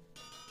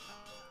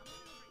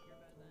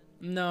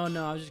 No,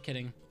 I was just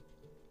kidding.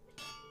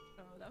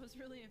 Oh, that was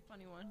really a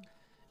funny one.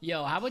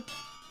 Yo, how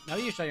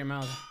do you shut your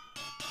mouth?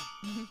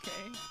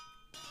 Okay.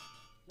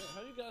 Man,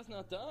 how are you guys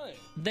not dying?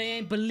 They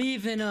ain't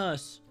believing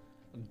us.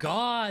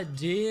 God,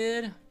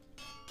 dude.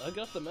 I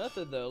got the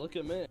method though. Look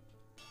at me.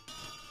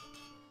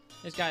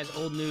 This guy's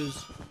old news.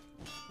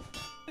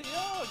 Hey,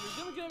 yo,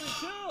 you're gonna get me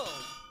killed.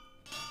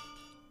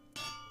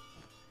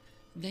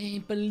 They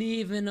ain't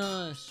believing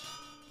us.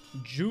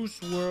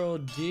 Juice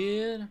World,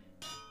 dude.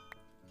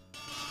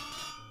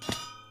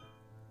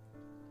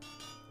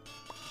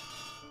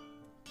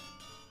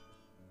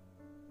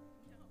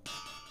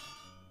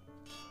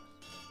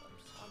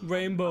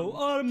 Rainbow,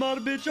 I'm out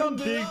of bitch, I'm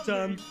big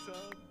time.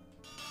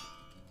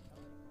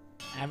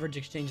 Average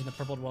exchange in the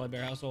purple Wally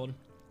Bear household.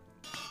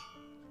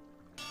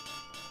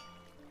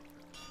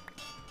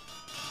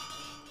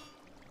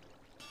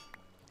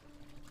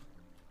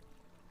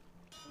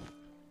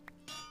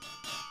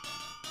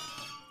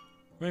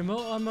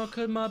 Rainbow, I'ma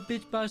cut my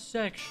bitch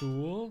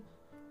bisexual.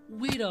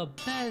 We the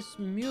best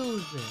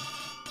music.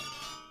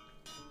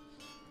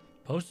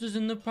 Posters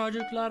in the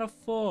project, lot of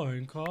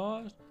foreign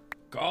cars.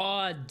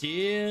 God,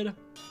 dude.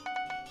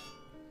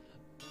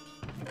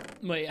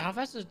 Wait, how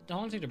long does it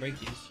take to break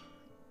these?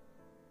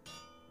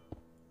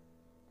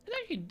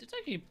 It's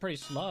actually pretty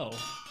slow.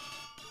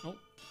 Oh.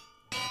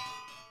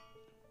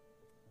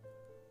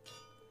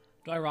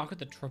 Do I rock with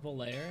the triple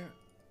layer?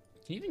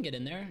 Can you even get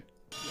in there?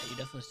 Yeah, you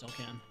definitely still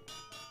can.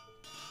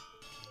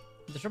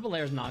 The triple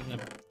layer is not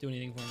gonna do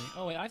anything for me.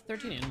 Oh wait, I have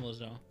 13 animals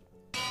though.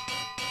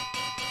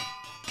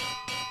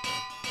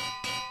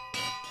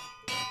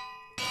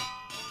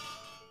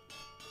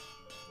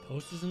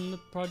 Posters in the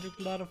project,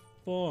 a lot of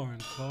foreign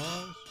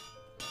cars.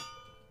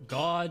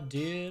 God,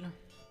 dude.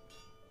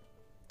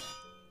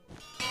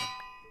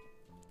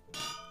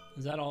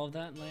 Is that all of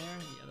that layer?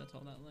 Yeah, that's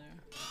all that layer.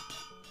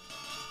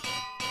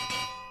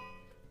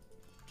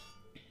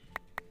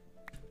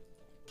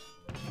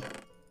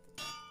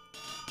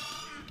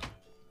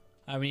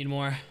 Alright, we need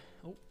more.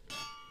 Oh,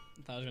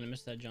 I thought I was gonna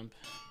miss that jump.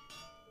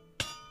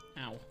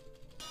 Ow.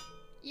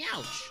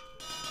 Youch!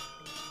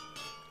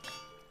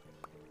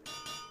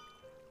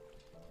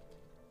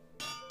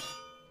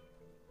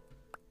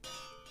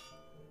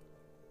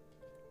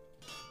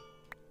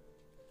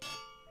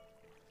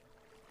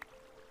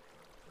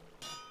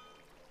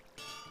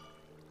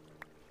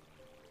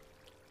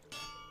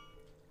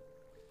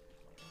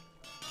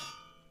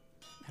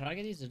 How do I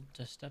get these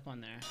to step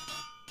on there?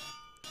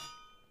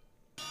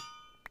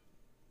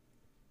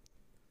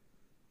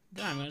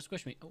 Damn, I'm gonna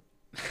squish me. Oh.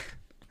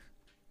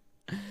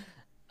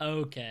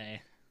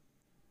 Okay.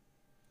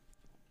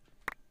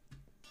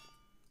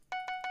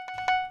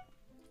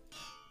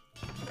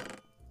 I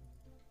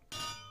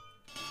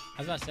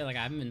was about to say, like,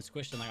 I haven't been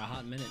squished in like a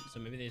hot minute, so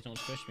maybe they just don't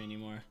squish me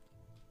anymore.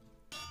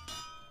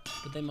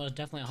 But they most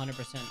definitely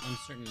 100%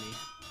 uncertainty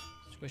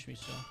squish me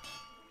still.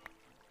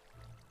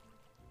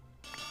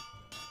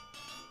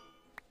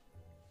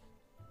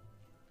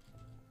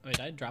 Wait,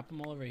 did I drop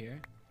them all over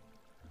here?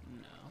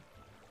 No.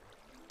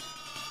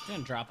 I'm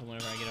gonna drop them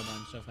whenever I get a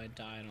bunch, so if I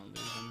die, I don't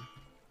lose them.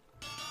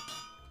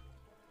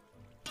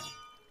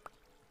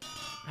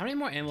 How many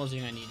more animals do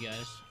you think I need,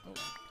 guys? Oh.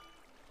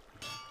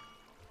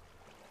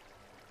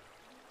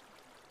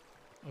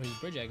 Oh, he's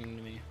bridge egging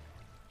to me.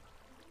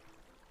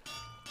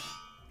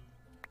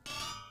 I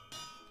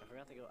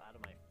forgot to go out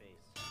of my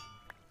face.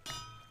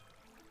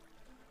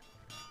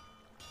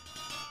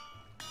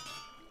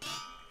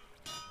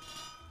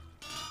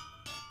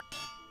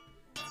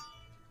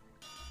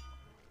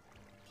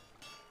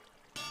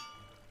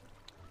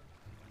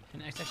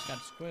 And XX got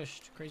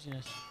squished.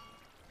 Craziness.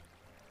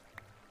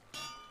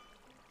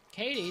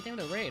 Katie, thank you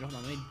for the raid. Hold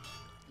on, let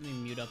me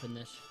mute up in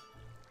this.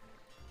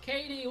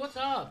 Katie, what's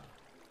up?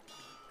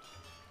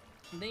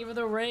 Thank you for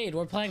the raid.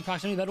 We're playing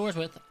Proximity Bedwars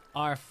with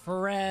our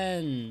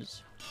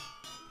friends.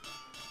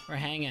 We're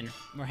hanging.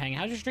 We're hanging.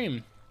 How's your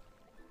stream?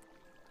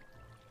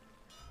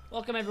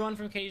 Welcome everyone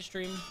from Katie's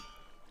stream.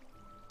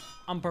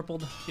 I'm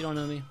purpled, if you don't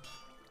know me.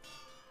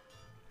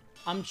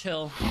 I'm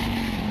chill.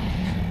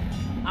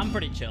 I'm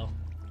pretty chill.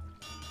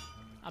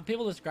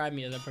 People describe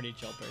me as a pretty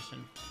chill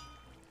person.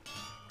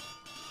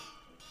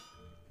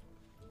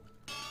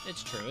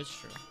 It's true, it's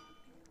true.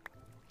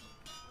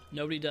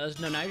 Nobody does.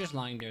 No, now you're just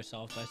lying to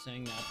yourself by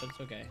saying that, but it's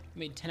okay. I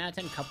mean, 10 out of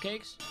 10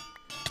 cupcakes?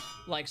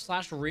 Like,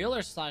 slash real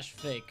or slash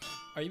fake?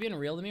 Are you being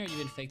real to me or are you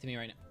being fake to me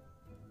right now?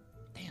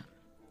 Damn.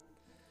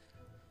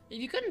 If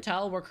you couldn't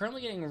tell, we're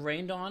currently getting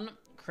rained on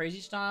crazy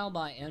style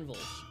by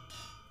anvils.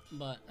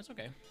 But that's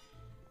okay.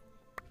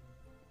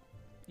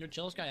 You're the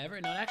chillest guy ever?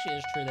 No, it actually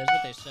is true. That's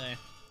what they say.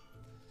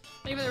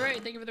 Thank you for the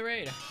raid. Thank you for the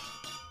raid.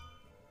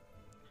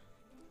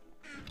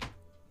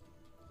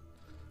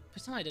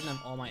 Please tell me I didn't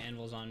have all my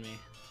anvils on me.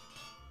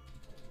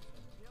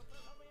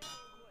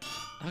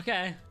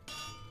 Okay.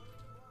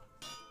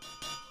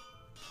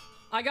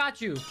 I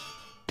got you.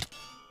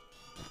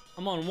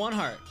 I'm on 1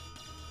 heart.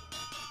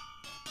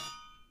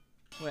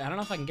 Wait, I don't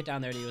know if I can get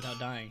down there to you without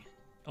dying.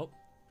 Oh.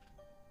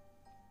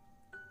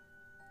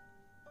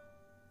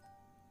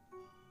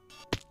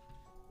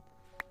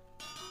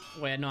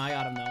 Wait, no, I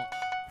got him though.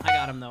 I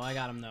got him though. I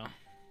got him though.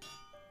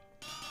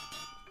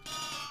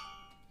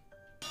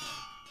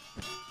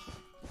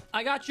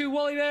 I got you,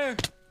 Wooly Bear.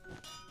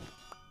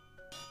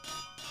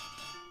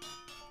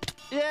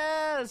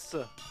 Yes.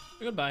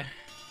 Goodbye.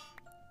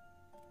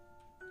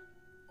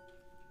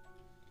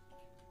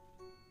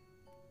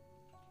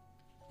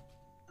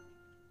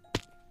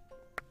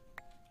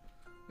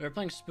 We were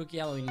playing spooky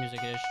Halloween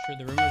music. It is true.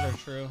 The rumors are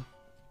true.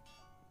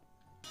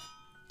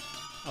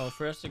 Oh,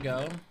 for us to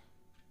go.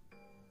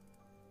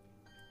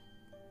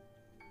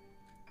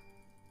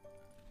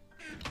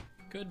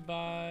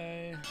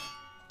 Goodbye.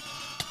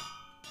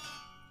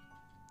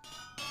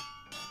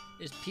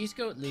 Is Peace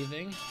Goat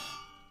leaving?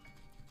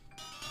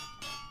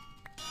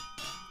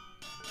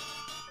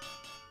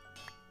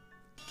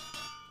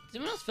 Does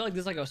anyone else feel like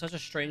this is like such a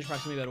strange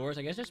Proximity Bedwars?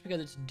 I guess just because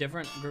it's a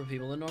different group of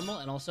people than normal,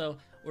 and also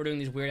we're doing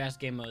these weird ass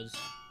game modes.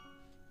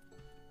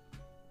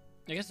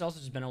 I guess it's also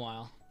just been a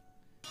while.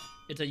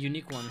 It's a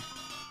unique one.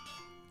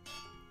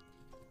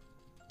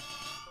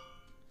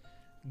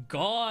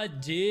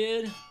 God,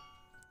 dude.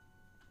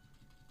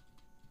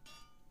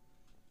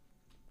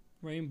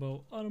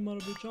 Rainbow,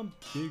 automatic bitch, I'm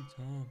big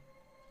time.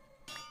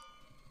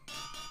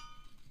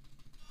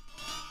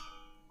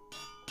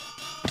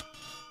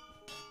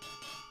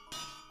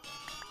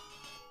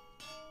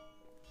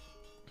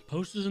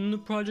 Posters in the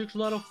project's a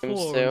lot of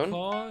foreign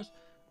cars.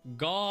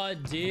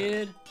 God,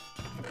 dude.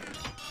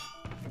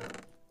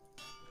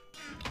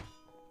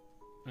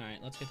 Alright,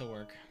 let's get to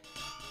work.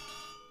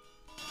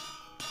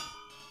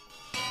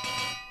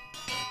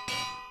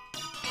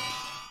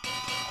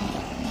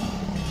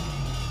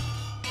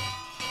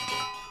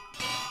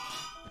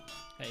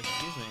 Hey,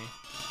 excuse me.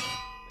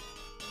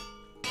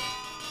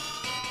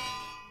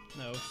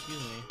 No,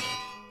 excuse me.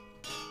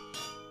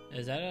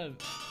 Is that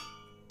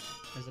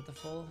the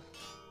full?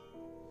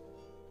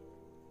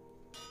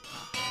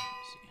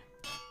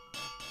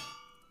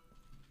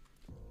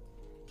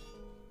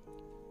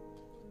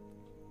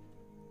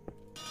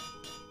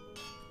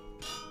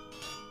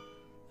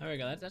 There we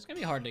go. That's gonna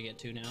be hard to get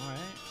to now,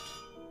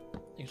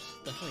 right? It's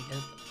definitely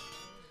good.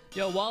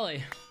 Yo,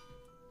 Wally.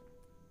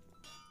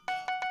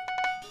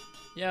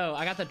 Yo,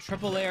 I got the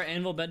triple layer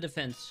anvil bed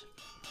defense.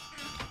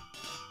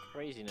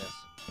 Craziness.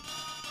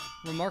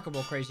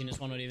 Remarkable craziness,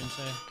 one would even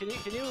say. Can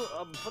you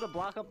put a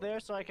block up there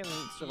so I can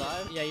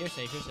survive? Yeah, you're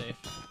safe. You're safe.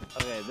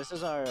 Okay, this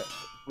is our.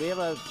 We have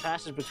a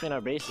passage between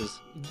our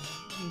bases.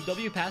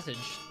 W passage.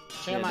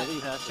 Check out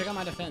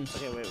my defense.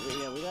 Okay, wait,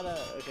 we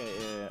gotta. Okay,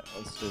 yeah,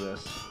 let's do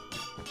this.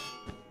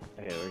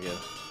 Okay, we're good.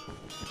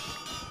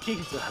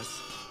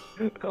 Jesus.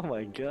 Oh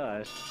my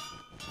gosh.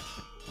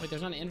 Wait,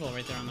 there's not an anvil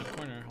right there on the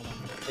corner. Hold on.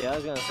 Yeah, I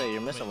was gonna say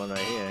you're missing one right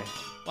here.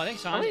 Well, I think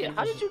so. How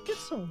did you get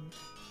some?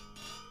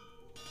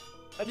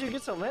 How did you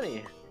get so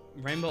many?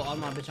 Rainbow on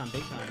my bitch on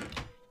big time.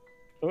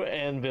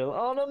 Anvil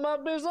on my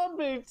bitch on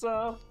big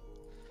time.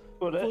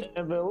 Put an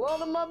anvil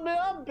on my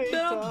bitch on big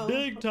time.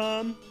 Big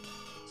time.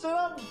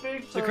 So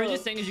big time. The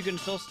craziest thing is you can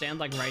still stand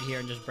like right here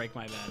and just break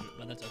my bed,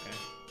 but that's okay.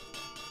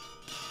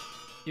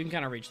 You can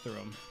kind of reach through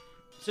them.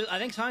 So I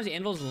think sometimes the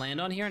anvils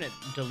land on here and it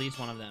deletes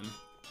one of them.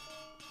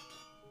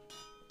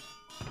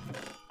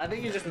 I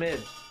think you're just mid.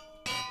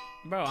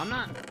 Bro, I'm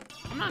not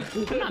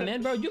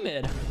mid, bro. You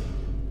mid.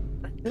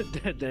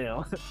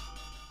 Damn.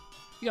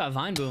 You got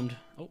vine boomed.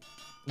 Oh.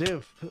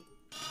 Dude.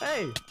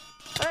 Hey!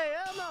 Hey,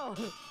 hell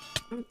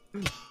no!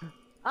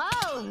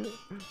 Oh!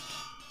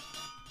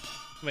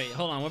 Wait,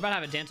 hold on. We're about to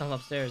have a dance off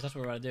upstairs. That's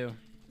what we're about to do.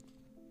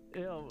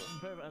 Yo,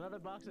 another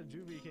box of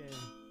Juvie came.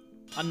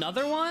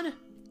 Another one?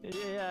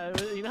 Yeah,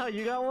 you know how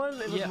you got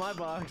one? It was Yeah. my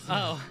box.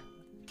 Oh.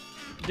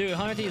 Dude,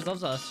 100 Thieves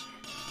loves us.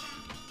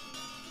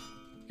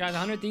 Guys,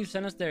 100 Thieves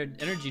sent us their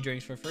energy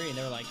drinks for free, and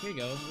they were like, here you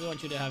go. We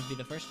want you to be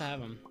the first to have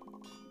them.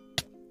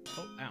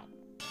 Oh, ow.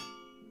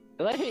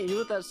 Did I hit you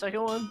with that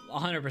second one?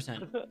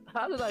 100%.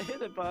 How did I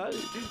hit it, bud?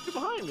 You're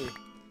behind me.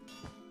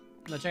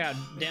 No, check out.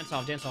 Dance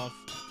off, dance off.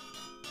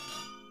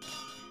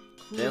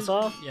 Dance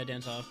off? Yeah,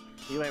 dance off.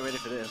 You ain't ready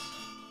for this.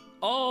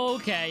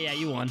 Okay, yeah,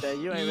 you won. Yeah,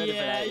 you ain't ready for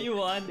that. Yeah, you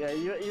won. Yeah,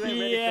 you ain't ready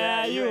for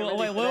Yeah, that. you ain't won.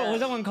 ready Wait, for what was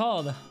that one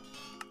called?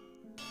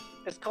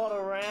 It's called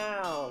a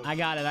round. I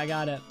got it, I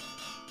got it.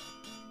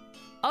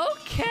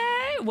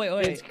 Okay.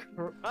 Wait. It's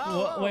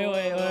oh, Wait.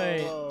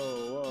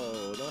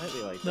 Whoa. Don't hit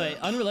me like that. Wait,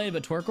 unrelated,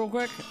 but twerk real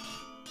quick.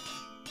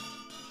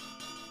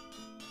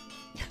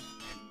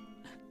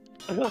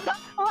 Hey!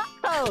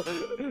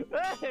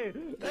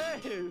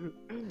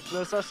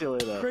 No sussy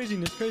though.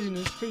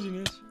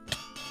 Craziness.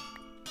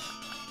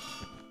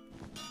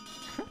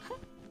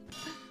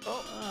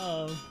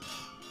 Oh.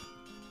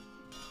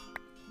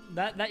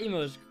 That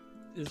emo is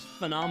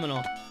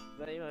phenomenal.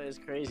 That emo is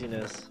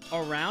craziness.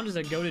 Around is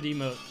a goated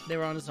emote. They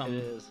were onto something.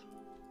 It is.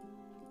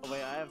 Oh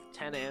wait, I have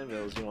 10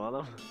 anvils. You want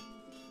them?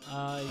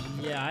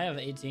 Yeah, I have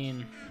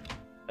 18.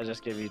 I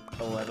just gave you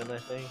 11, I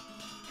think.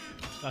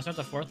 Do I start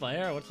the 4th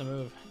layer, or what's the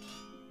move?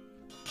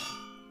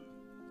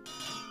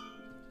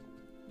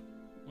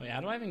 Wait, how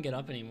do I even get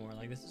up anymore?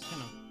 Like, this is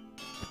kind of...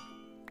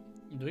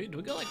 Do we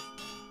go, like...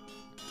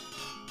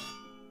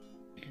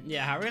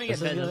 Yeah, how are we gonna get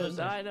bed?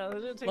 I know,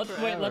 this is gonna take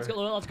Wait, forever.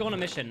 let's go on a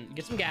mission.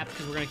 Get some gaps,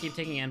 because we're gonna keep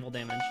taking anvil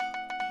damage.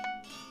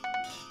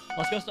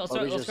 Let's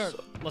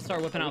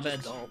start whipping out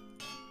beds.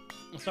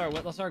 Let's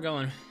start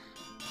going.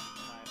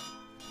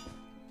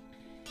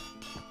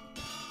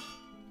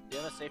 Do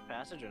you have a safe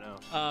passage or no?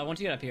 Once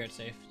you get up here, it's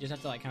safe. You just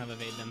have to, like, kind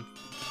of evade them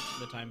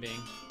for the time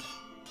being.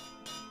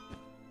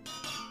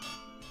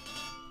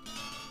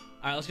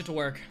 Alright, let's get to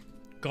work.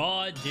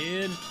 God,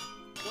 dude.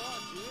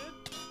 God,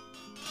 dude.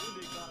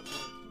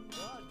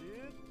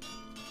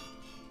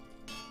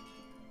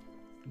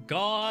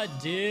 God,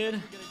 dude.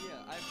 Good idea.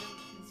 I've been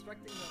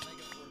constructing the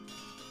Mega Fortress.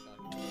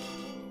 I'm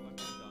gonna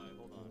die.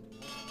 Hold on.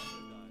 I'm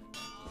gonna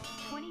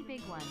die. 20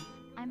 big ones.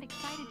 I'm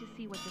excited to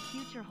see what the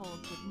future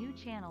holds with new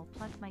channel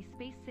plus my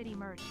Space City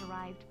merch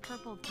arrived.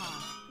 Purpled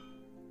Talk.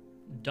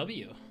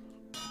 W.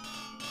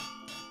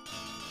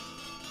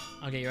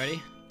 Okay, you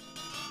ready?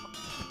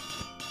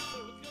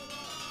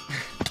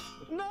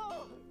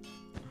 No!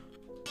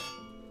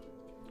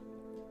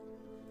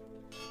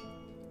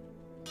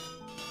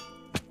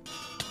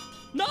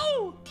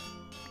 No!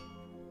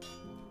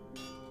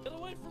 Get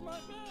away from my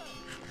bed!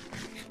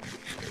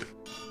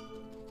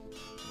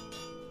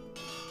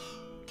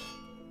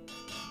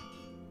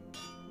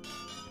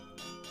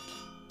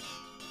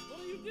 What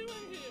are you doing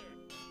here?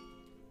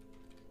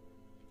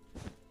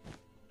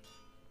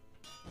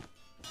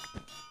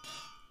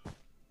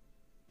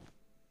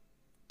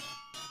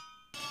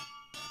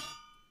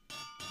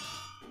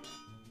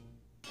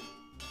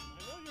 I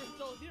know you're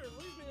still here.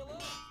 Leave me alone.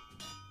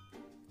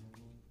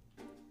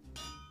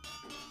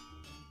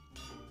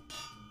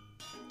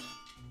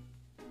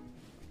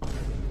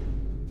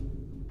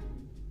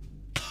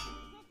 Is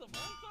that the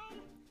bonfire?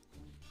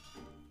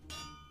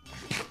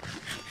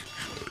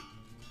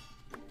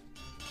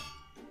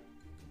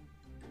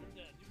 You're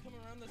dead. You come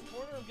around this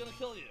corner, I'm gonna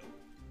kill you.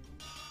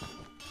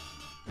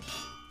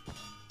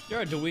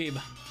 You're a dweeb.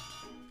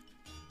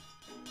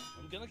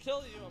 I'm gonna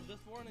kill you. I'm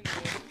just warning you.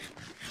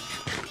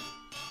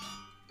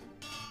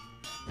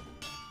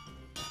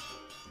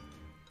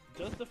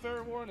 Just a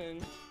fair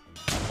warning.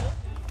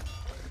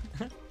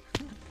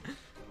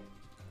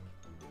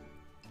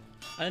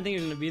 I didn't think he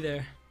was gonna be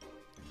there.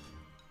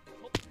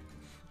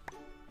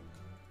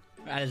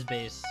 At his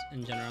base,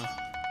 in general.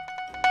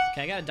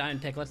 Okay, I got a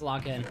diamond pick. Let's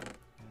lock in.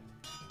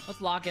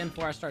 Let's lock in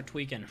before I start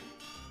tweaking.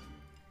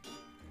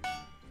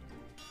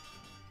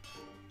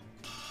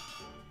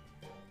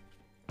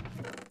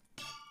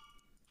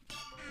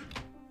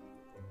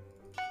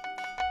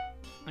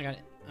 I got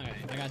it.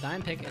 Okay, I got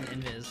diamond pick and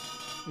invis.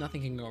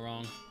 Nothing can go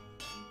wrong.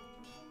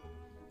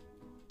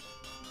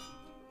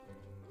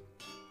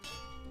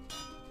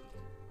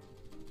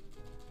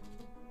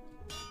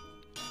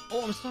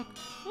 Oh, I'm stuck.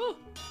 Oh.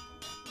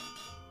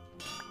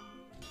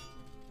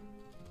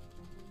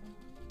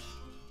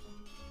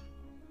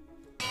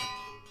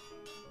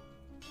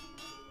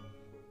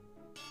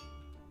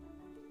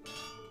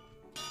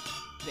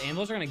 The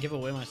anvils are gonna give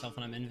away myself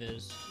when I'm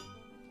invis.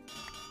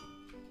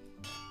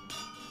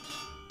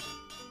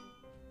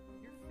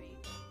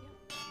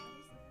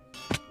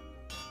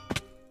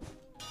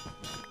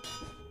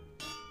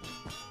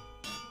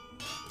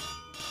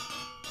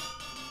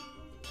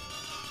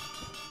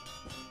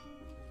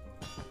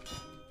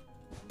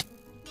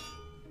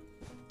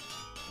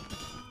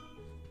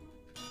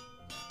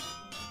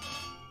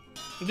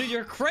 Dude,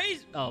 you're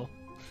crazy. Oh.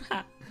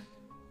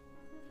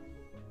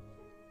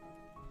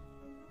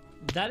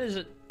 That is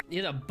a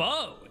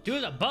bow.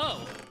 Dude, a bow.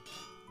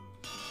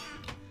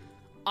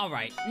 All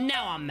right,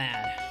 now I'm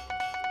mad.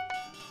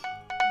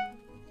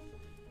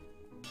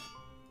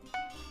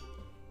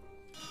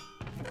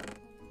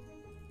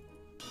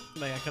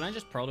 But yeah, can I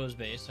just pearl to his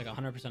base? Like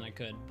 100% I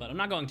could, but I'm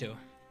not going to.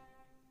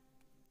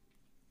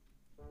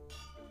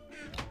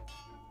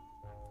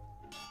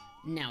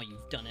 Now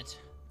you've done it.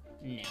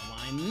 Now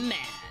I'm mad.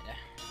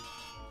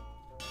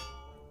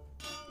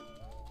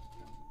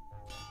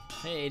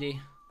 Hey,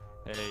 80.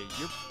 Hey,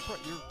 you're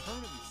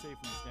permanently safe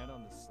when you stand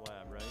on this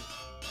slab, right?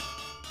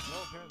 No,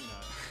 apparently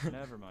not.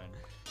 Never mind.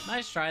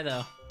 Nice try,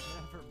 though.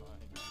 Never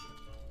mind.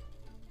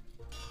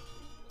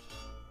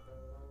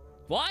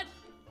 What?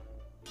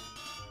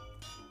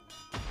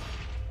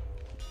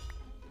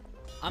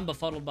 I'm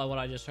befuddled by what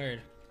I just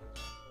heard.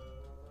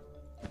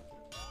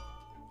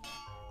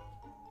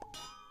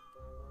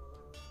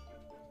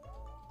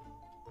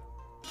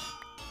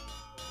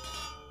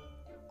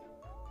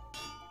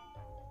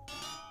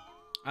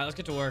 Alright, let's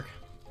get to work.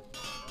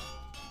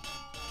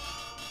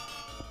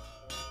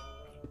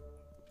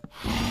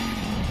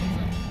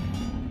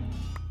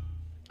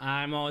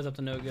 I'm always up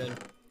to no good.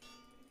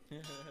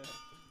 You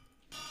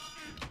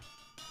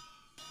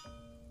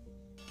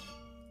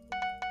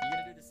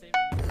gonna do the same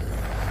to me?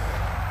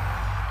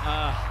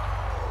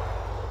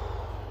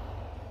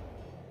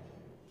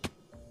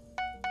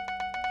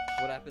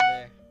 What happened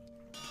there?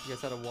 You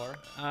guys had a war?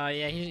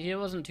 Yeah, he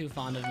wasn't too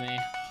fond of me.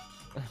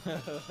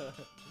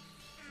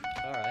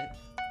 Alright.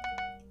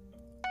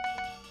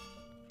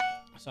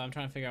 So I'm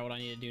trying to figure out what I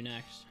need to do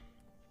next.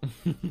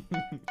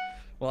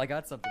 Well, I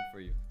got something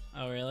for you.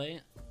 Oh, really?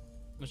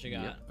 What you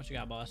got? Yep. What you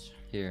got, boss?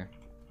 Here.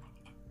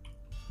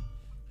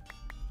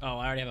 Oh,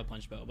 I already have a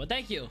punch bow, but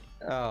thank you.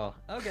 Oh,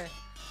 okay.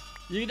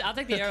 I'll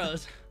take the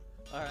arrows.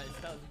 Alright,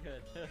 sounds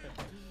good.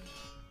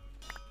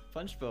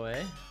 Punch bow,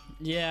 eh?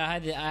 Yeah,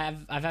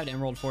 I've had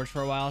Emerald Forge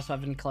for a while, so I've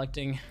been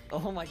collecting.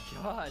 Oh my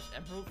gosh,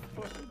 Emerald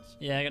Forge.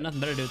 Yeah, I got nothing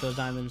better to do with those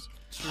diamonds.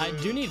 True. I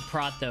do need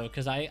prot though,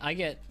 because I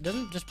get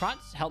does prot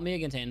help me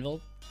against anvil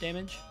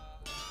damage?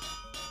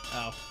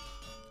 Oh.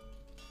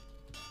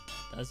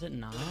 Does it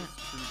not? That is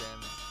true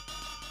damage.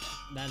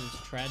 That is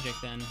tragic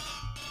then.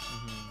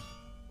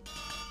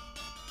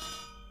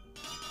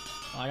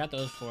 Well, I got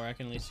those four. I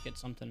can at least get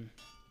something.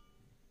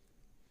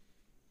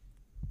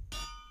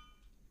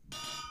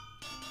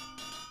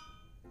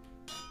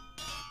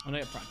 I'm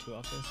gonna get prot 2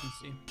 off this and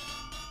see.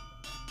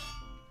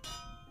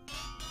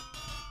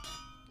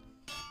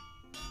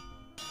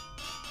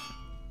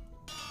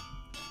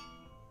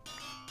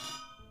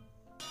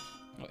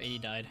 Oh, 80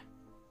 died.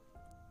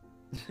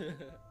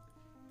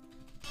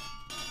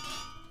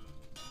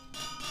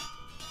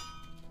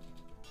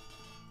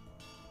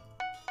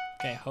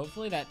 Okay,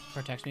 hopefully that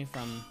protects me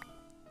from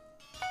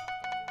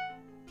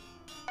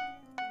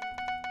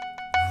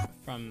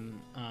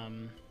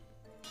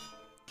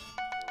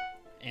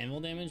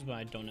anvil damage, but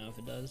I don't know if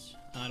it does.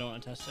 I don't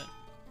want to test it.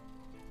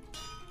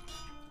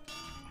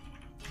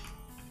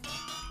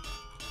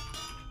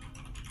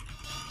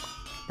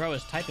 Bro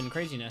is typing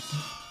craziness.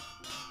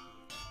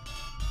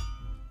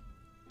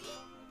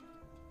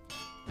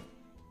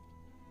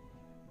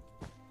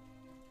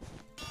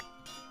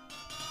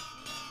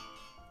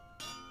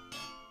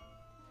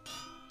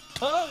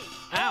 Oh!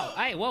 Ow!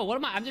 Hey, whoa! What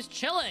am I? I'm just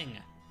chilling.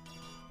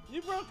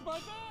 You broke my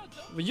bed!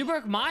 You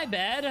broke my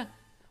bed.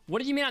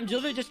 What do you mean? I'm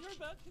literally just. Your bed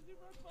 'cause you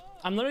broke mine.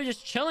 I'm literally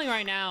just chilling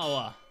right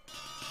now.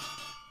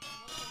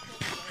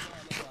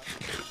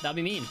 That'd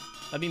be mean.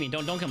 That'd be mean.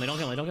 Don't kill me. Don't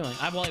kill me. Don't kill me.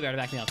 I have Wally Bear to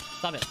back me up.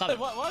 Stop it. Stop Hey, it.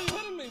 why are you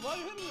hitting me? Why are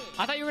you hitting me?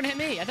 I thought you were gonna hit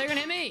me. I thought you were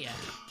gonna hit me.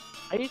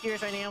 Are you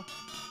serious right now? Are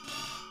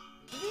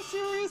you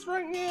serious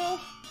right now?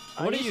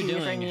 What are you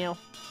serious right doing? now?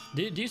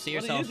 Do you see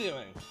What yourself? are you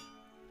doing?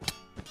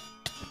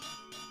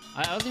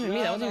 That wasn't even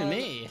me. That wasn't even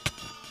me.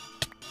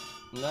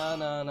 No.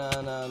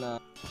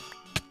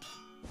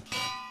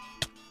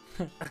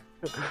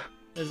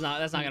 That's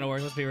not gonna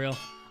work. Let's be real.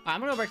 I'm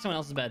gonna go break someone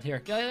else's bed.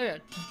 Here,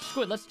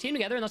 Squid. Let's team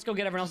together and let's go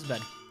get everyone else's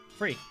bed.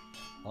 Free.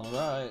 All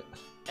right.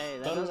 Hey,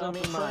 that Better doesn't not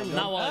mean betray mine. me.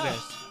 Not Wally Ah.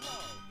 Bears.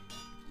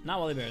 Not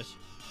Wally Bears.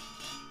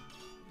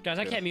 Guys,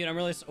 I can't mute. I'm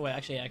really. Wait,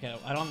 actually, I can.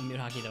 I don't have mute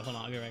hockey though. Hold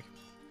on, I'll be right back.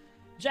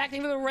 Jack,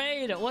 thank you for the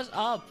raid. What's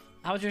up?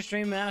 How was your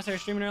stream, man? I saw you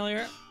streaming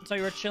earlier. So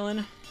you were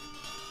chilling.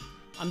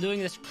 I'm doing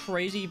this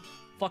crazy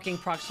fucking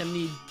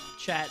proximity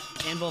chat,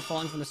 anvil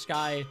falling from the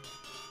sky.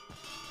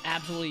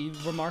 Absolutely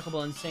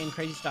remarkable, insane,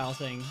 crazy style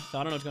thing. So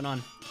I don't know what's going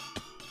on.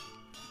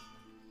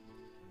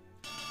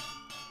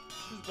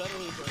 Who's better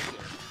than breaking?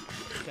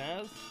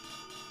 Chaz?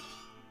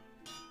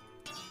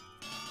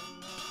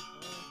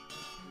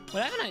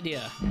 Wait, I have an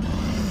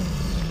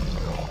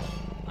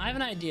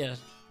idea.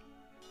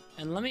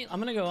 And I'm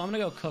gonna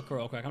go cook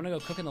real quick. I'm gonna go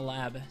cook in the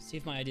lab, see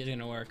if my idea is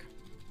gonna work.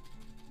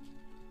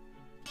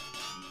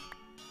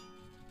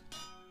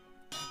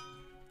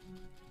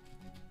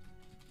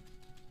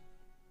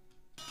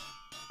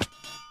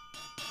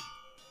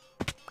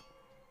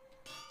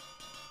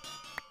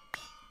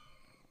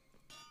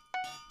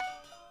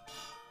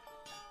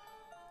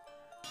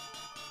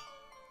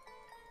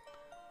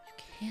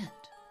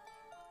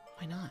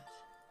 not?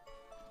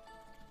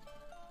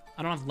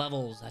 I don't have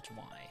levels, that's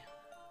why.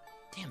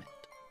 Damn it.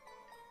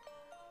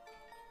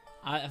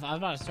 If I'm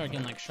about to start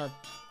getting like sharp.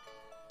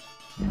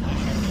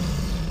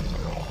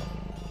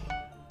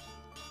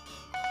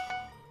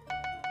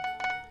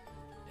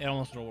 It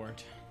almost would have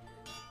worked.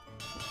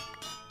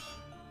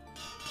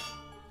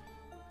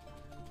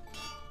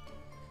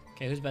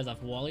 Okay, whose bed's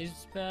off?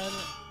 Wally's bed.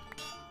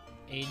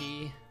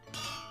 80.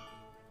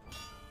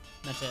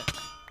 That's it.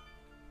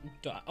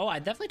 Oh, I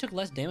definitely took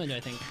less damage, I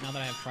think, now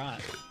that I have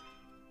prot.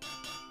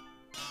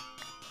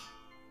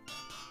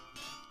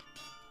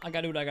 I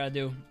gotta do what I gotta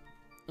do.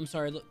 I'm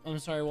sorry,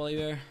 Wally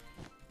Bear.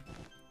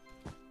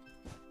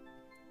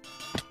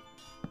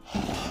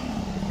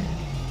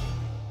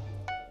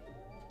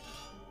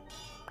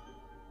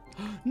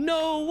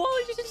 No,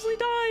 Wally just instantly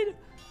died.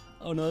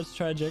 Oh no, that's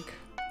tragic.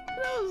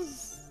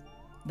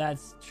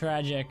 That's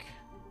tragic.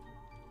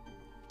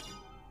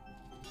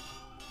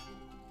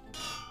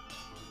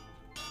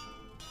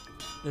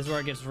 This is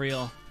where it gets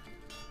real.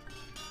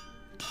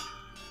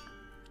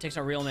 It takes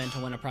a real man to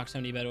win a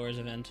proximity Bedwars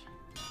event.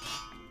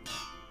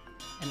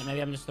 And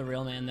maybe I'm just the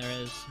real man there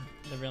is.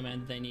 The real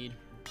man that they need.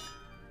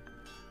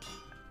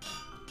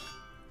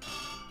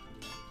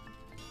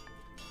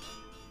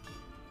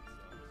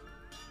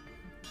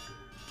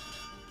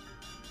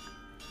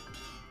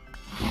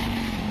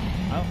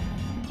 Oh.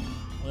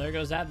 Well, there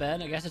goes that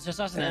bed. I guess it's just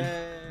us then.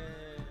 Hey.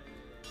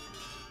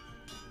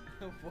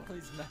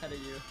 Wally's mad at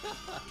you.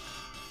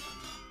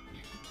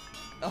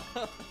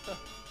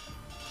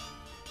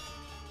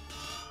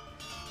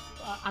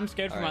 I'm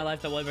scared for my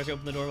life that Wally Bear's gonna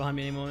open the door behind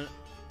me any moment.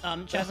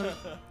 Chasm,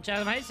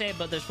 I hate to say it,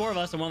 but there's 4 of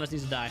us and one of us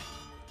needs to die.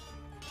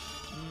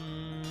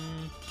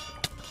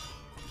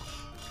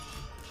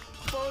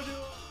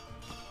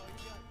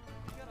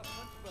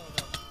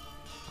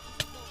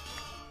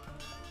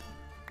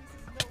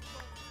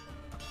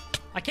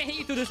 I can't hit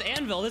you through this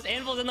anvil. This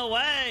anvil's in the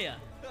way.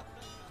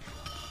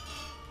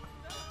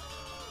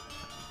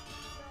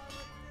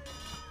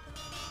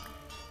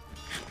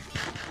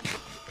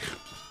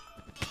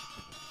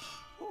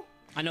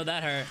 I know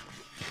that hurt.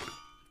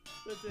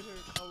 That did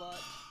hurt a lot.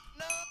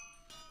 No.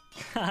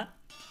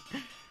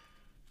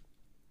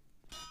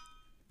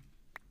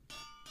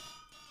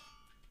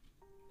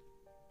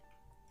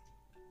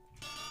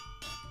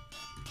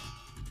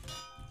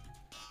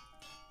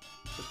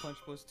 The punch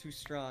was too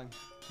strong.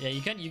 Yeah,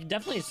 you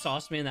definitely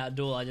sauced me in that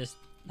duel. I just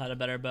had a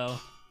better bow. Yo, oh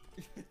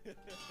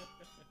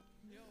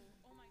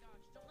my gosh,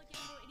 don't let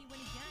Game Boy 80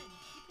 win again.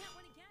 He can't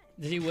win again.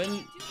 Did he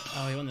win?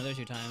 Oh, he won the other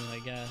 2 times, I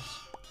guess.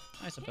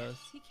 I suppose.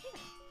 He can't.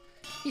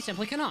 He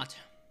simply cannot.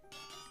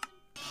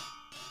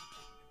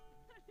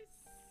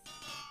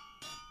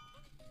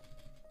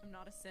 I'm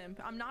not a simp.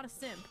 I'm not a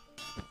simp.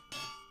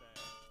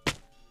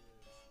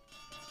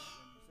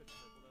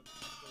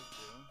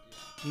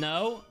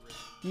 No.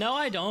 No,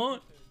 I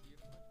don't.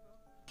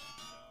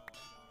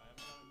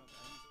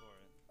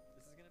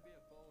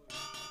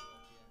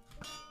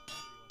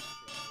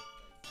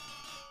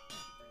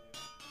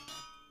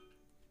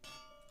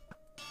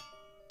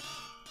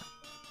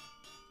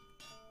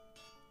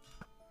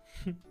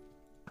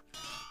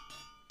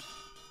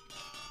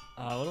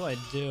 What do I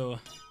do?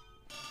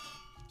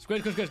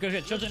 Squid. Chill.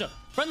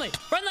 Friendly!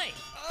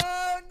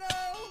 Oh no!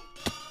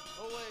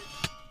 Oh wait.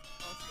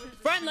 Oh,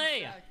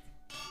 Friendly! You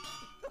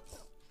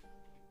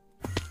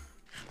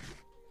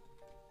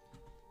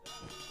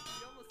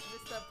almost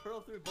missed that pearl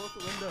through both the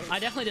windows. I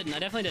definitely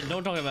didn't.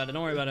 Don't talk about it.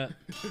 Don't worry about it.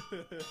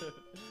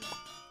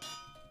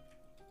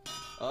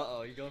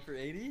 Uh-oh, you going for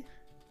 80?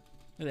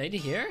 Is 80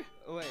 here?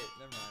 Oh wait,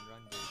 never mind,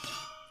 wrong dude.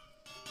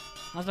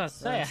 I was about to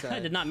say, I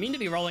did not mean to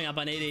be rolling up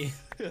on 80.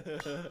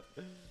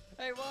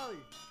 Hey, Wally!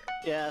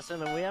 Yeah,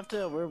 Simon, we have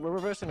to. We're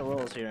reversing the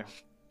roles here.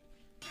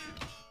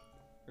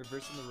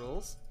 Reversing the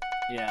roles?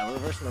 Yeah, we're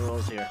reversing the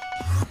roles here.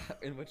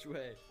 In which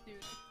way?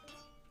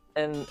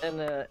 In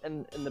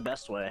the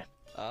best way.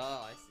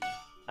 Oh, I see.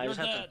 I You're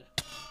just have dead.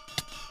 to.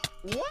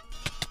 What?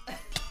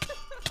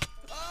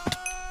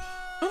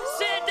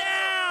 Sit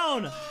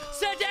down!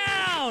 Sit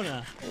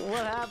down!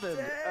 What happened?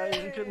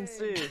 I couldn't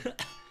see.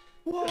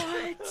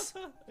 What?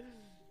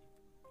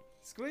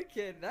 Squid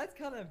Kid, that's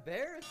kind of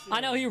embarrassing.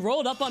 I know, he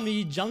rolled up on me,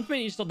 he jumped me,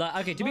 and he still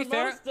died. Okay, to be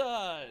fair, mouse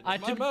died.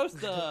 My mouse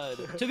died.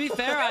 To be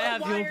fair, I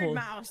have heal Wired pool.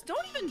 mouse.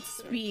 Don't even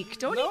speak.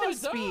 Don't No, even I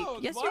speak.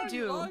 don't. Yes, Why you are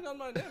do. lying on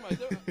my name?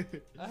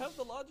 I have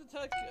the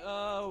Logitech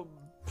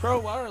Pro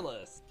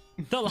Wireless.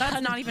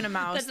 That's not even a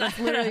mouse. That's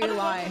literally a That's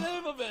lie. the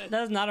name of it.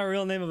 That's not a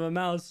real name of a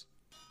mouse.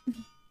 You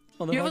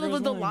have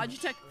the lying.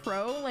 Logitech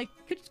Pro? Like,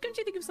 couldn't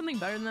you think of something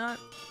better than that?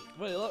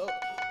 Wait, look.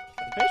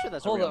 I'm pretty sure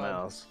that's Hold a real on.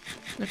 mouse.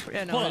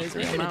 Yeah, no, Hold it up, is a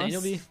wait a real minute, mouse.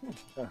 Daniel B.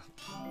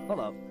 Hold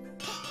up.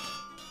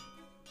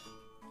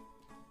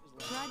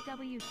 What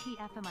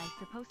WTF am I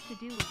supposed to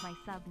do with my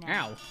sub now?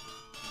 Ow.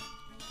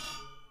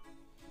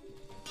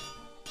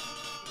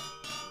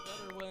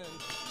 Better win.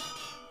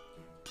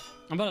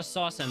 I'm about to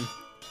sauce him.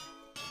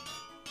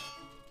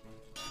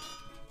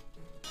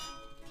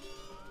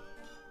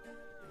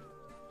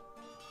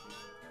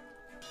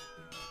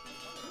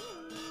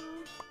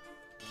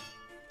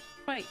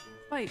 Fight.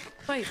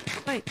 fight,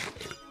 fight.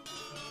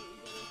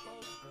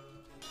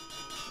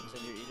 You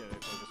said your eater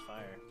report is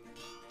fire.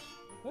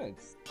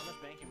 Thanks. How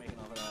much bank you making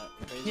off of that?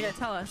 Crazy? Yeah,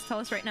 tell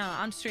us right now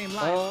on stream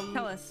live.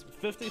 Tell us.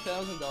 $50,000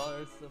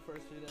 the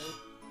first few days.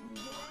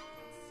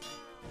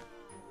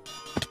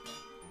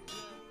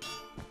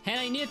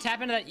 Hannah, you need to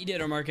tap into that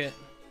eater market.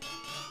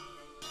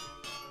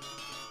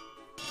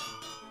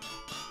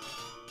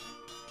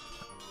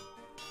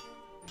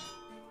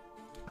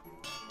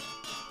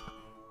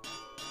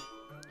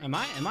 Am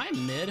I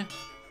mid? You are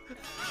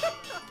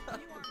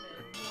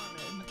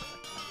mid.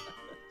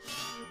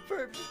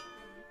 Perp,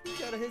 you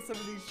gotta hit some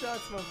of these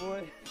shots, my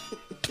boy.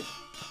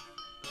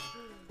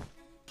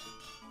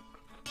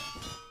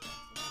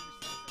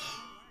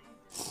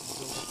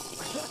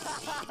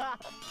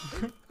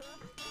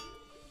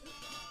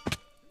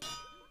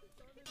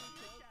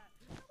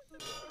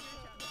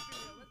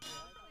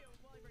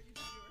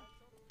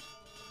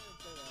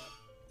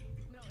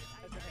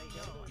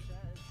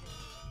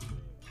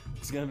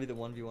 It's gonna be the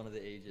 1v1 of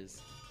the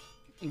ages.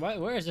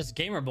 Where is this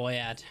gamer boy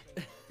at?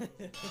 If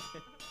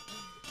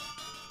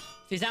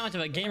he's that much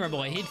of a gamer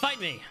boy, he'd fight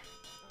me.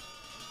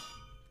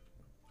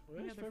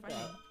 Where's Yeah, they're Perp fighting.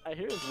 at? I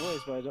hear his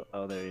voice, but I don't.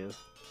 Oh, there he is.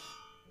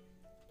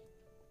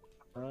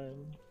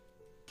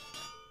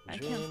 I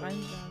can't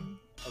find them.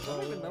 I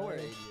don't even know where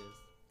AD is.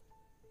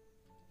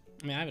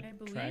 I mean, I have I a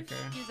believe tracker.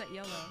 he's at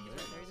yellow. He's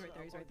right there. He's right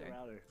there. He's right there.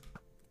 Router.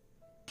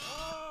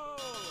 Oh!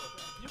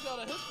 You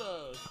gotta hit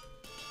those.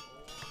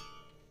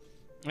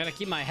 I gotta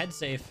keep my head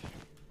safe.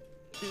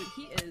 Dude,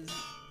 he is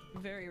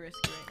very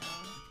risky right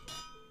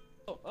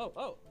now.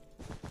 Oh.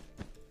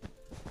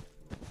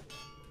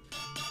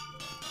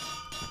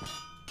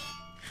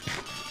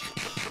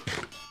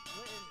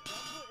 Wait,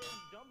 is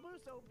Jump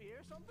Boost OP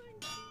or something?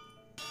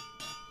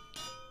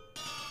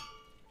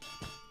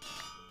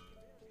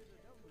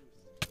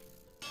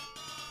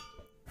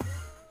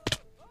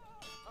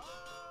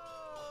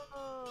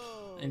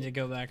 Oh! I need to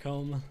go back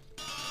home.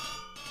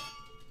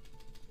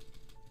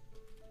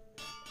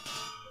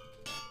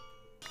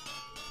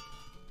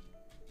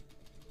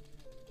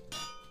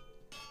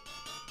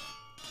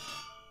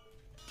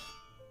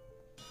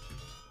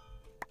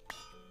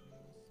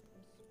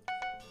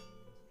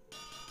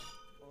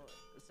 Well,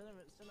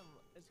 cinnamon,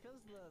 it's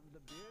because the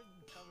beard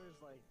covers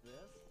like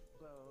this,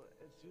 so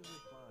it's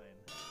usually fine.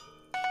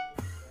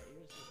 My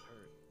ears just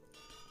hurt.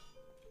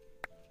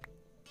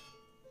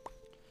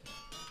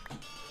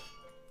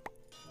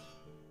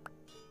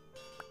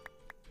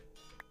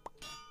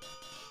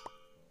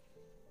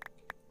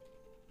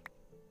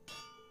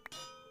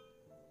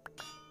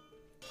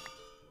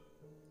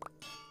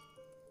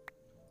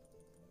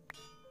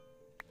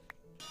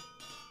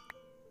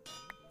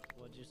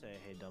 What'd you say,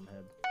 hey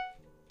dumbhead?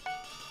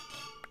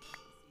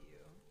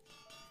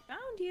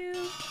 Found you.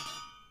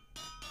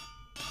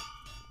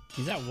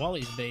 He's at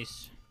Wally's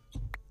base.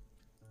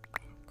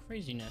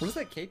 Craziness. What is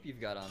that cape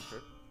you've got on,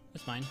 Perp?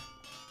 That's mine.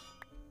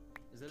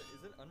 Is it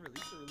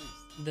unreleased or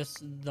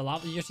released? The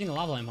lava. You're seeing the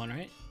lava lamp one,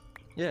 right?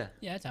 Yeah.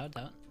 Yeah, it's out. It's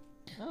out.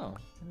 Oh,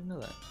 I didn't know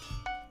that.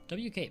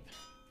 W cape.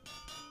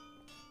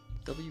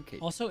 W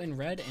cape. Also in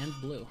red and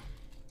blue.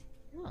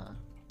 Huh.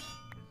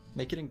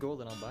 Make it in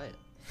gold and I'll buy it.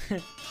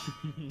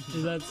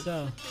 Is that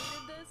so?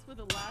 Created this with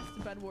the last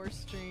Bedwars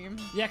stream.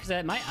 Yeah, cause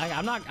I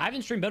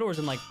haven't streamed Bedwars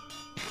in like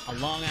a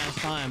long ass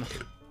time.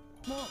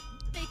 Well,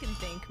 they can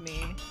thank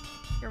me.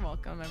 You're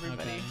welcome,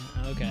 everybody.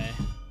 Okay.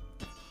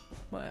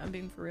 What? I'm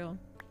being for real.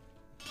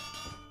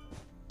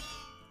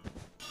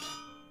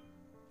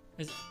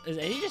 Is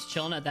Eddie just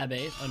chilling at that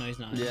base? Oh no, he's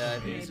not. Yeah, I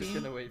think he's just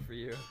Maybe. gonna wait for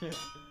you.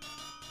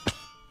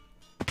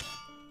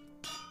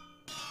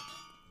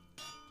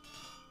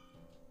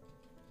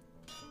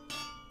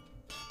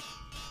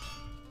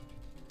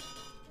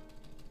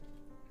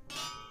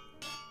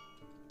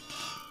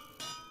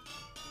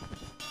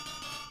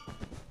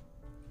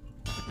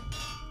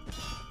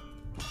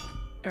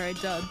 All right,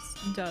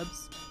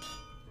 dubs.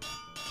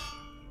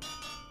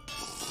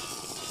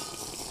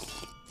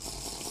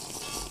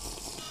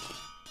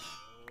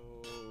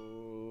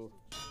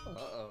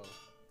 Uh-oh.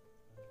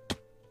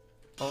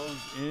 Oh,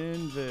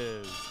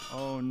 invis.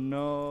 Oh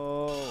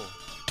no.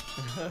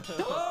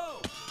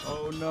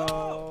 Oh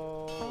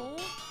no.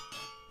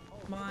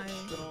 Oh my.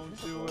 Don't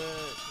do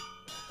it.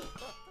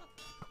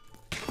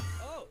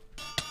 Oh!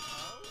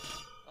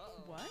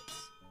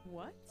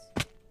 What?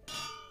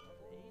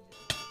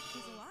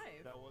 He's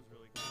alive. That was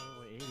really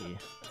cool. 80.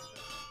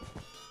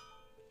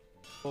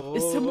 Oh.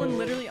 Is someone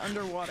literally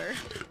underwater?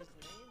 This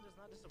game does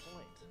not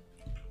disappoint.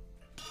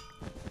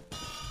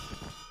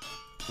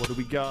 What do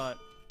we got?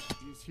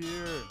 He's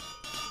here.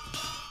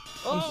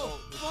 Oh!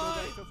 Let's go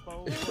back to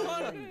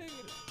bowling.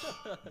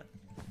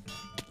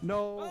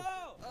 No.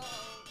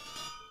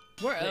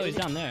 Where? Oh, he's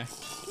down there.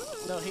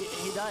 No,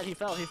 he died. He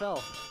fell.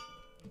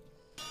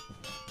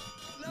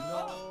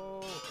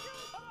 No.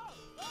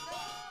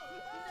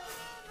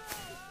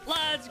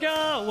 Let's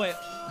go. Wait.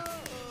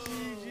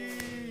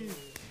 GG.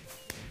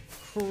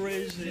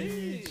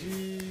 Crazy.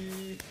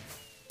 GG.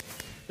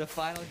 The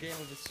final game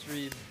of the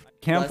stream.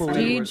 Can't Last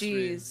believe Bedwars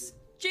stream. GG's.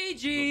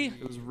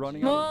 GG. It was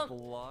running out of Well,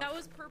 block. that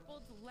was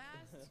Purple's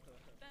last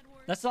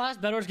Bedwars. That's the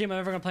last Bedwars game I'm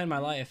ever gonna play in my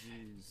life.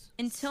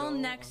 Until So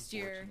next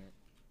year.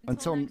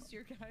 Until- next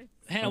year, guys.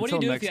 Hannah, what do you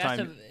Until do if you, next ask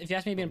time- if you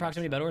ask me to be in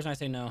proximity Bedwars and I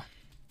say no?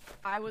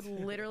 I would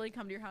literally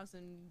come to your house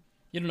and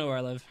You don't know where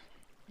I live.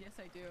 yes,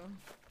 I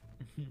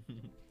do.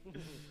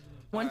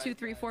 1, 2,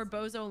 3, 4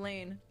 Bozo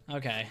Lane.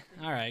 Okay.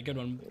 All right. Good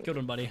one. Good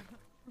one, buddy.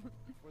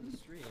 For the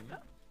stream.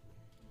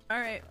 All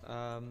right.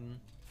 All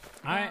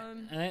right.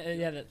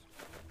 Yeah. That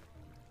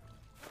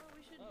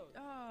We should.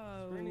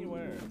 Oh.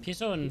 Anywhere.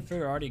 Piso and Fu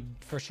are already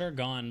for sure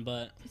gone,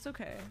 but It's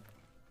okay.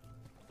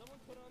 Someone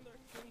put on their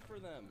skin for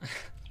them.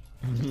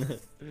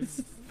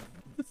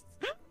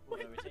 What,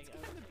 are we taking,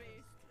 are we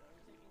taking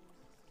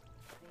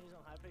screens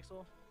on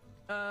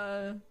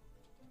Hypixel?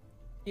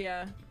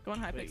 Yeah. Go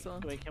on Wait,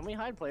 Hypixel. wait, can we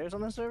hide players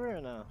on the server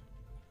or no?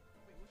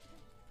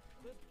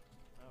 I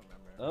don't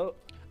remember.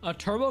 Oh. a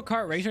Turbo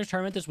Kart Racers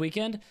tournament this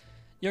weekend.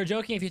 You're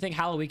joking if you think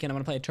Halloween weekend I'm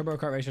gonna play a Turbo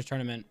Kart Racers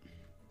tournament.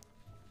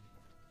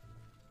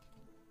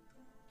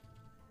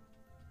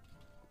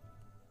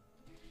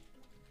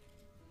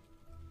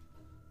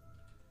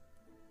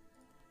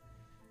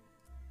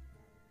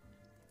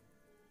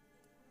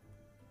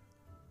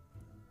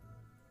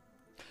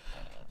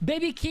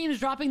 Baby Keem's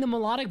dropping the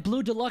Melodic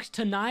Blue Deluxe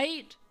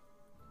tonight?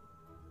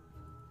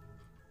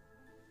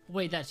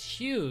 Wait, that's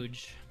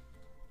huge.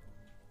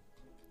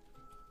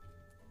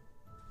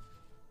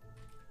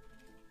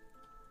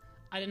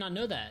 I did not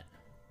know that.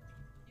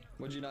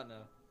 Would you not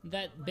know?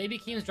 That Baby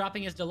Keem's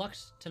dropping his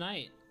deluxe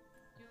tonight.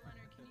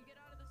 Leonard, can you get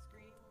out of the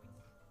screen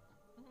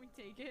when we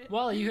take it?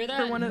 Well, you hear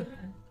that? For one of,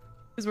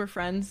 because we're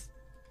friends.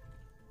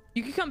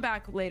 You can come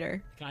back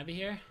later. Can I be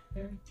here?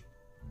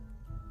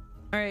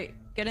 All right,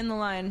 get in the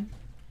line.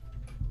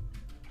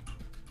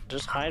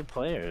 Just hide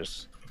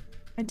players.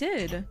 I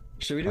did.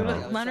 Should we do it on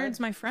the other Leonard's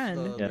side? my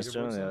friend. Yeah, let's do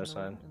it on leaderboard's the other in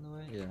side. In the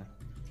way?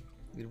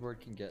 Yeah. Leaderboard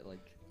can get like.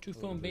 Two a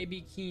little phone bit-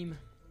 Baby Keem.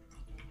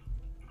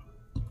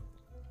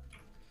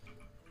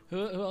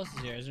 Who else is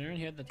here? Is there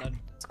anyone here that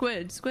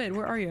Squid,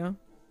 where are you?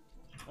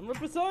 I'm right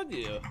beside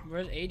you.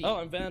 Where's 80? Oh,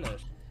 I'm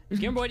vanished.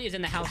 Game Boy is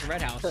in the house,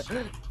 Red House.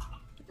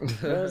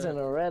 Those in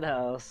a red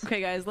house. Okay,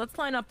 guys, let's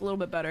line up a little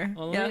bit better.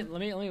 Well, yeah. let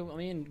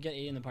me get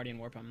 80 in the party and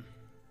warp him.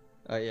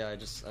 Yeah,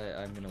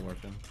 I'm gonna warp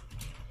him.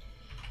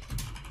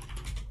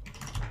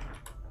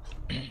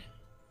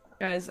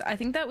 Guys, I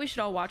think that we should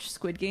all watch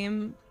Squid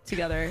Game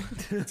together,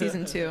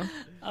 season 2.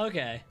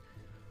 Okay.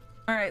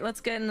 All right,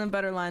 let's get in the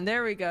better line.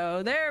 There we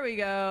go. There we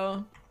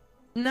go.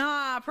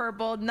 Nah,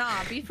 Purple.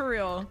 Nah, be for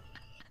real.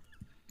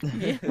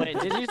 Wait,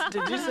 did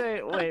you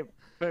say wait?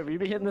 Wait, will you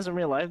be hitting this in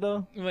real life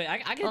though? Wait,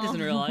 I get this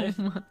in real life.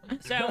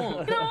 Say I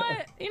won't. You know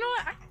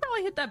what? I can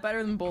probably hit that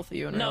better than both of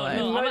you in real No, life.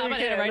 no, I'm about to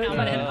hit it right now. I'm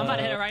about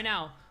to hit it right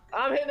now.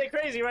 I'm hitting it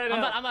crazy right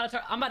now. I'm about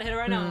to hit it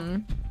right now.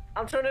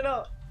 I'm turning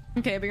up.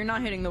 Okay, but you're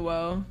not hitting the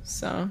woe,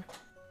 so.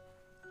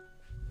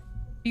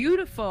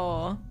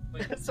 Beautiful.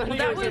 So Well,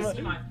 that was. Gus, is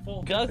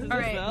All this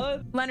right,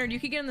 valid? Leonard, you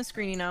could get on the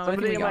screeny now.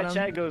 Somebody I in think we my got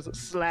chat him. goes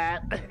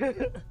slat. That's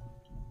Well,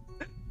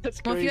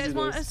 if crazy. you guys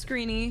want a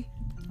screeny,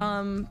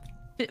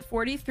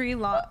 43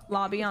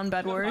 lobby on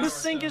Bedwars. The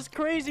sync is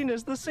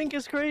craziness. The sync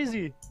is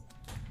crazy.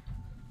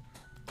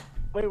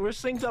 Wait, we're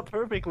synced up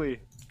perfectly.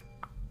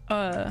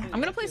 I'm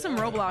gonna play some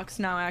Roblox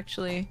now,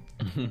 actually.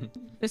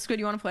 This Squid,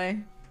 you wanna play?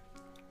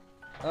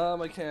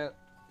 I can't.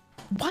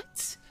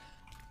 What?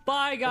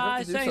 Bye,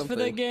 guys. do Thanks for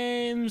the something.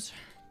 games.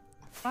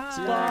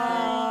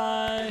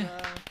 Bye.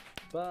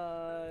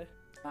 Bye.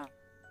 Bye.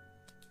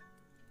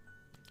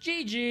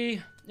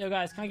 GG. Yo,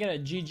 guys, can I get a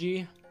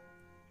GG?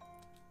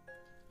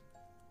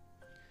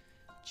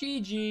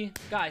 GG.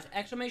 Guys,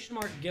 exclamation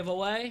mark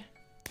giveaway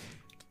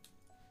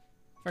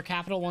for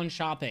Capital One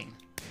Shopping.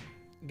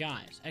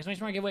 Guys,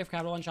 exclamation mark giveaway for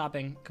Capital One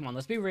Shopping. Come on,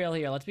 let's be real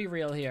here. Let's be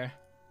real here.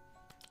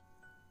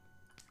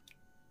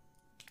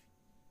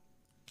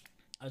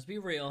 Let's be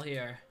real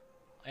here.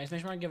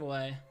 Exclamation mark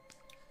giveaway.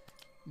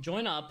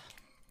 Join up.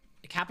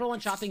 Capital One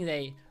Shopping is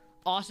a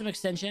awesome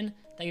extension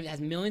that has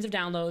millions of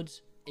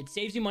downloads. It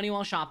saves you money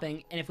while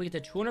shopping, and if we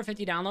get to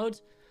 250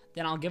 downloads,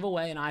 then I'll give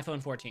away an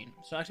iPhone 14.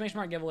 So exclamation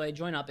mark giveaway,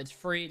 join up. It's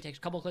free. It takes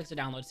a couple clicks to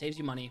download. Saves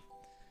you money.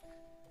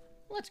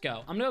 Let's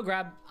go. I'm gonna go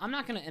grab. I'm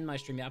not gonna end my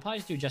stream yet. I'll probably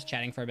just do just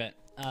chatting for a bit.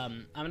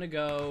 I'm gonna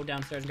go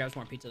downstairs and grab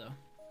some more pizza though.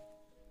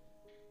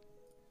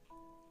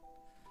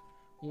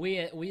 We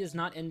is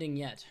not ending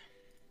yet.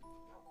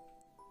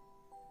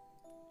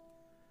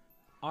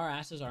 Our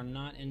asses are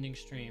not ending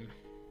stream.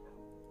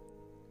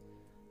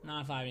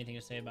 Not if I have anything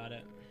to say about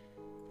it.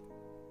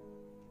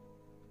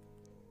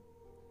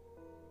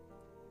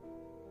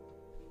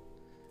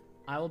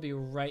 I will be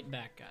right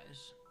back,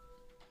 guys.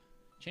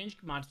 Change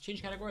mods,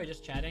 change category,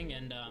 just chatting,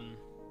 and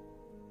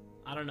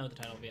I don't know what the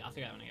title will be. I'll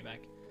figure it out when I get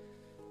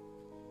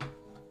back.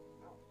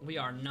 We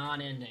are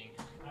not ending.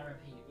 I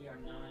repeat, we are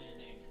not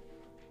ending.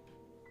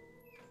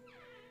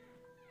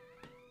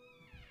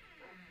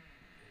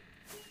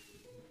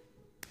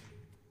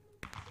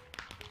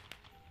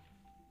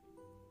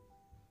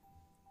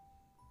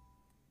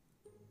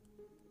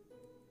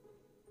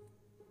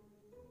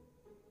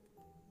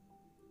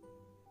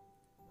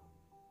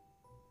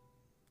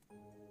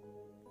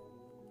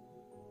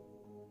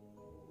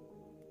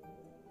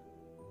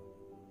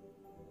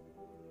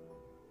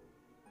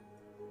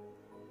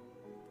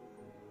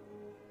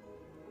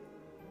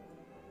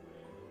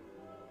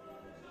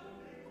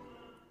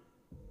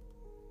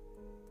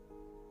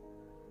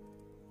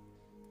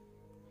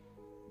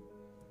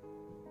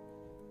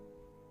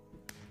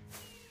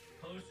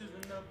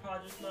 the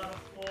project not a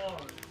four,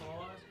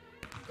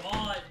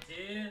 God,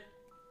 dude.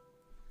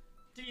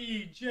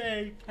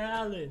 DJ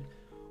Khaled.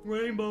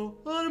 Rainbow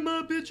on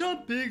my bitch,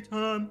 I'm big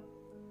time.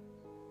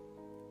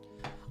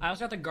 I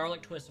also got the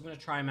garlic twist. I'm gonna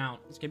try them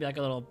out. It's gonna be like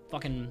a little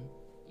fucking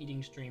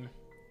eating stream.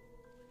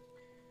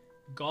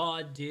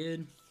 God,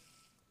 dude.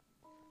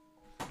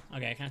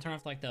 Okay, can I turn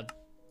off like the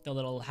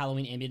little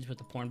Halloween ambience with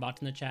the porn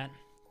bots in the chat?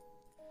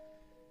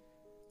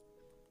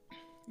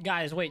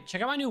 Guys, wait,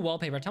 check out my new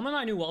wallpaper. Tell me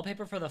my new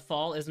wallpaper for the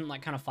fall isn't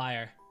like kind of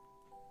fire.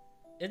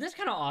 Isn't this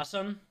kind of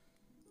awesome?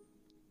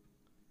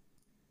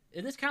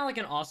 Isn't this kind of like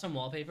an awesome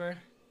wallpaper?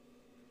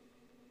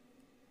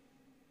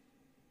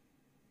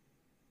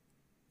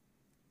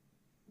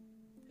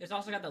 It's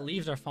also got the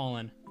leaves are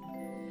fallen.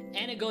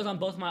 And it goes on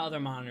both my other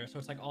monitors, so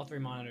it's like all three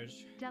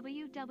monitors.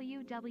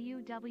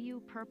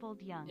 www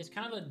purpled young. It's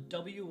kind of a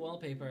W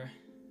wallpaper.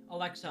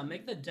 Alexa,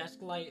 make the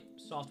desk light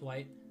soft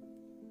white.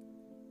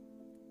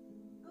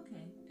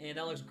 Okay. And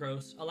that looks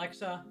gross.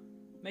 Alexa,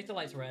 make the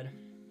lights red.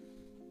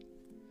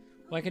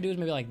 What I could do is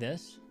maybe like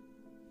this.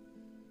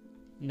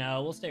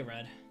 No, we'll stay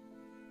red.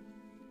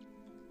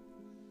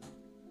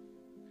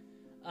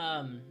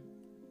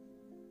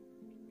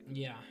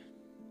 Yeah.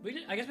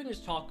 I guess we can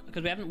just talk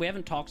because we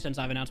haven't talked since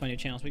I've announced my new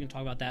channel, so we can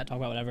talk about that, talk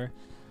about whatever.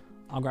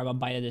 I'll grab a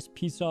bite of this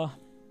pizza.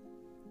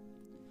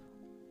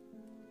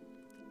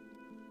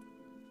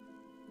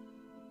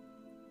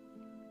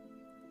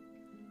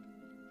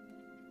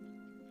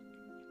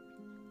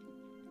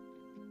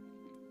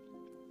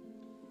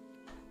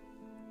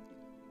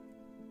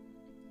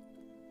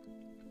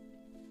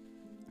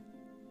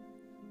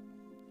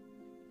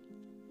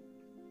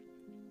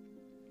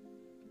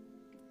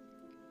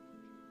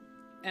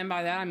 And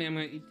by that, I mean I'm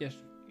gonna eat this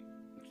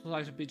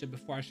slice of pizza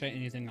before I say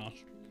anything else.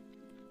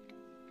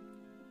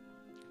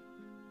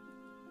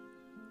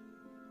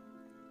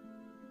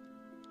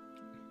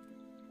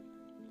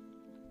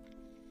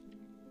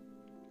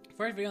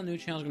 First video on the new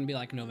channel is gonna be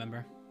like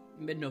November,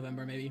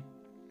 mid-November maybe.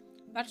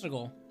 That's the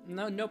goal.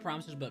 No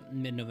promises, but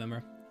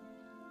mid-November.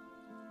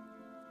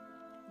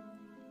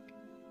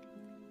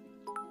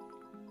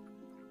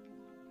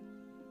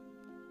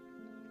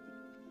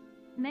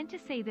 Meant to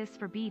say this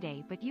for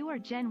B-Day, but you are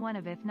Gen 1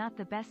 of if not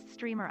the best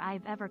streamer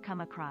I've ever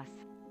come across.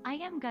 I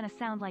am gonna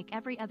sound like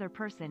every other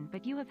person,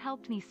 but you have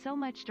helped me so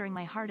much during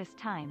my hardest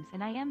times,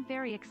 and I am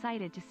very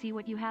excited to see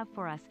what you have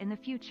for us in the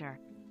future.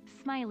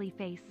 Smiley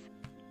face.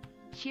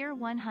 Cheer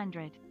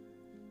 100.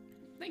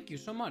 Thank you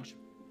so much.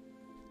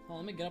 Well,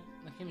 let me get up.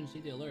 I can't even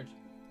see the alert.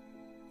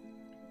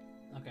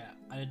 Okay,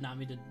 I did not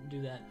mean to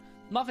do that.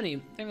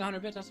 Muffiny, thank you for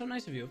 100 bits. That's so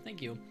nice of you. Thank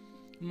you.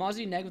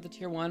 Mozzie Neg with the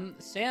tier 1.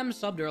 Sam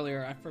subbed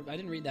earlier. I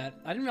didn't read that.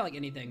 I didn't read like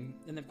anything.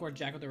 And then, of course,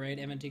 Jack with the raid.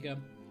 Avantika.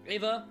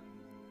 Ava.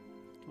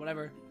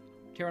 Whatever.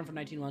 Tier 1 for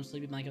 19 months.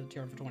 Sleepy Blanket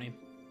tier 1 for 20.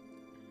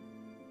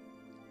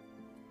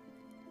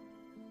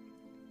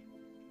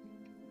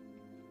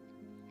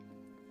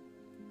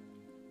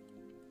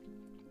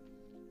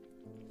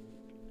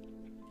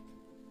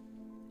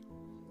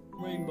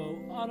 Rainbow.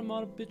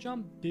 Automata, bitch.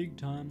 I'm big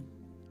time.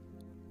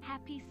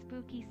 Happy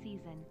spooky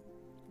season.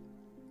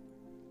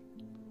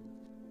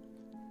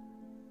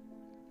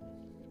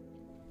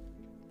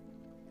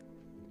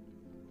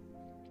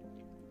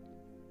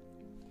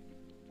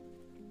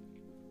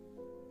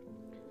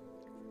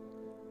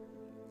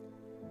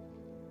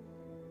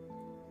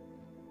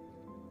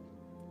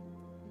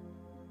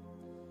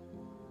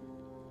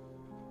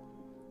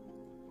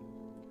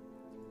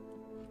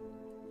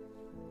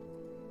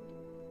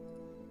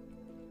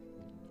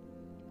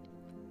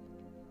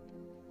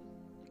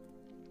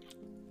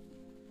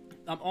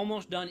 I'm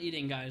almost done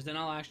eating, guys. Then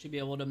I'll actually be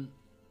able to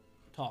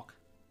talk.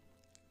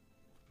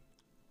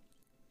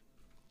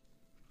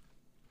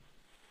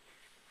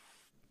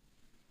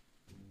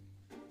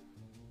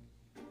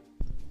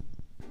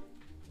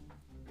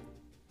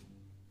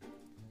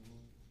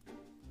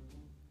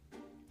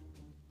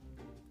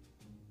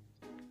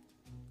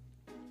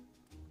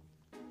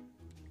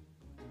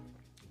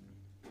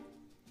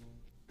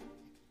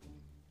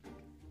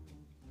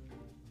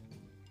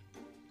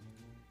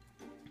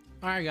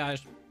 All right,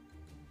 guys.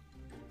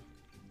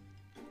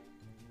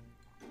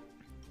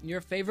 Your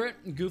favorite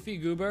Goofy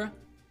Goober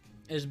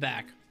is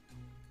back.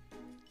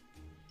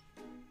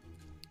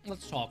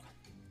 Let's talk.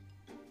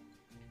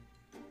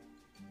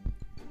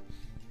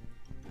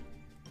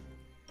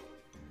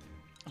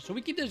 So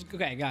we keep this...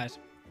 Okay, guys.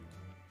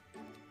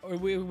 Are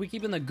we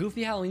keeping the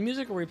goofy Halloween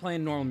music or are we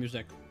playing normal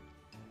music?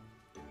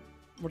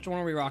 Which one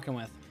are we rocking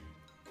with?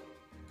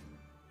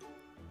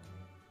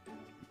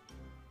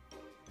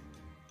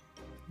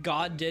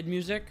 God did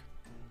music?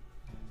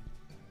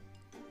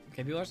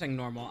 Okay, people are saying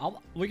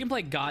normal. We can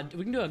play God.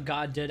 We can do a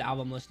God did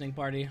album listening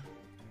party.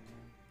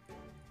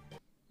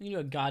 We can do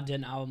a God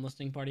did album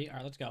listening party. All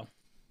right, let's go.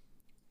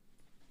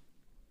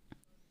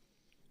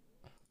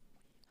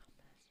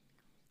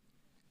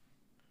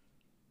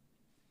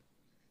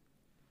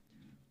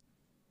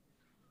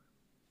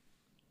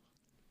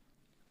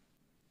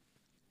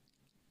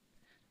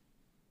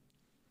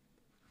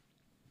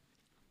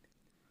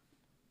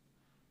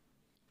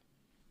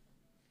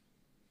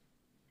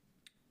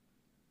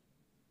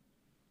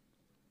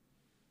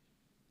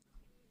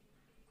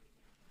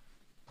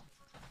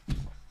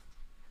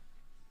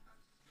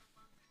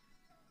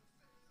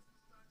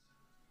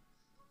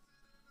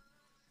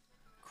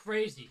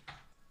 crazy.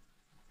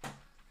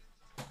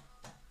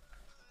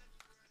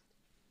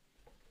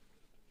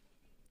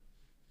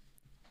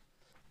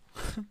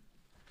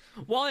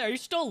 Wally, are you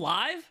still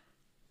live?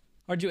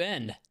 Or would you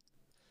end?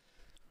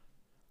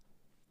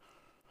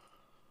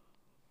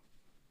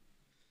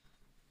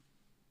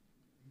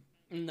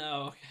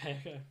 No, okay,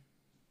 okay.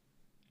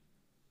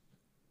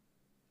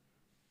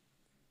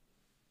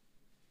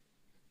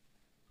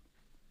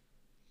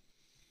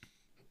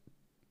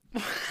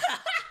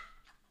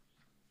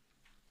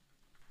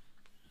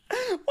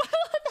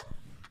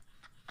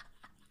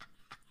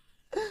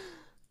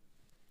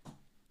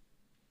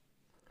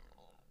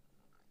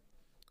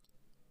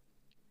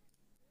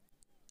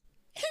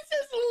 He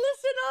says,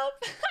 listen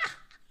up.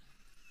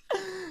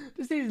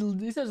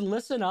 He says,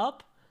 listen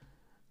up.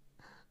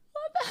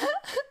 What the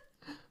heck?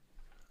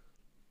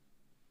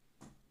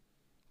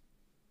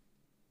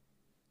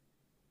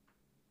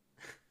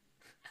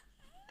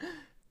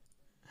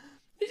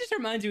 He just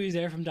reminds you he's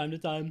there from time to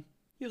time.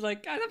 He's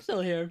like, guys, I'm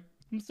still here.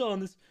 I'm still on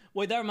this.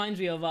 Wait, that reminds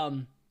me of,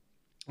 on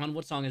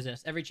what song is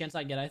this? Every Chance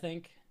I Get, I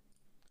think.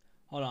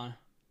 Hold on.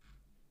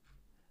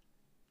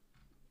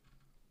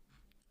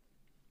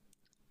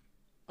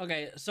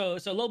 Okay, so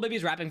Lil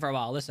Baby's rapping for a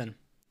while. Listen.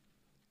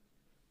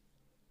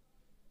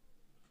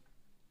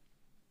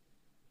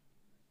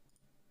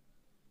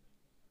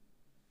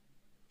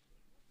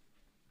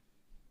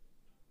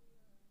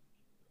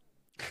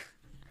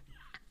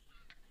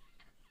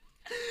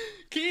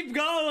 Keep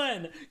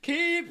going!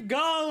 Keep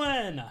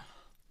going!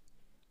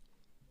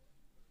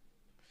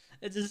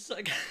 It's just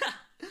like,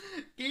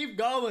 keep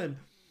going.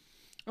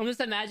 I'm just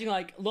imagining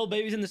like Lil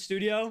Baby's in the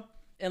studio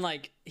and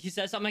like he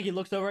says something, like he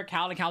looks over at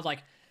Cal and Cal's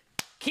like,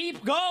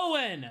 keep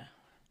going! And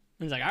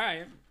he's like,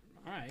 alright,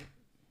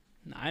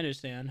 I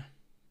understand.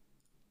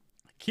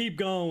 Keep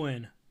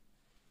going.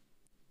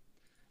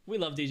 We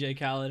love DJ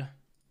Khaled.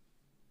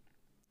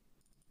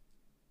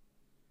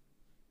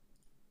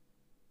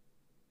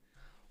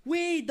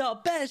 We the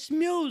best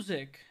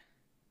music.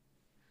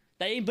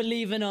 They ain't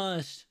believe in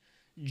us.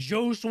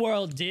 Juice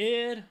World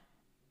did.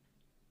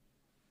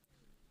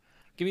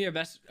 Give me your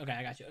best. Okay,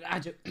 I got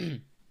you.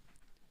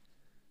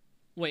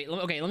 Wait.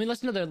 Okay. Let me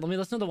listen to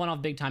the one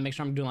off Big Time. Make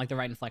sure I'm doing like the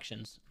right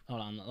inflections.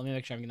 Hold on. Let me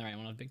make sure I'm getting the right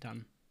one off Big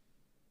Time.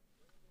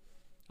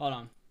 Hold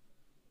on.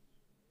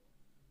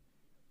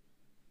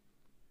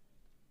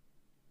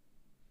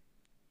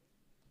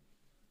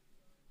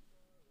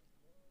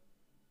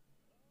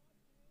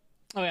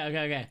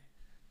 Okay.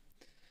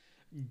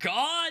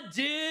 God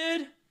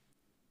did.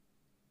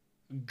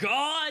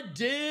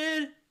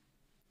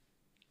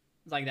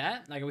 It's like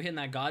that. Like, are we hitting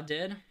that God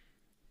did?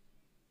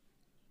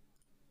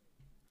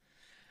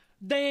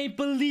 They ain't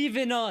believe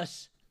in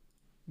us.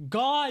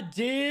 God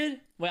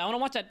did. Wait, I want to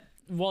watch that.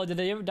 Well,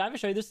 did I ever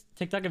show you this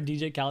TikTok of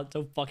DJ Khaled? It's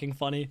so fucking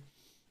funny.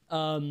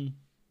 Let me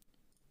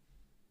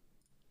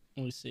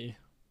see.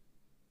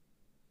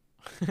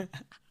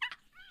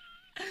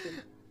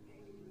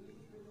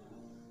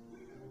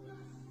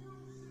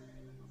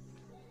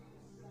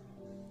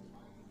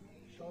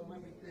 Show them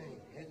everything,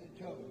 head to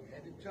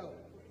toe.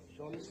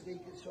 Show them the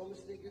sneakers,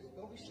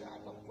 Don't be shy,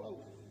 come close.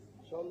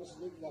 Show them the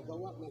sneakers, now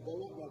go up.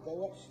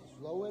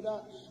 Slow it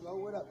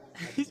up.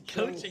 He's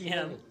coaching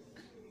him.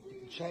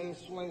 Get the chain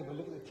swing, but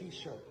look at the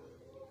t-shirt.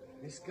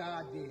 This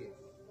God did.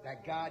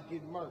 That God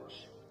did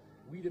merch.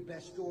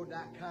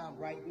 WeTheBestStore.com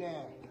right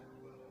now.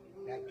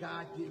 That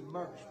God did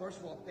merch.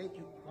 First of all, thank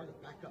you.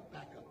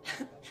 Back up.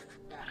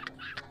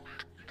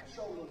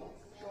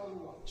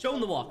 Show him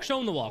the walk.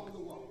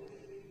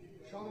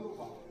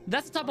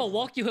 That's the type of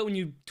walk you hit when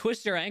you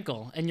twist your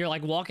ankle and you're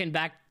like walking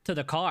back to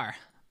the car.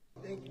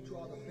 Thank you to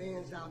all the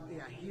fans out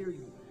there. I hear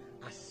you,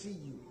 I see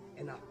you,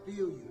 and I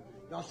feel you.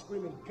 Y'all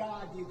screaming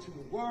God did to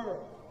the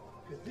world,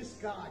 because this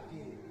God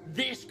did.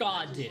 This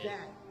God did.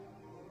 That.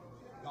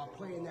 Y'all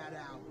playing that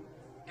album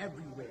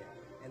everywhere,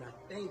 and I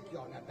thank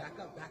y'all. Now back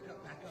up. Now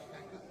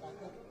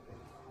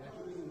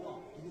give me the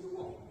walk.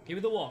 Give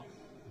me the walk.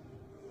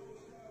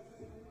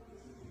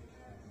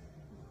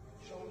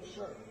 Show them the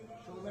shirt.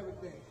 Show them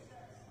everything.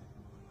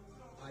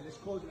 All right, let's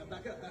close it up.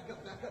 Back up.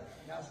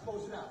 Now let's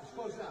close it out.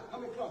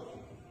 Come in close.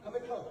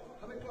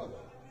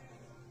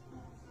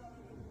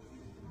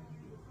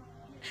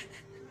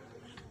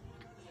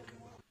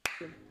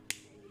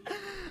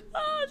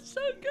 Oh, it's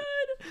so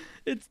good.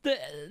 It's the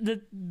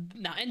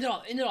now end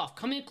it off.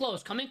 Come in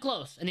close.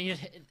 And then you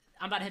just hit,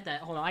 I'm about to hit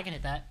that. Hold on, I can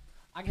hit that.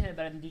 I can hit it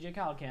better than DJ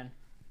Khaled can.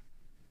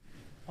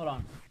 Hold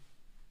on.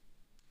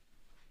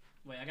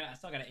 Wait, I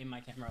still gotta aim my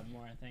camera up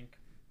more, I think.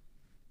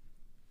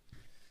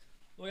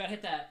 We gotta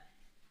hit that.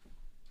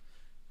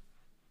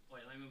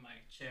 Wait, let me move my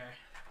chair.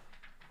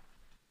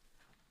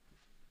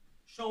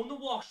 Show him the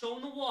walk.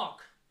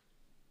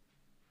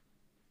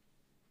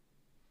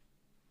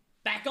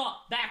 Back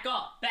up.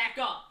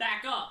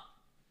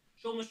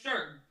 Show him the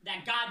shirt.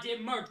 That God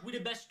did merch.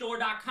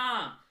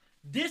 WeTheBestStore.com.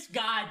 This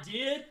guy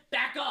did.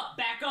 Back up.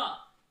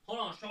 Hold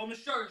on. Show him the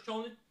shirt.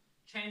 Show him the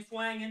chain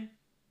swinging.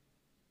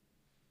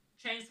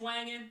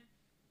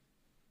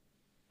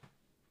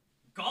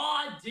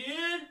 God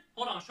did.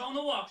 Hold on. Show him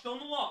the walk.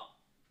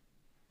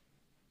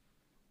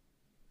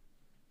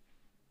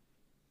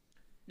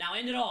 Now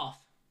end it off.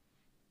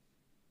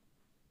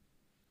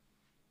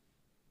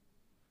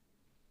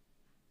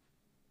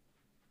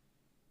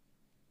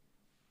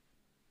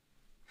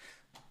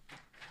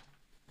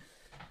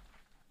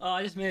 Oh,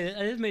 I just made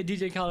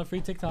DJ Khaled a free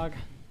TikTok.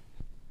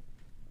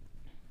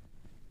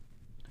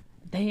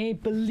 They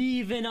ain't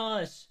believe in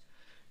us.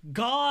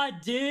 God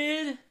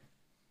did.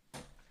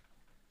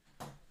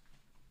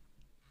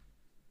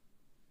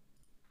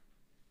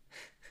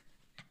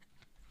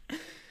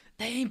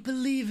 They ain't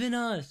believe in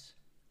us.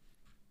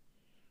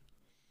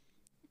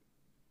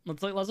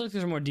 Let's look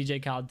through some more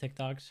DJ Khaled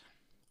TikToks.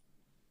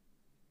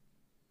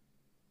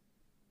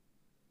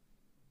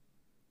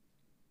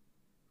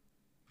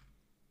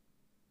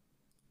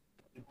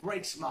 It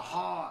breaks my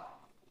heart.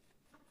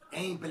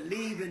 Ain't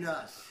believe in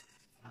us.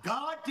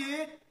 God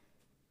did.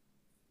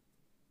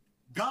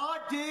 God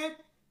did.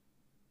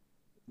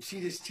 You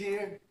see this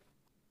tear?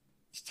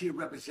 This tear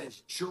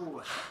represents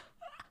joy.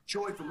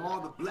 Joy from all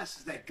the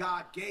blessings that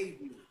God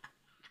gave me.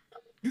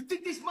 You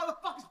think these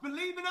motherfuckers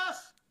believe in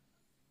us?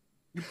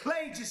 You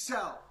played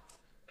yourself.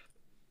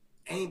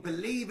 Ain't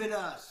believe in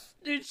us.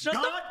 Dude, shut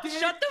God the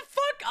did.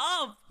 fuck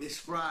up. This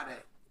Friday,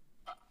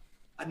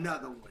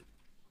 another one.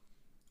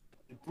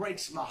 It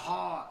breaks my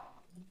heart.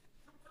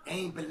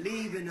 Ain't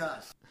believe in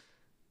us.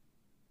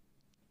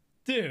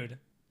 Dude.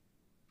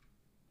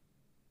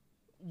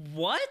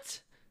 What?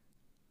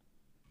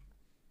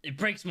 It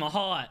breaks my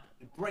heart.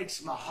 It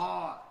breaks my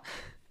heart.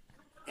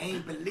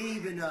 Ain't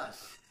believe in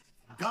us.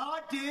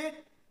 God did.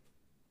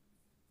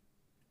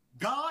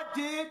 God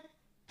did.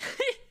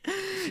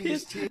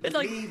 It's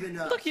like,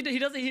 look,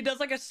 he does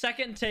like a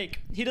second take.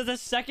 He does a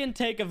second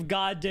take of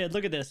God did.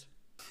 Look at this.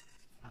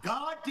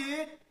 God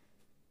did.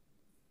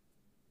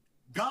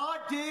 God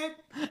did.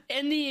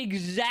 In the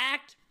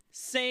exact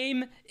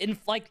same,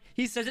 like,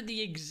 he says it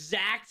the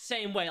exact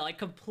same way, like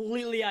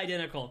completely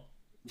identical.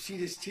 You see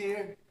this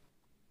tear?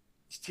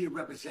 This tear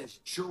represents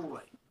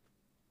joy.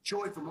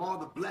 Joy from all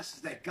the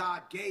blessings that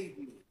God gave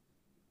me.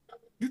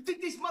 You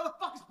think these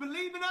motherfuckers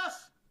believe in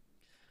us?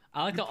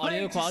 I like the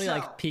audio quality,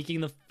 like,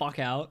 peeking the fuck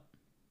out.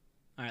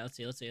 Alright, let's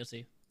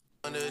see.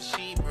 Under a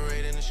sheet,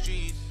 parade in the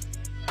streets.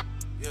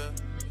 Yeah.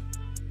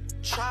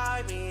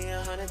 Try me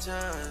 100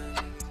 times.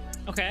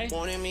 Okay.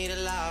 Wanted me to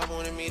lie,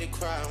 wanted me to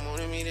cry,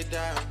 wanted me to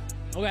die.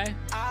 Okay.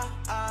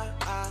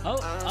 I'm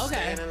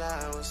okay. Staying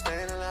alive, I'm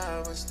staying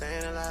alive, I'm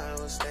staying alive,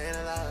 I'm staying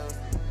alive.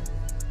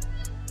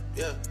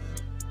 Yeah.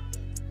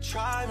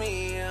 Try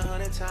me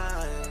 100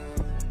 times.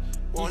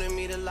 Wanted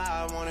me to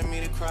lie, wanted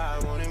me to cry,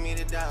 wanted me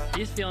to die.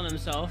 He's feeling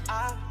himself.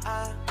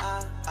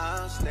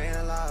 I'm staying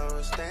alive,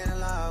 I'm staying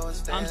alive, I'm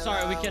staying alive. I'm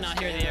sorry, we cannot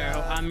hear the air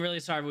horn. I'm really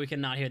sorry, but we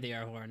cannot hear the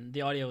air horn.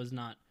 The audio is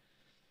not.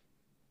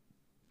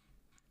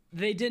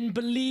 They didn't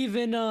believe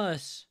in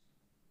us.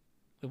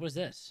 Wait, what is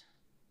this?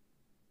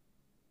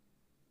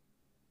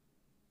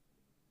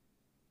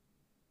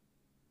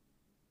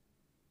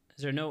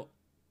 Is there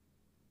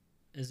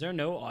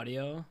no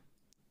audio?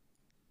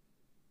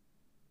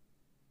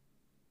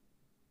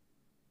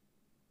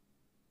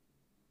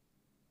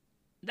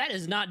 That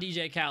is not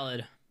DJ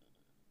Khaled.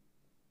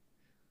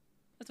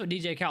 That's what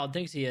DJ Khaled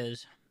thinks he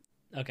is.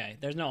 Okay,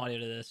 there's no audio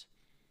to this.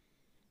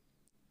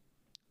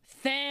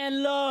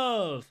 Fan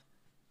love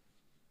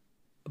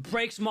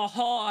breaks my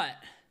heart.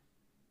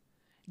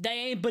 They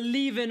ain't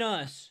believing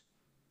us.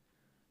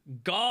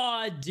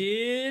 God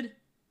did.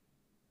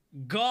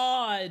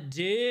 God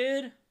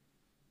did.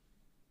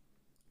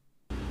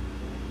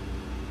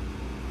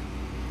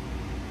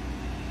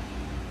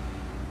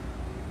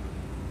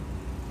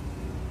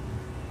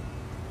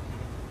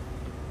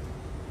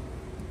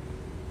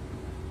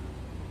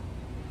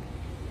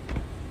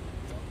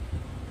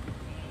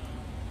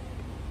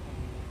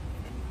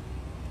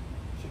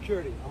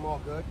 Security, I'm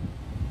all good.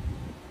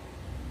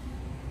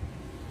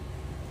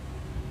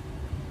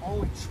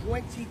 Only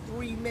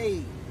 23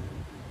 made.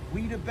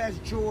 We the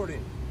best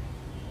Jordan.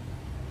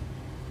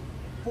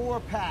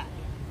 4-pack.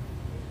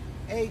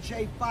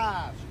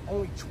 AJ5s.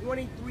 Only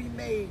 23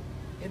 made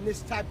in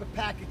this type of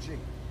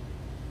packaging.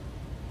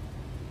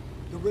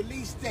 The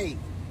release date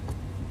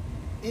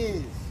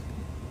is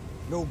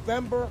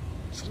November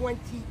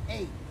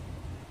 28th.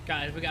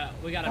 Guys, we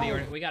gotta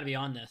be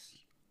on this.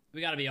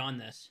 We gotta be on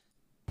this.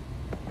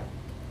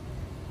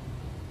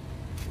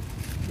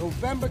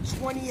 November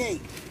 28th.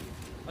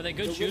 Are they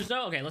good shoes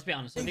though? Okay, let's be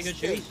honest. Are they good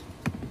shoes?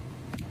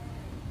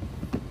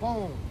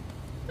 Boom.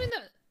 I mean,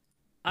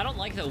 I don't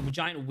like the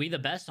giant "We the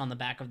Best" on the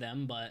back of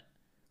them, but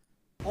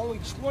only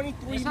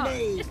 23 it's not,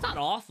 made. It's not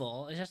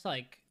awful. It's just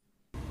like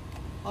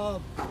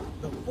of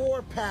the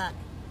 4-pack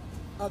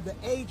of the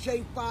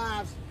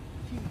AJ5s.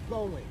 Keep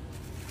going.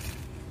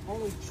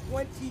 Only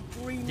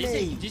 23 made.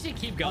 Did you say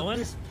keep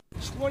going?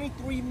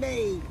 23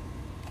 made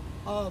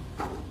of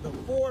the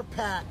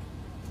 4-pack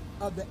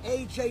of the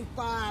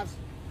AJ5s.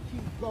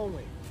 Keep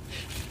going.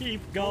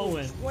 Keep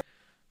going.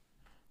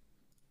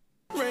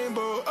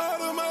 Rainbow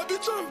out of my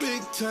bitch, I'm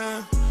big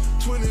time.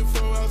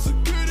 24-hour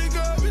security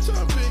guard, bitch,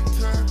 I'm big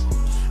time.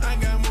 I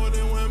got more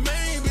than one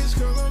main bitch,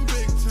 cause I'm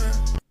big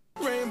time.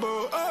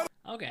 Rainbow out.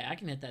 Okay, I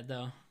can hit that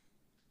though.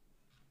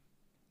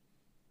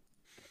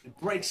 It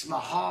breaks my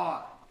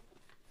heart.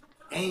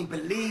 They ain't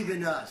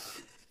believing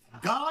us.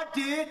 God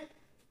did.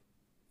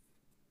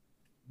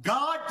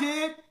 God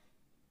did.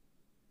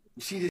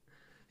 You see this?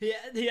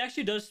 He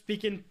actually does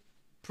speak in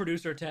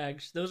producer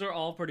tags. Those are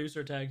all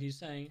producer tags he's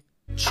saying.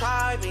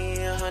 Try me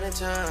 100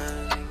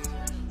 times.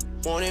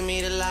 Wanted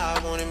me to lie,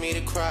 wanted me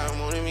to cry,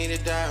 wanted me to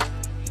die.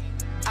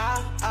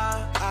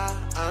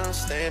 I'm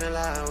staying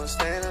alive, I'm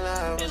staying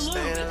alive, I'm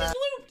staying alive.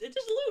 It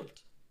just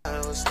looped.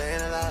 I'm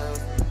staying alive.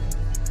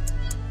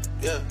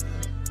 Yeah.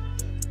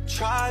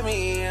 Try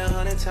me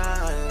 100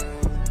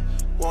 times.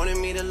 Wanted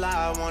me to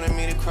lie, wanted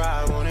me to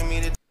cry, wanted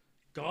me to.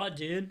 God,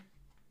 dude.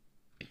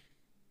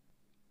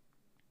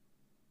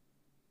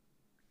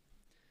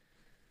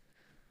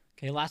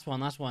 Okay, last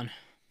one.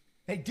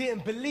 They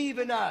didn't believe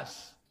in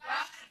us.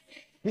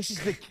 This is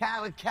the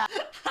Khaled. The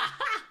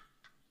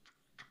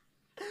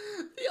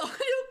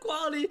audio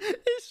quality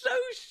is so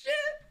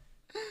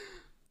shit.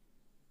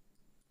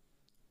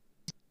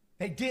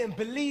 They didn't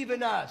believe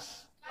in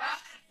us.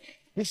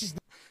 This is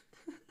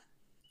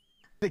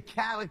the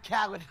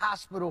Khaled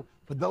Hospital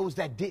for those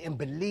that didn't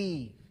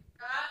believe.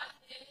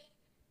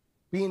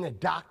 Being a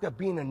doctor,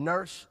 being a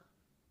nurse,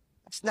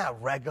 that's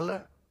not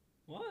regular.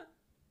 What?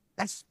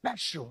 That's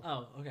special.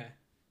 Oh, okay.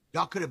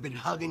 Y'all could have been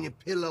hugging your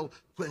pillow,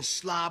 putting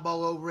slob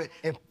all over it,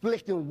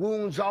 inflicting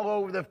wounds all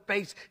over the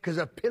face because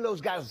the pillow's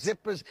got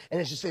zippers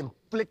and it's just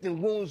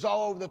inflicting wounds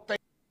all over the face.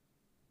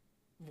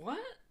 What?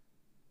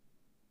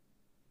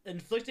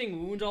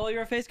 Inflicting wounds all over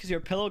your face because your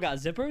pillow got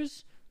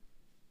zippers?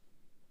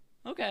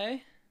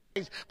 Okay.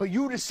 But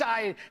you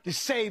decided to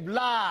save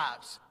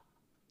lives.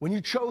 When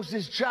you chose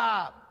this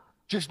job,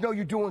 just know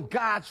you're doing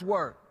God's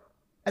work.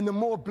 And the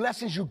more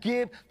blessings you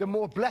give, the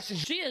more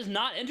blessings she is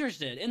not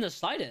interested in the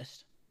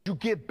slightest. You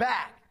get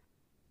back.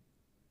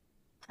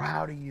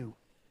 Proud of you.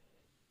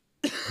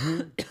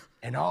 You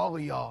and all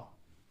of y'all.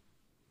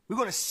 We're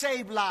gonna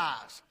save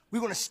lives.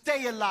 We're gonna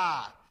stay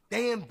alive.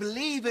 They ain't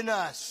believe in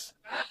us.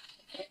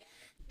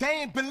 They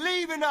ain't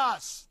believe in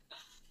us.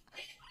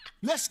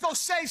 Let's go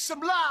save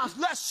some lives.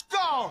 Let's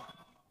go.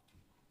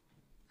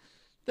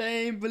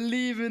 They ain't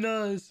believe in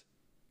us.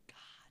 God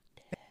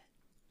damn.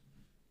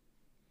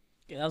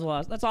 Okay, that's the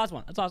last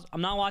one. That's awesome.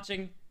 I'm not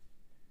watching.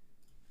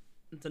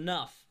 It's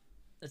enough.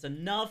 That's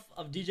enough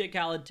of DJ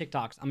Khaled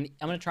TikToks. I'm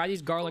gonna try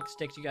these garlic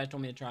sticks you guys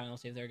told me to try, and I'll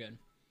see if they're good.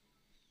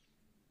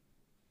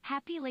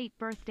 Happy late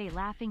birthday,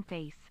 laughing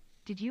face.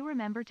 Did you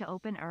remember to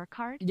open our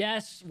card?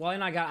 Yes, Wally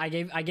and I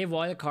gave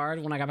Wally the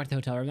card when I got back to the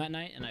hotel room that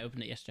night, and I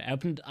opened it yesterday.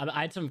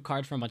 I had some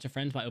cards from a bunch of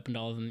friends, but I opened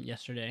all of them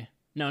yesterday.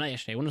 No, not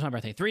yesterday. When was my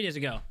birthday? 3 days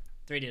ago.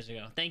 3 days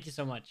ago. Thank you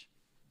so much.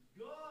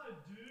 God,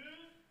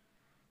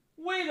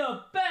 dude. We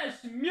the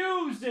best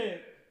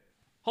music.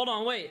 Hold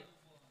on, wait,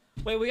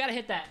 we gotta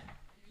hit that.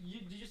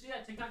 Did you see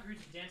that TikTok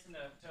who's dancing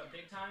to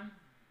Big Time?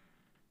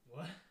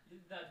 What?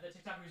 The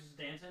TikTok who's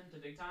dancing to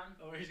Big Time?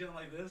 Oh, he's going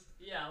like this?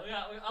 Yeah, we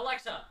got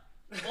Alexa,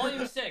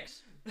 volume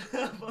 6.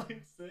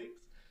 Volume 6?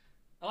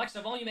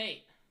 Alexa, volume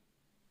 8.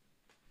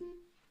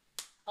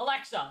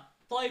 Alexa,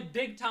 play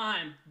Big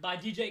Time by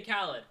DJ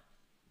Khaled.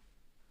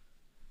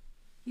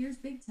 Here's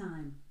Big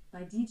Time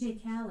by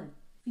DJ Khaled,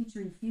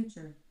 featuring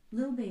Future,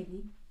 Lil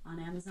Baby, on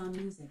Amazon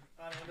Music.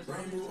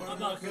 I'm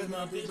not good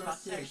enough, it's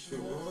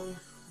bisexual.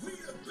 We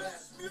the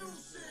best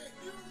music.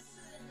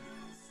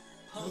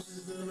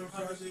 Houses in the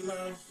project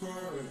line for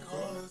a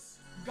cause.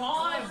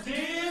 God,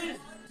 dude!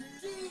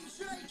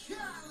 DJ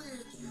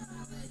Khaled.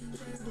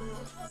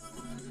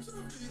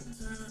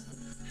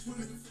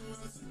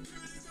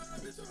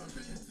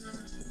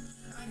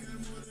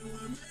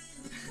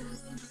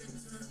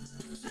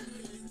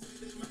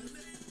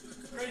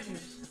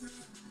 Craziness.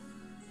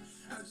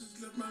 I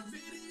just left my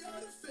video,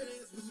 the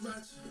feds was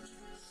watching.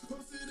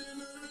 Posted in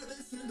the hood,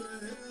 they sent a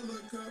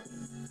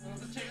helicopter.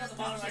 Check out the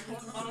bottom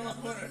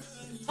corner.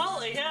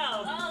 Holy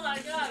hell! Oh my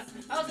god!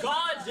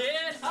 God,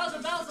 dude! How's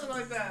it bouncing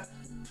like that?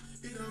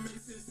 It don't make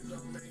sense, it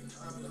don't make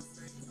all of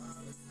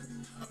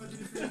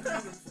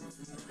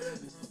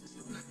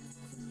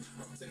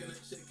I'm taking a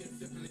chick and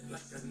flipping it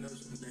like I know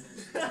some man.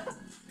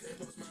 Can't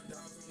post my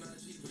dogs on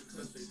IG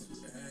because they too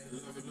bad.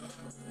 Love it,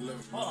 love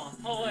it. Hold on.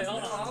 Oh wait,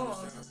 hold on.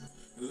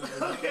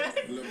 Okay.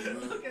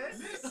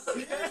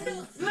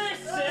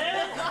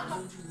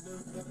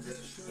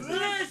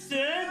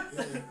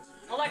 Listen!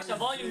 Alexa,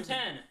 volume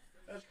 10.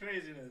 That's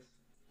craziness.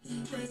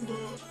 Rainbow,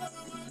 all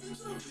of my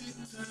bitch on big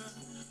time.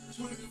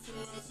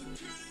 24-hour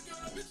security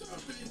guard, bitch on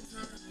big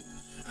time.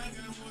 I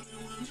got more than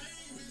one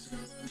main bitch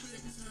cause I'm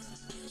big time.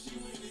 She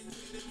went and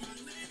did my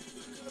name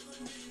because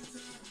I'm big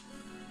time.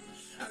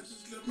 I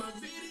just left my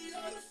video,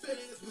 the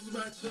feds was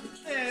watching.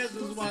 Feds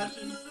was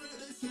watching.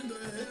 They sent a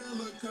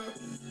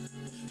helicopter.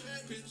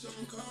 That bitch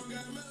on call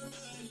got my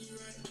money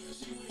right.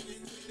 She went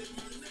and did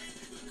my name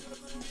because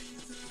I'm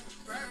big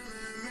time.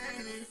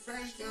 Batman,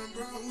 fresh done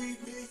brought we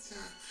big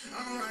time.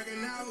 I'm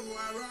rocking out who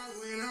I rock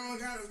with, I don't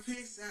got a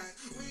pick sign.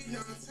 We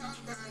don't talk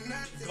about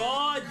nothing.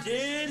 God,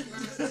 dude!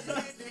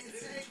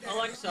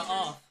 Alexa,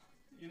 off.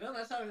 You know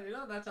that's how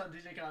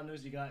DJ Khaled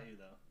knows he got you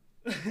though.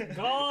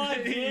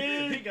 God,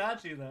 dude! He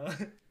got you though.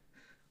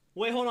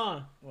 Wait, hold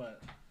on.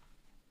 What?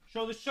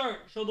 Show the shirt.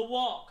 Show the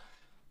walk.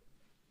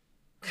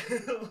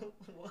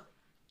 What?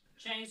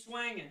 Chain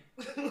swinging.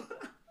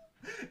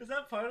 Is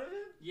that part of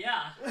it?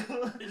 Yeah.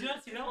 Did you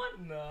not see that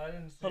one? No, I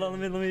didn't see Hold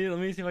on, let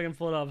me see if I can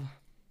pull it up.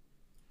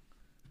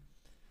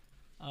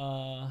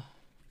 I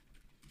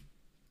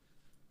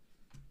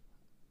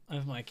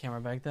have my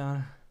camera back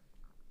down.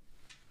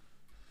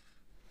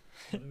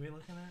 What are we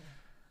looking at?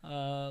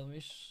 Let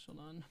me hold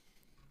on.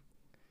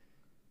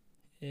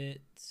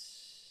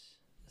 It's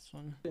this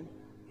one.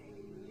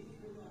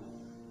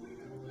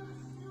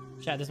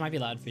 Chat, this might be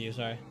loud for you.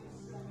 Sorry.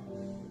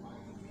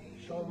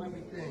 Show them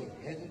everything,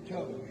 head to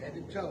toe, head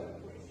to toe.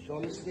 Show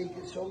them the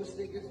sneakers, show them the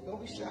sneakers.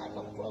 Don't be shy,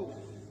 come close.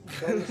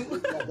 Show them the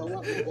sneakers. Now go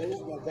up,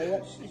 go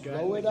up.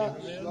 Slow it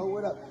up, slow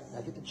it up.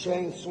 Now get the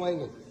chain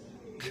swinging.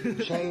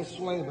 Chain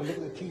swinging, but look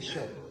at the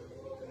t-shirt.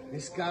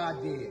 This guy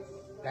did.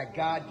 That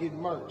guy did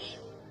merch.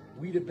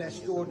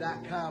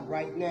 WeTheBestStore.com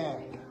right now.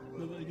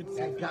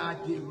 That guy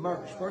did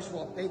merch. First of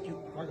all, thank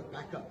you.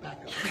 Back up.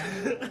 Back up.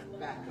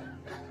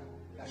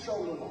 Now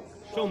show them the walk.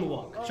 Show him the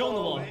walk. Show him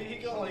the walk. He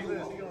going like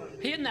this.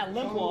 He hitting that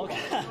limp walk.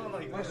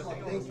 First of all,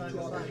 thank you to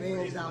all the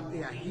fans out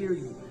there. I hear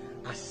you,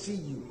 I see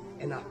you,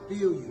 and I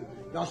feel you.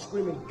 Y'all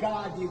screaming,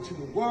 God did to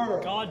the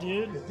world. God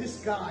did. This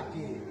God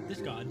did. This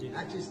God did.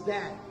 Not just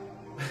that.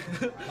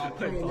 Y'all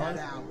putting that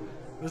out.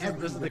 This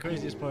is the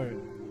craziest part.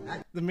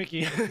 The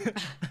Mickey.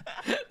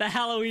 The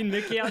Halloween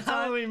Mickey outside.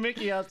 Halloween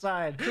Mickey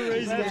outside.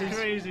 Crazy. That's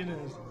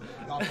craziness.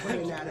 Y'all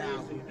putting that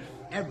out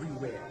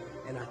everywhere.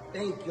 And I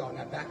thank y'all.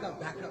 Now back up.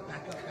 Now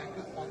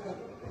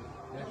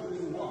give me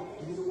the walk.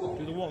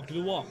 Do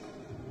the walk.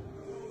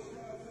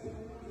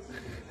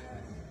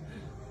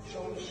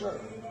 Show them the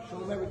shirt. Show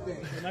them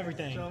everything.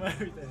 Show him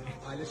everything.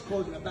 All right, let's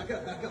close it out. Back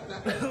up.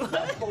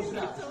 Let's close it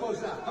out.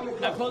 Come in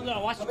close. Now close it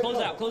out. Watch it. Close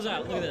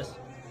out. Look at this.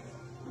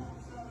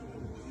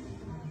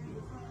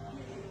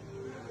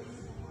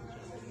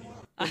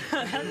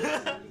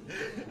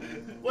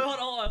 Wait,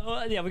 hold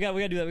on. Yeah, we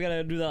gotta do that. We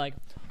gotta do that. Like,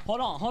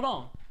 hold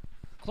on.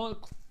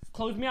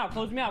 Close me out.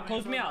 Close me out.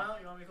 Close me out.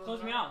 Hold on.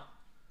 Close me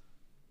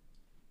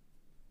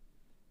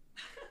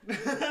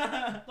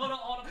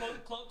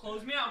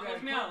out.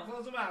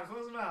 Close him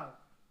out.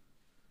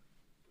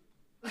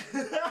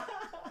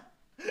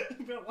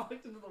 Bro walked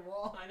into the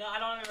wall. I know. I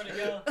don't know where to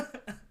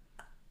go.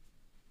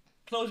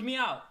 Close me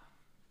out.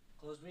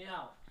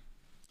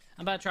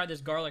 I'm about to try this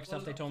garlic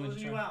stuff they told me to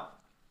try. Close you out.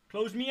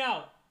 Close me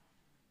out.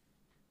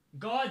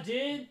 God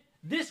did.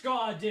 This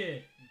God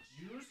did.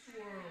 Juice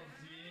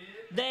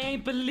WRLD did. They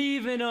ain't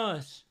believing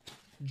us.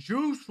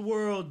 Juice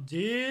WRLD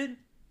did.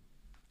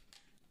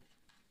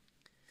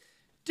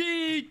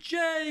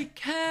 DJ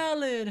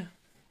Khaled.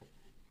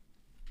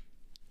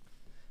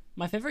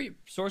 My favorite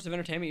source of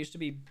entertainment used to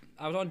be,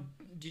 I was on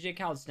DJ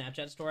Khaled's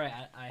Snapchat story.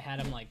 I had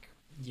him like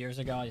years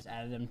ago. I just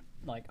added him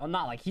like, oh,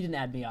 not like he didn't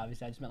add me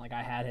obviously. I just meant like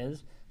I had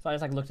his. So I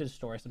just like looked at his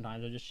story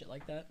sometimes or just shit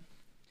like that.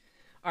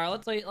 All right,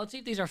 let's see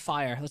if these are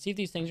fire. Let's see if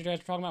these things you guys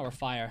are talking about were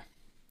fire.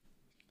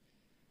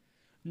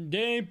 They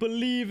ain't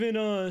believing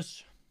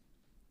us.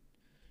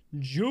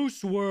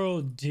 Juice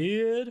WRLD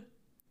did.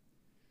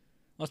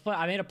 Let's play.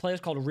 I made a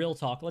playlist called Real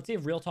Talk. Let's see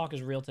if Real Talk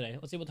is real today.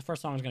 Let's see what the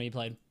first song is gonna be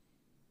played.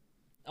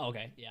 Oh,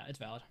 okay, yeah, it's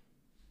valid.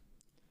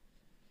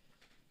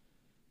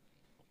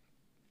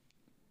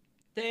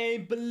 They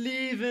ain't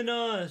believing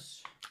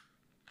us.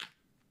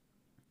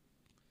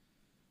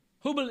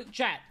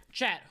 Chat,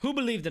 who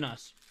believed in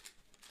us?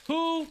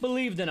 Who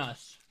believed in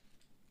us?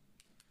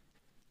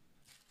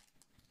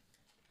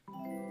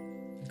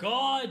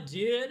 God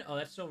did. Oh,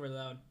 that's so really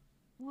loud.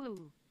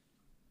 Woo.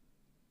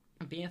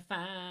 Being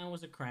fine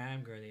was a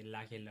crime, girl. They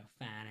lock your little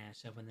fine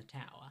ass up in the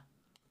tower.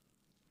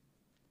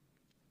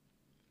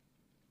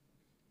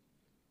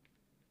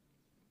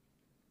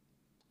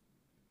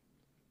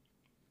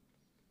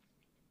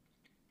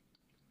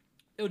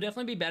 It would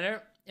definitely be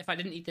better if I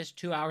didn't eat this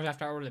 2 hours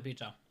after I ordered the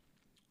pizza.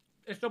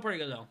 It's still pretty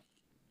good though.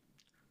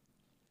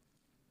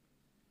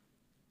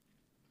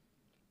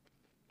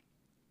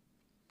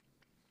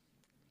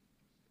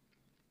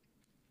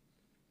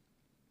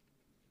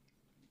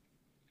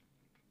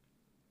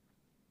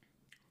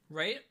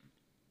 Right?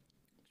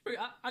 It's pretty,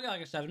 I got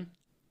like a 7.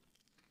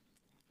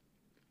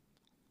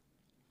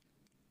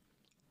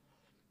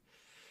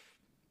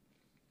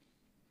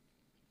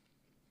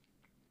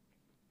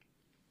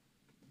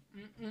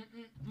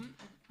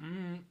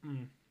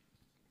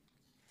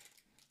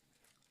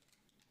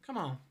 Come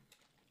on.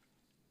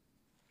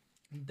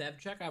 Dev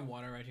check, I have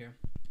water right here.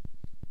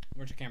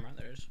 Where's your camera?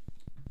 There it is.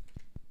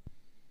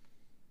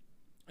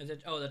 Is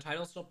it, oh, the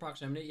title's still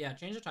proximity? Yeah,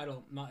 change the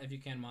title if you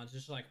can, mods.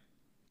 Just like,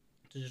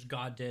 to just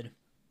God did.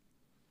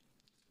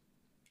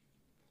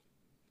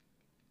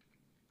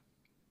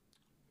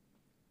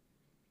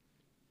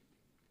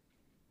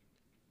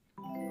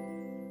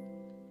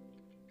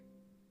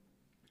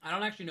 I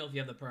don't actually know if you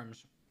have the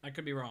perms. I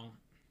could be wrong.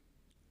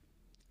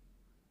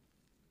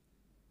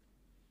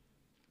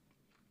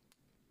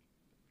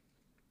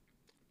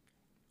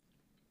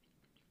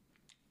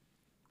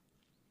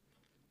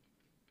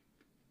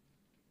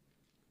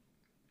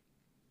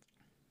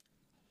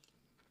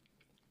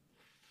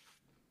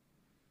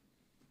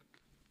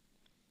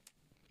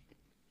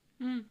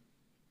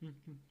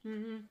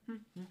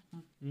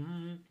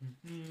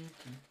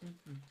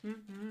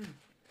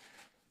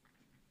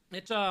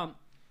 It's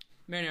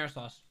marinara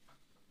sauce.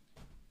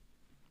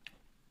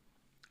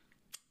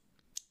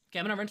 Okay,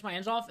 I'm gonna rinse my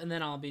hands off and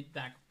then I'll be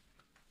back.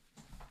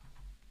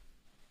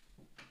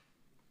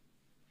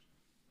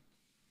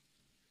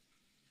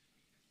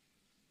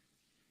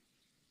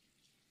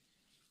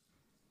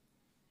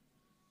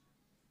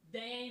 They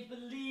ain't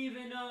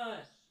believing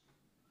us.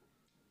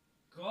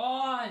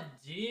 God,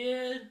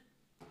 dude.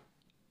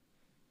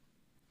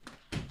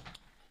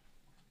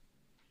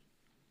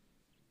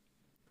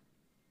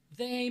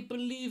 They ain't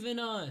believing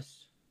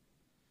us.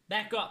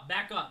 Back up,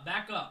 back up,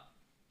 back up.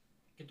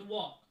 Get the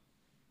walk.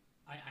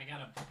 I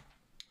gotta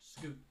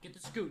scoot. Get the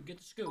scoot, get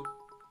the scoot.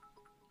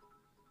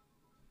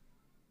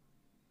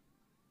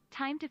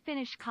 Time to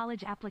finish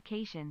college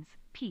applications.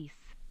 Peace.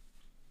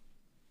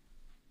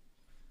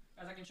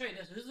 Guys, I can show you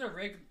this. This is a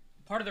rig,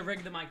 part of the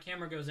rig that my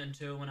camera goes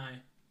into when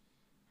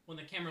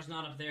the camera's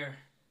not up there.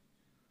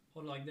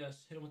 Hold it like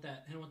this. Hit him with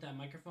that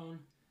microphone.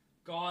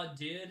 God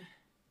did.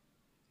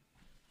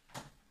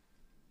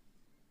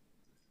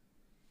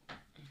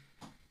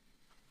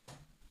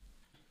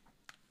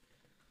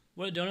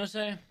 What did Dono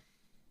say?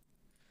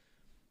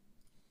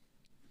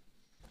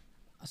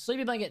 A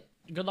sleepy blanket.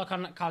 Good luck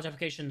on college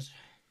applications.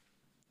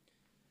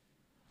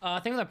 I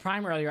think with the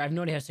prime earlier, I have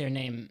no idea how to say her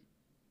name.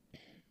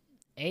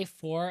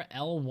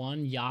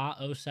 A4L1 Ya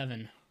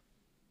 07.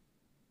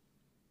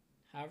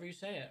 However you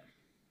say it.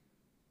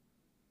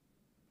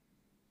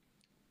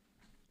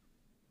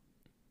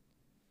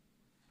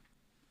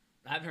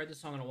 I haven't heard this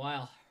song in a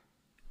while.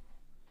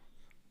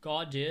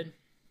 God did.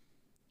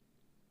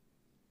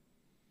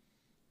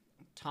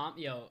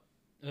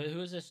 Who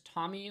is this?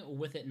 Tommy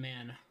With It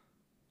Man.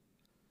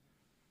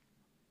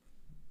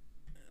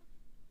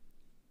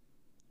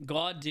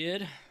 God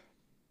did.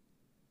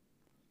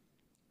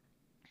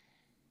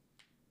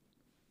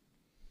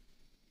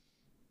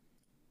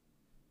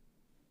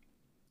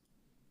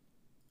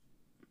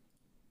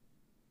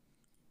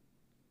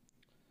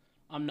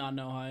 I'm not in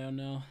Ohio,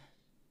 no.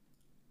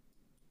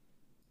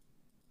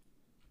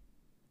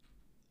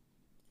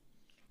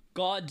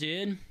 God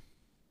did.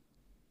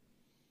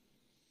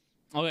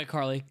 Okay,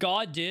 Carly.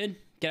 God did.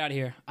 Get out of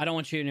here. I don't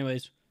want you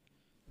anyways.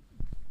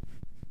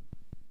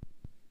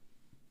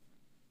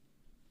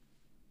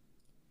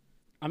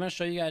 I'm going to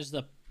show you guys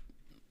the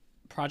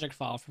project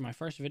file for my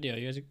first video.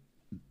 You guys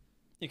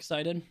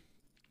excited?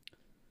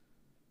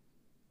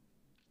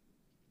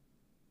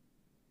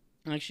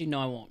 Actually, no,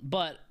 I won't.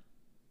 But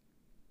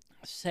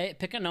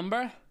pick a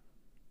number,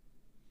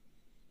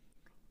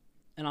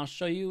 and I'll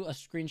show you a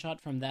screenshot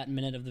from that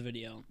minute of the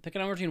video. Pick a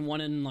number between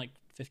 1 and like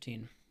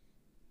 15.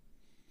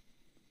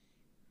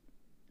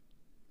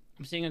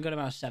 I'm seeing a good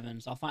amount of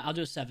 7s. I'll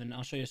do a 7.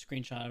 I'll show you a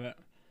screenshot of it.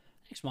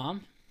 Thanks,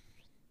 Mom.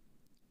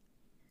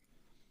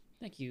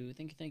 Thank you.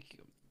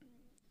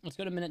 Let's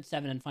go to minute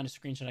 7 and find a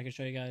screenshot I can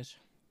show you guys.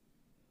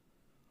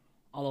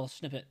 A little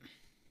snippet.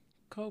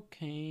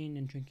 Cocaine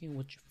and drinking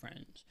with your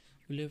friends.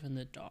 You live in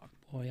the dark,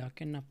 boy. I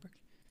cannot.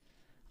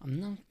 I'm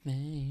not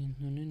vain.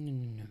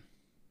 No.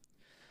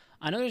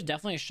 I know there's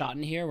definitely a shot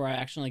in here where I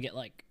actually get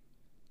like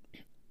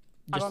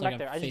just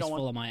like a face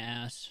full of my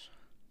ass.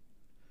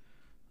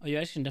 Oh, you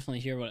guys can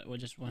definitely hear what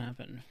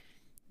happened.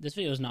 This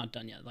video is not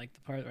done yet. Like the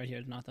part right here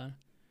is not done.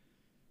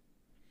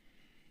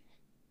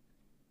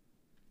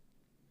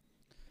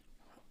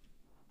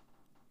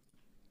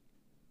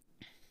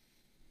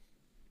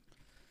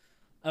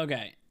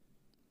 Okay.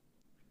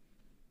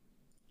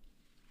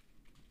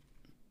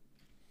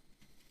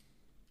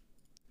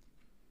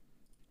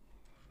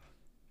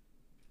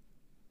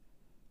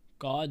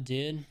 God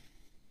did.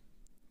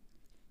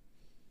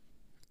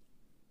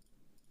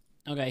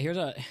 Okay, here's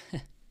a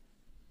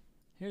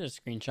here's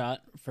a screenshot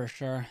for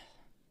sure.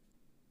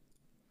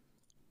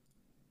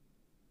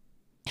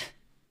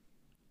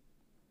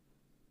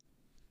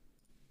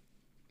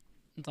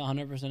 It's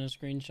 100% a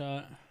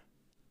screenshot.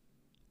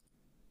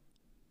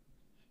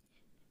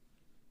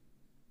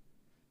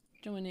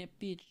 Join that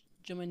bitch,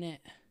 join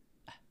that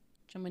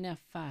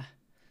fire,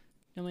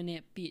 join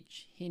that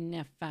bitch, hitting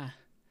that fire,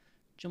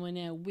 join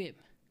that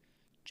whip,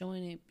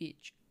 join that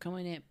bitch, come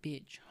on that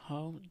bitch,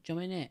 ho,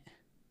 join that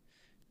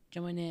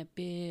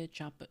bitch,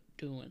 chopper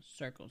doing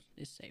circles.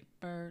 They say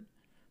bird.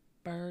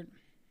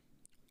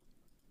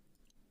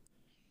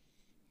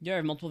 You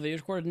have multiple videos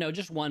recorded? No,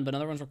 just one, but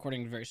another one's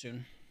recording very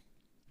soon.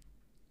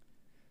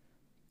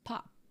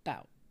 Pop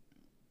out.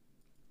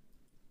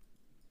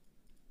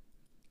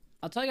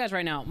 I'll tell you guys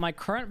right now, my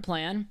current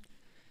plan,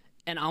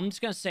 and I'm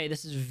just going to say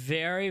this is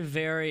very,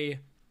 very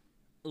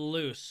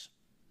loose,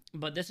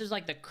 but this is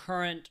like the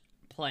current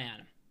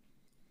plan.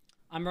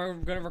 I'm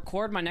going to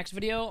record my next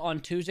video on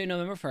Tuesday,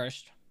 November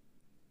 1st.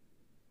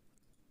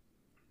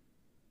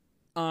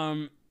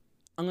 I'm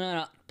going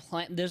to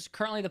plan, this is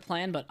currently the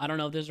plan, but I don't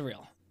know if this is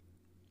real.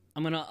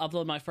 I'm going to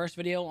upload my first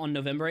video on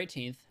November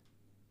 18th.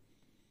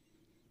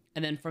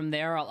 And then from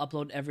there, I'll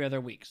upload every other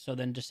week. So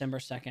then December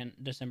 2nd,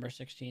 December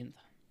 16th.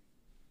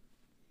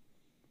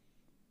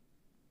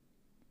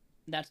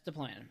 That's the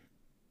plan.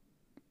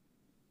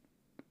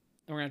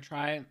 we're gonna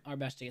try our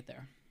best to get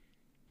there.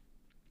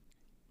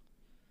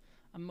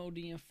 I'm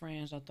Modi in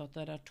France. I thought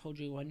that I told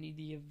you I need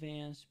the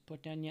advance.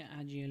 Put down your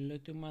IG and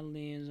look through my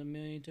lens. A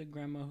million to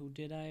grandma, who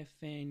did I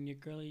offend? Your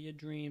girl of your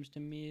dreams to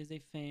me is a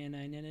fan.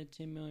 I netted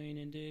 10 million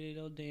and did it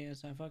all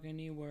dance. I fucking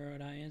need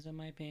word. I answered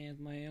my pants.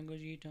 My uncle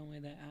G told me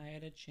that I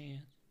had a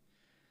chance.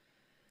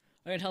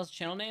 Are you gonna tell us the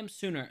channel name?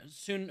 Soon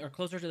or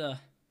closer to the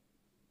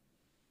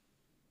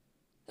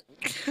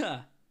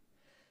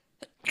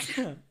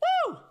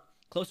woo!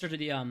 Closer to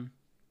the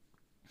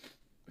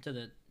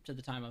to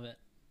the time of it.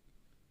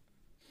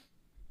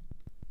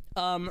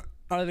 Are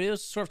the videos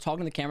sort of talking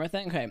to the camera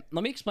thing? Okay,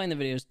 let me explain the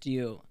videos to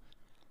you.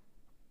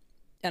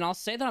 And I'll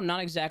say that I'm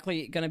not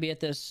exactly gonna be at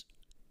this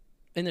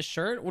in the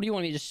shirt. What do you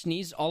want me to just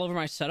sneeze all over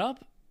my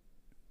setup?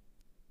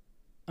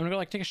 I'm gonna go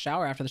like take a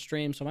shower after the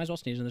stream, so I might as well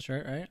sneeze in the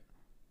shirt, right?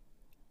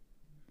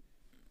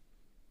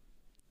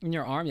 In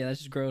your arm? Yeah, that's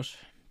just gross.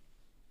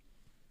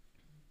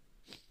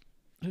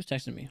 Who's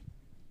texting me?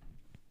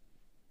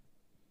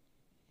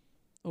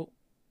 Oh.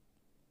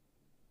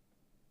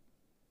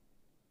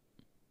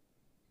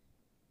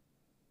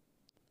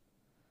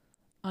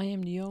 I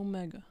am the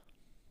Omega.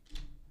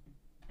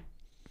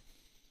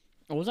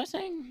 What was I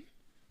saying?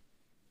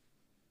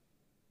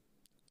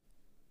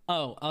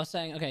 Oh, I was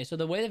saying, okay, so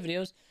the way the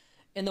videos,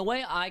 and the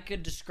way I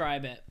could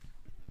describe it,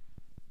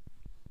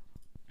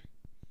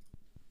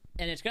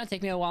 and it's gonna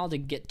take me a while to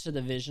get to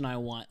the vision I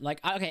want. Like,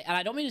 okay, and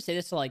I don't mean to say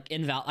this to like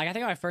like, I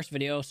think my first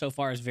video so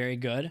far is very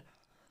good,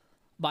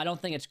 but I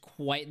don't think it's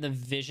quite the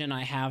vision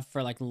I have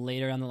for like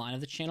later on the line of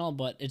the channel.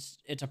 But it's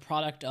a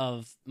product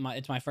of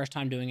it's my first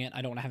time doing it.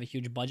 I don't have a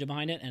huge budget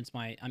behind it, and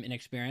I'm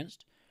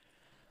inexperienced.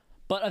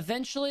 But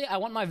eventually, I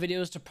want my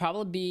videos to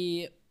probably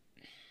be,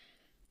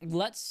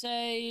 let's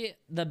say,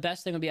 the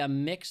best thing would be a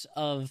mix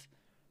of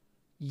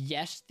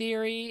Yes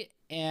Theory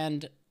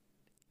and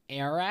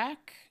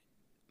Eric.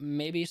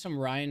 Maybe some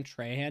Ryan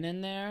Trahan in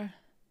there.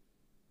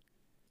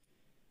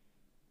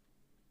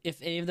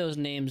 If any of those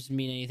names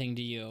mean anything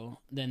to you,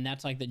 then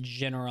that's like the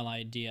general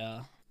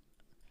idea.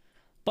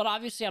 But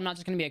obviously, I'm not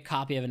just going to be a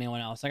copy of anyone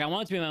else. Like, I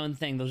want it to be my own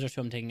thing. Those are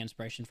who I'm taking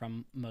inspiration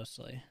from,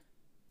 mostly.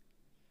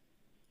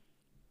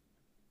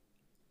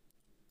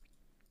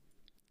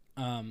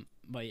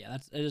 But yeah,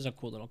 it is a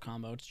cool little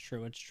combo. It's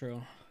true. It's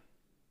true.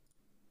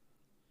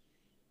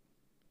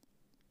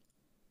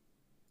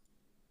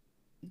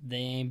 They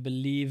ain't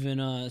believe in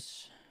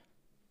us.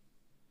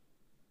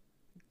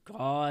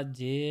 God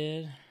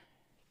did.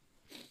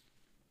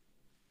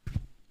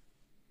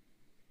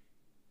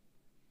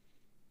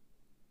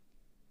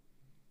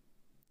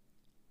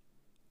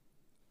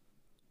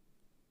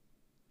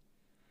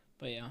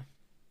 But yeah.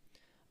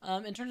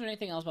 In terms of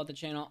anything else about the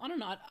channel, I don't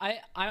know.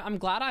 I'm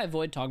glad I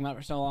avoided talking about it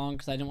for so long,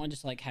 because I didn't want to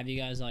just like have you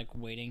guys like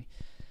waiting.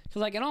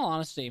 Because like in all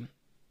honesty,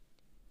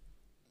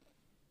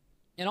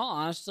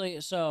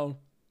 so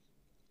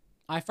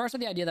I first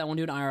had the idea that I want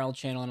to do an IRL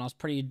channel, and I was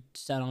pretty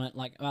set on it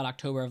like about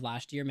October of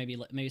last year,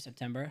 maybe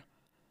September.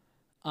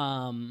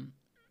 I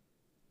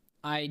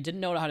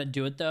didn't know how to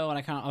do it though, and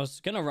I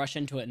was gonna rush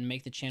into it and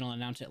make the channel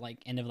and announce it like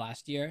end of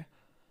last year,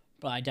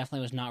 but I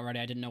definitely was not ready.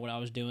 I didn't know what I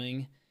was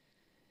doing.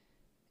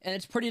 And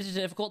it's pretty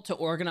difficult to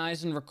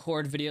organize and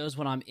record videos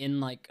when I'm in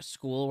like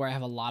school, where I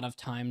have a lot of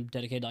time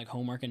dedicated to like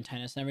homework and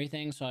tennis and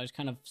everything. So I was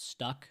kind of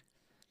stuck.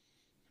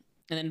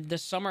 And then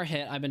this summer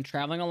hit, I've been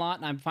traveling a lot,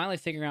 and I'm finally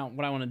figuring out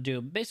what I want to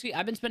do. Basically,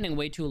 I've been spending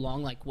way too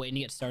long like waiting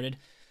to get started.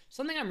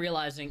 Something I'm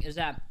realizing is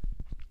that,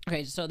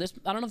 okay, so this,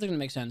 I don't know if this is gonna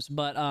make sense,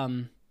 but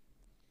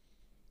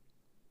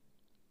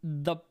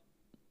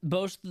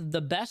both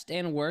the best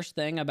and worst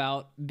thing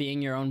about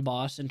being your own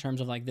boss in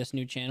terms of like this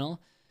new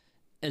channel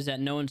is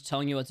that no one's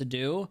telling you what to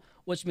do,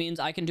 which means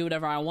I can do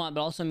whatever I want, but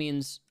also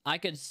means I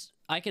could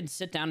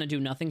sit down and do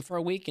nothing for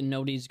a week and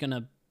nobody's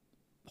gonna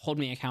hold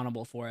me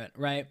accountable for it,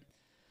 right?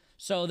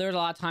 So there's a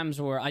lot of times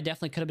where I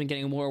definitely could have been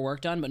getting more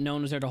work done, but no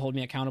one was there to hold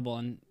me accountable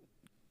and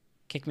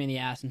kick me in the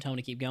ass and tell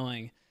me to keep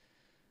going.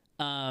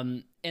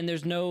 And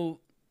there's another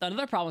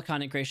problem with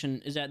content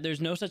creation is that there's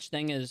no such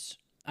thing as,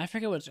 I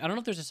don't know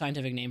if there's a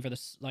scientific name for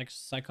this, like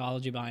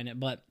psychology behind it,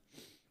 but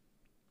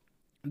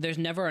there's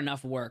never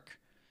enough work.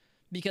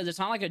 Because it's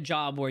not like a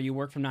job where you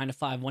work from 9 to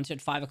 5. Once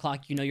at 5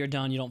 o'clock, you know you're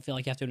done. You don't feel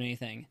like you have to do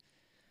anything.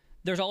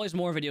 There's always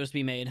more videos to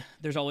be made.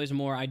 There's always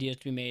more ideas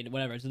to be made,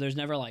 whatever. So there's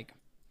never like,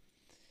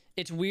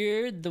 it's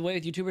weird the way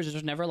with YouTubers is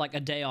there's never like a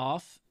day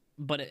off,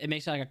 but it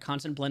makes it like a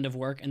constant blend of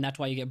work. And that's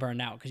why you get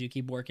burned out, because you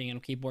keep working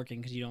and keep working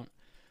because you don't.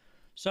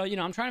 So, you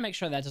know, I'm trying to make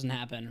sure that doesn't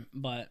happen,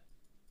 but.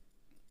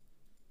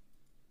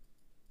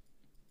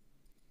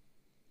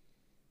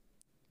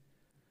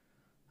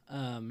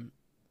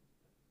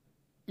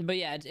 But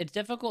yeah, it's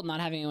difficult not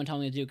having anyone tell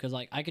me to do, because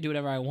like I could do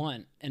whatever I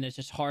want, and it's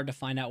just hard to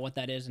find out what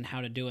that is and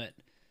how to do it.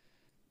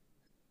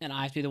 And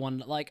I have to be the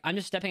one, like, I'm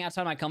just stepping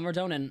outside my comfort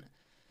zone, and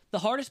the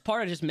hardest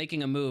part is just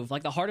making a move.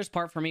 Like the hardest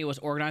part for me was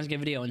organizing a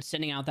video and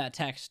sending out that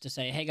text to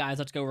say, hey guys,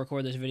 let's go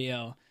record this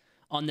video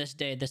on this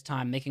day at this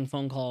time, making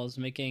phone calls,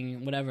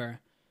 making whatever.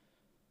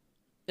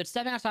 It's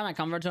stepping outside my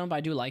comfort zone, but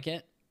I do like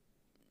it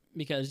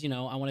because, you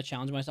know, I want to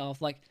challenge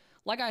myself. Like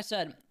like I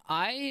said,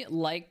 I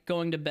like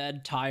going to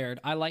bed tired.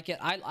 I like it.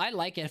 I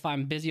like it if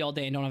I'm busy all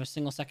day and don't have a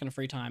single second of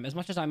free time, as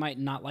much as I might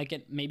not like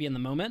it maybe in the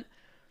moment,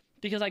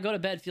 because I go to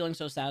bed feeling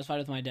so satisfied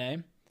with my day.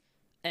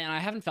 And I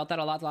haven't felt that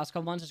a lot the last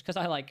couple months just because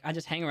I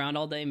just hang around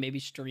all day, maybe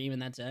stream,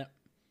 and that's it.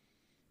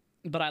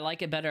 But I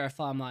like it better if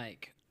I'm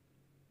like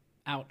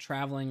out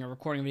traveling or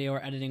recording video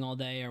or editing all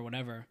day or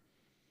whatever.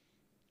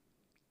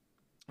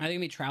 I think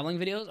it'd be traveling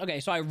videos. Okay,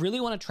 so I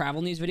really want to travel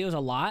in these videos a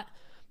lot,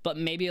 but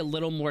maybe a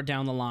little more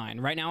down the line.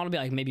 Right now, it'll be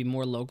like maybe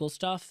more local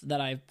stuff that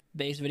I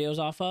base videos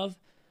off of.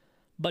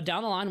 But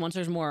down the line, once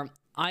there's more,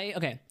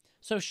 okay.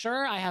 So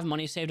sure, I have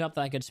money saved up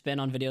that I could spend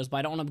on videos, but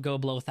I don't want to go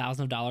below $1,000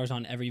 of dollars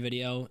on every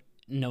video,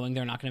 knowing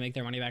they're not going to make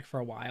their money back for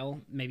a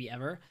while, maybe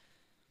ever.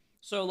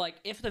 So like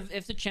if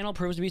the channel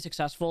proves to be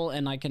successful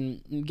and I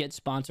can get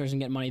sponsors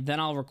and get money, then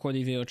I'll record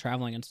the video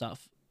traveling and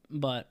stuff.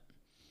 But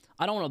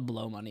I don't want to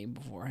blow money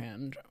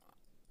beforehand,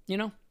 you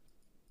know?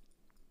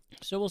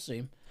 So we'll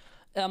see.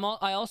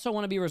 I also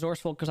want to be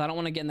resourceful because I don't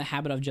want to get in the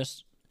habit of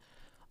just,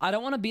 I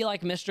don't want to be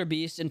like Mr.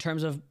 Beast in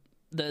terms of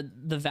the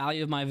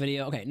value of my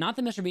video. Okay, not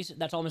the Mr. Beast,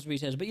 that's all Mr.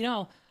 Beast is, but you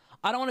know,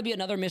 I don't want to be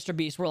another Mr.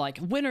 Beast where like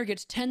winner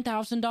gets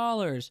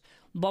 $10,000,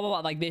 blah, blah, blah.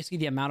 Like basically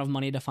the amount of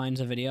money defines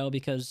a video,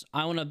 because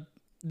I want to,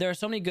 there are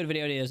so many good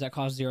video ideas that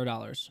cost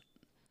 $0.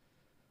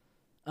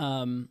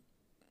 And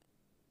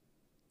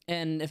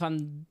if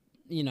I'm,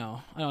 you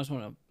know, I just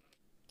want to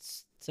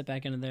sit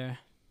back into there.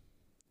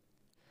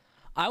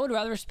 I would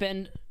rather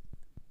spend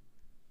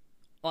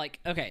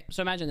like, okay,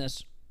 so imagine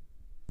this.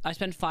 I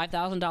spend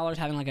 $5,000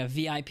 having like a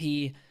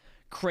VIP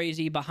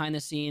crazy behind the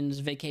scenes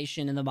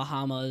vacation in the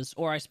Bahamas,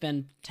 or I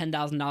spend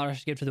 $10,000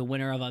 to give to the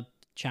winner of a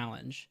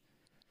challenge.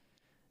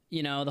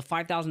 You know, the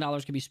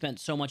 $5,000 could be spent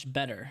so much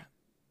better,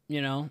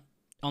 you know,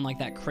 on like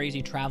that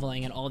crazy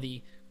traveling and all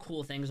the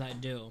cool things I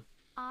do,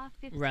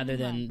 rather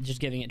than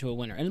just giving it to a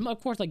winner. And of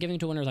course, like giving it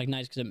to a winner is like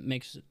nice because it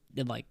makes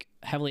it like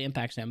heavily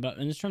impacts them. But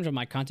in terms of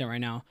my content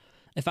right now,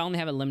 if I only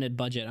have a limited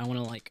budget, I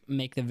want to like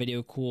make the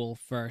video cool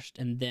first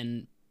and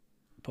then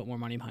put more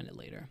money behind it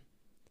later.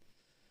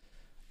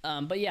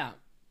 But yeah,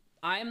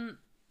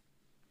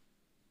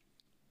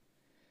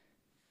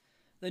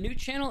 the new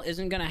channel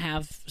isn't going to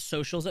have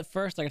socials at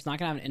first. Like it's not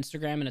going to have an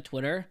Instagram and a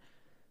Twitter,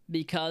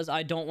 because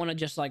I don't want to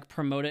just like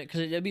promote it, because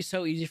it'd be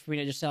so easy for me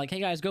to just say like, hey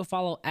guys, go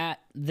follow at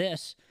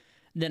this.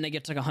 Then it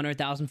gets like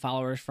 100,000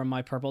 followers from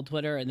my purple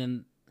Twitter. And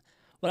then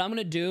what I'm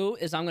going to do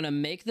is I'm going to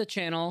make the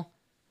channel,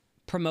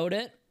 promote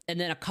it,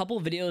 and then a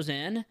couple videos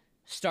in,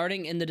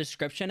 starting in the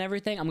description,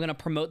 everything, I'm going to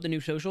promote the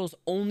new socials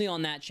only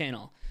on that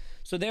channel.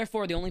 So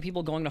therefore, the only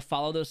people going to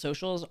follow those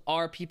socials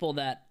are people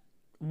that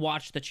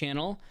watch the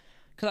channel,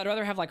 because I'd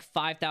rather have like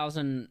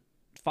 5,000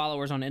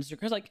 followers on Instagram.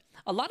 Because like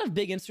a lot of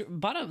big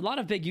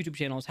YouTube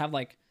channels have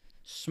like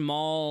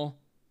small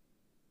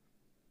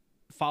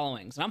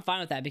followings, and I'm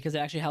fine with that because it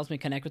actually helps me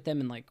connect with them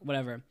and like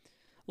whatever.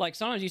 Like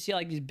sometimes you see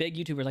like these big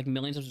YouTubers, like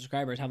millions of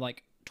subscribers, have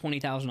like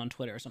 20,000 on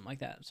Twitter or something like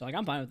that. So like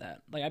I'm fine with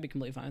that. Like I'd be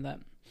completely fine with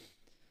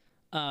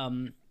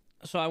that.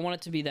 So I want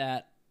it to be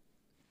that.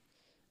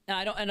 And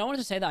I don't want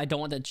to say that I don't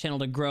want the channel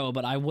to grow,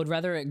 but I would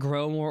rather it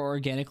grow more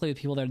organically with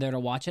people that are there to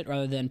watch it,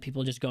 rather than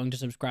people just going to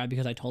subscribe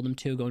because I told them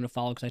to, going to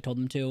follow because I told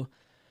them to.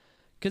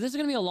 Because this is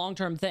going to be a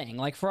long-term thing.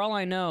 Like for all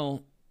I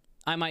know,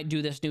 I might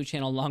do this new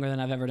channel longer than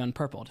I've ever done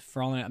Purpled.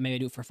 For all I know, maybe I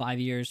do it for 5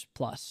 years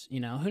plus, you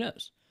know, who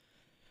knows?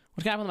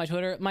 What's going to happen with my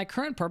Twitter? My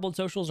current Purpled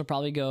socials will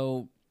probably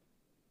go,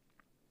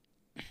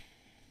 I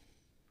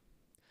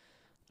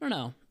don't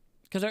know.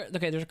 Because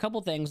there's a couple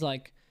things,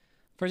 like,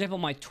 for example,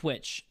 my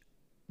Twitch.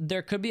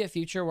 There could be a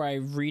future where I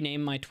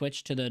rename my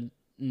Twitch to the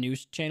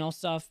news channel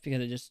stuff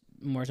because it's just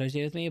more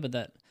associated with me, but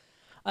that,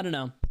 I don't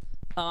know.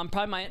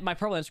 Probably my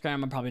Purple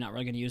Instagram I'm probably not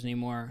really going to use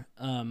anymore.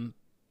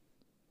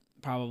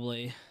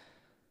 Probably.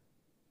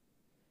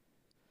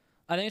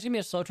 I think it's going to be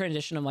a slow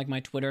transition of like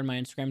my Twitter and my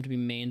Instagram to be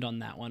mained on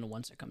that one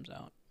once it comes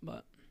out,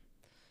 but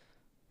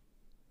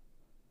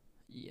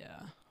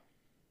yeah.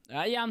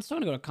 Yeah, I'm still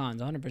going to go to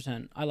cons,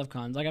 100%. I love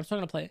cons. Like, I'm still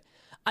going to play.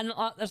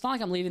 It's not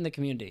like I'm leaving the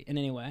community in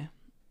any way.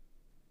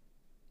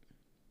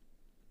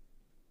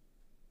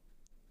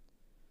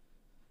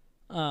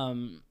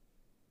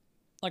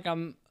 Like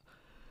I'm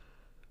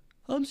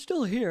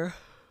still here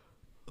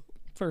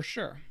for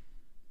sure.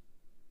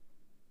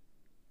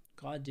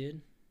 God, dude.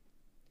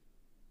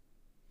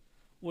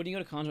 When do you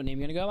go to cons? What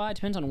name you gonna go by? It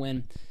depends on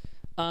when.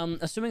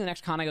 Assuming the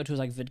next con I go to is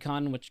like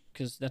VidCon,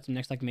 because that's the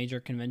next like major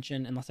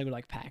convention. Unless I go to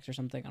like PAX or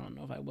something, I don't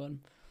know if I would.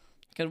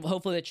 Because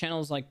hopefully the channel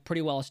is like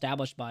pretty well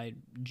established by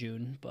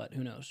June, but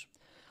who knows?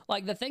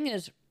 Like the thing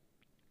is,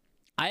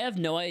 I have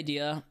no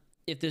idea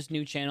if this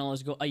new channel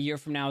is a year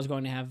from now is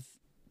going to have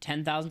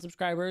 10,000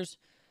 subscribers,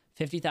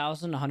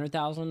 50,000,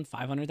 100,000,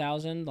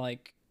 500,000.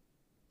 Like,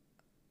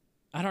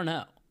 I don't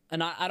know.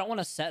 And I don't want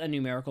to set a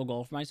numerical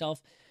goal for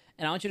myself.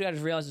 And I want you to guys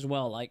to realize as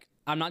well, like,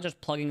 I'm not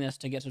just plugging this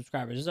to get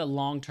subscribers. This is a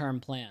long-term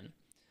plan.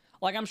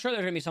 Like, I'm sure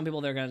there's going to be some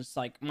people that are going to,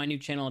 like, my new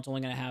channel, it's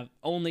only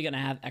going to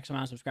have X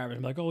amount of subscribers.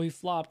 I'm like, oh, he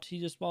flopped. He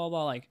just blah, blah,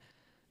 blah. Like,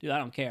 dude, I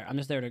don't care.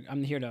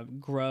 I'm here to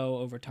grow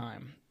over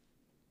time.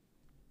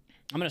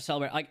 I'm going to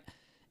celebrate. Like,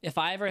 If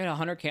I ever hit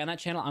 100K on that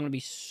channel, I'm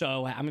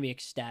gonna be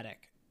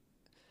ecstatic.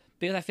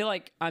 Because I feel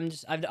like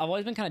I've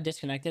always been kind of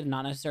disconnected and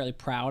not necessarily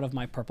proud of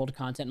my purpled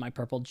content, my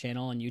purpled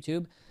channel on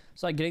YouTube.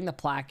 So like getting the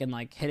plaque and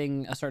like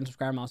hitting a certain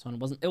subscriber milestone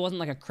wasn't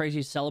like a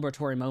crazy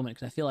celebratory moment,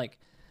 because I feel like,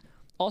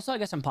 also I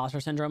guess imposter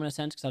syndrome in a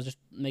sense, because I was just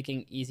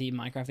making easy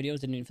Minecraft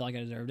videos, didn't even feel like I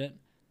deserved it.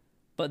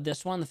 But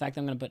this one, the fact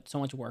that I'm gonna put so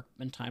much work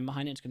and time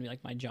behind it, it's gonna be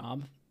like my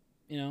job,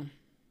 you know.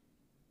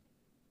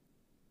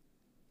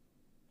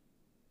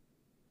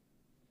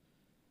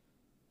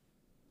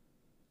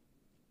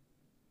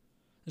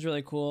 It's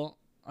really cool.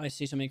 I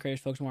see so many creators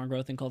focus more on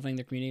growth and cultivating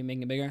their community,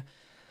 making it bigger.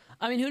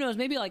 I mean, who knows?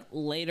 Maybe like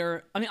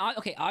later. I mean,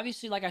 okay,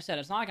 obviously, like I said,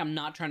 it's not like I'm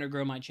not trying to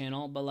grow my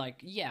channel, but like,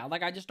 yeah,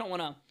 like I just don't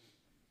want to.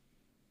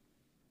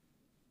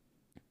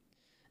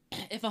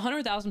 If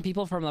 100,000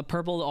 people from the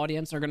purple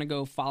audience are gonna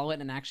go follow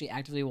it and actually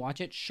actively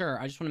watch it, sure.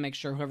 I just want to make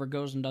sure whoever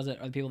goes and does it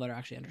are the people that are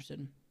actually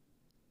interested.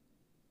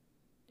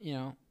 You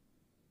know.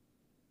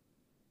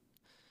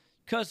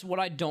 Because what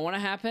I don't want to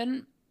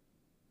happen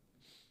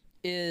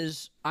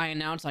is I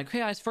announce like, hey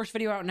guys, first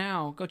video out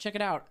now, go check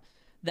it out.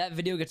 That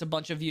video gets a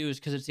bunch of views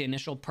because it's the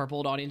initial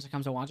purpled audience that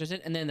comes and watches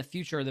it, and then in the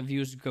future the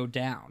views go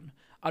down.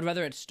 I'd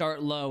rather it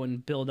start low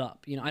and build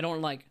up. You know, I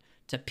don't like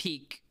to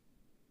peak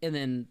and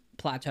then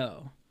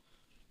plateau.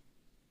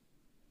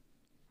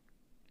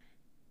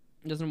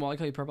 Doesn't Wally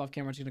call you purple off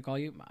camera? What's he gonna call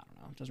you? I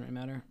don't know. It doesn't really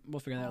matter. We'll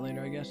figure that out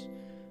later, I guess.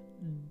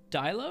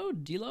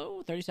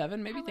 Dilo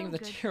 37. Maybe think of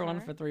the tier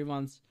 1 for 3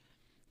 months.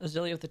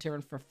 Azalea with the tier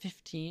 1 for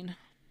 15.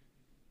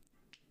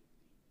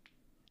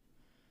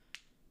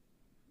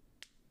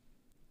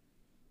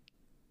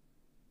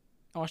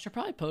 Oh, I should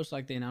probably post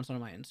like the announcement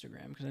on my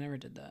Instagram, because I never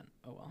did that.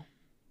 Oh well.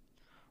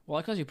 Well,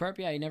 I calls you perp.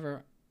 Yeah, he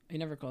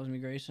never calls me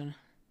Grayson.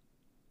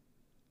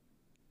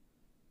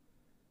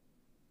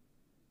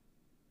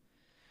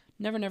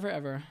 Never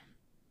ever.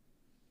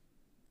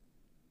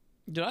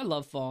 Dude, I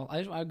love fall.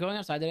 I'm going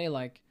outside today.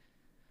 Like,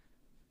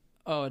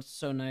 oh, it's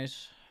so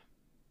nice.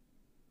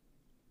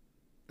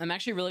 I'm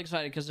actually really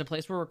excited because the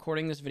place we're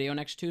recording this video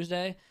next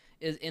Tuesday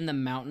is in the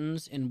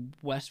mountains in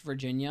West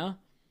Virginia.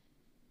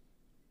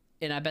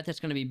 And I bet that's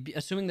going to be,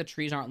 assuming the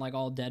trees aren't like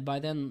all dead by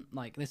then,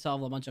 like they still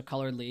have a bunch of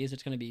colored leaves,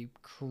 it's going to be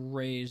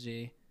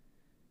crazy.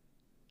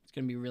 It's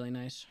going to be really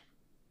nice.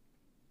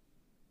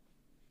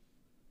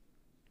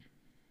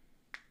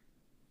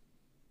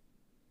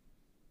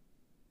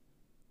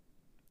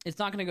 It's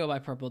not going to go by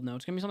purpled, no.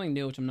 It's going to be something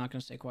new, which I'm not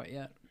going to say quite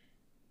yet.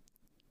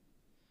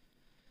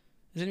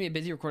 Is it going to be a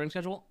busy recording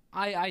schedule?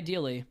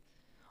 Ideally,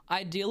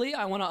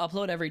 I want to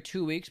upload every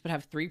 2 weeks, but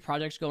have 3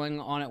 projects going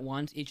on at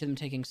once, each of them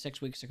taking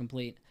 6 weeks to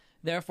complete.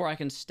 Therefore, I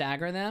can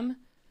stagger them,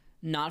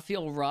 not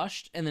feel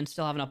rushed, and then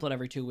still have an upload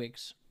every 2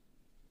 weeks.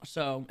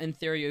 So, in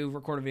theory, you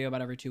record a video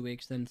about every 2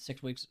 weeks, then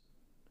 6 weeks.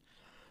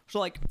 So,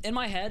 like, in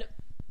my head,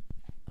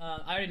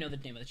 I already know the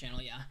name of the channel,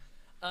 yeah.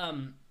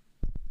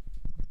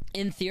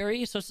 In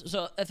theory,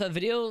 so if a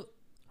video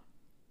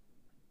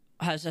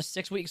has a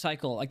 6-week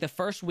cycle, like the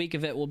first week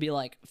of it will be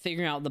like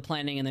figuring out the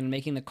planning and then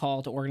making the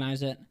call to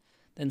organize it.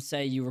 Then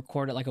say you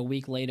record it like a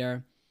week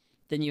later,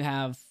 then you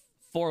have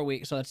 4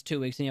 weeks, so that's 2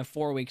 weeks, and you have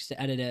 4 weeks to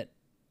edit it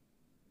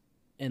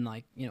in,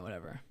 like, you know,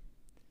 whatever.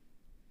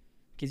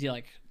 Gives you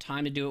like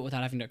time to do it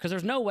without having to, because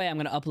there's no way I'm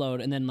going to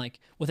upload and then like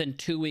within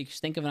 2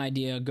 weeks think of an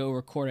idea, go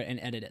record it and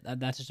edit it.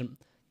 That's just,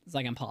 it's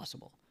like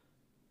impossible.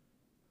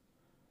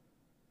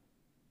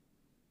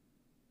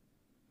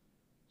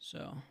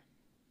 So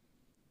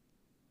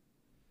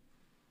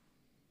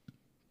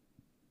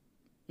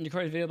you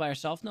record a video by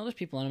yourself? No, there's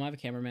people in them. I have a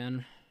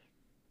cameraman.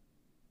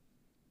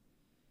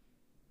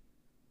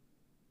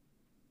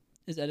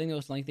 Is editing the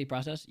most lengthy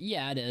process?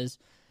 Yeah, it is.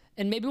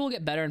 And maybe we'll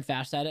get better and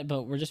fast at it,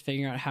 but we're just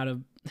figuring out how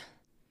to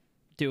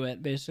do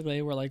it,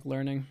 basically. We're, like,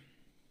 learning.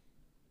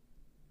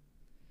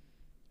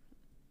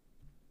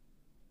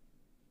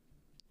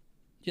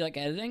 Do you like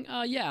editing?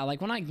 Yeah, like,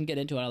 when I can get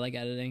into it, I like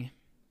editing.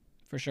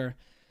 For sure.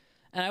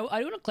 And I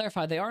do want to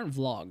clarify, they aren't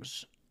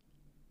vlogs.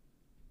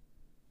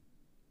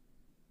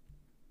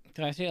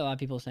 Because I see a lot of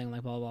people saying,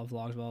 like, blah, blah,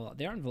 blah, vlogs, blah, blah.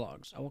 They aren't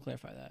vlogs. I will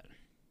clarify that.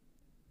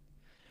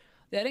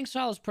 The editing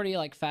style is pretty,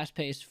 like,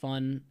 fast-paced,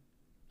 fun.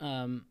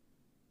 I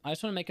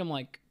just want to make them,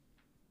 like,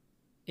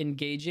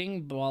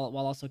 engaging, but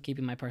while also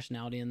keeping my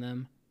personality in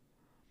them.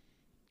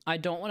 I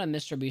don't want to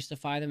Mr.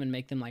 Beastify them and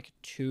make them, like,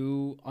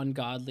 too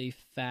ungodly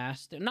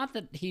fast. Not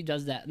that he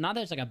does that. Not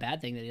that it's, like, a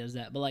bad thing that he does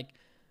that, but, like,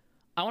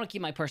 I want to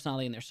keep my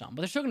personality in there some.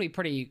 But they're still going to be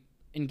pretty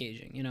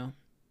engaging, you know?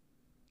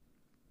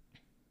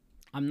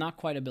 I'm not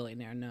quite a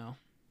billionaire, no.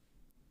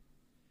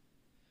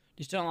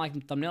 You still don't like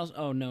thumbnails?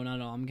 Oh, no, not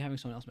at all. I'm having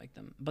someone else make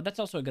them. But that's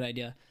also a good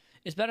idea.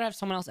 It's better to have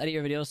someone else edit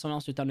your videos, someone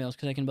else do thumbnails,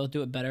 because they can both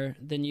do it better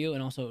than you,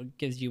 and also it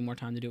gives you more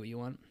time to do what you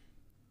want.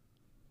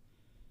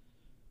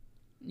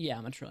 Yeah,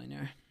 I'm a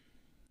trillionaire.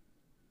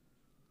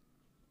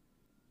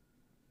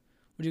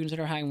 Would you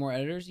consider hiring more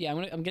editors? Yeah,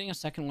 I'm getting a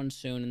second one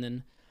soon, and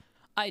then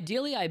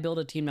ideally I build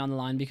a team down the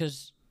line,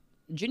 because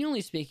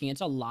genuinely speaking,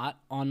 it's a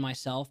lot on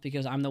myself,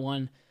 because I'm the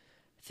one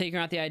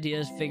figuring out the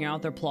ideas, figuring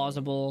out they're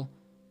plausible,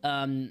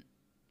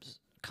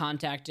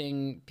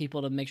 contacting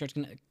people to make sure it's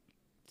gonna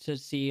to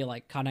see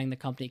like contacting the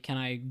company. Can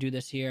I do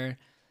this here?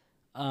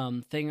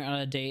 Figuring out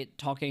a date,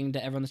 talking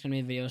to everyone that's gonna be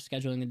in the video,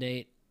 scheduling the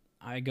date.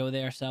 I go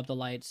there, set up the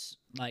lights.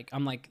 Like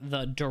I'm like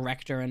the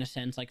director in a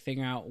sense, like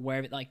figuring out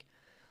where like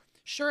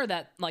sure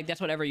that like that's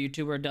what every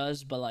YouTuber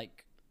does, but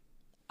like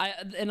I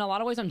in a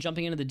lot of ways I'm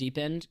jumping into the deep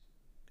end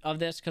of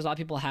this because a lot of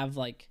people have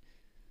like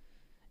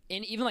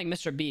and even like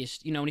Mr.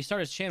 Beast, you know, when he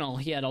started his channel,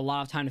 he had a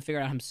lot of time to figure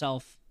it out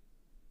himself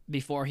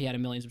before he had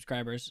 1 million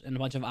subscribers and a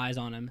bunch of eyes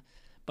on him.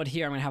 But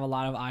here I'm gonna have a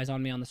lot of eyes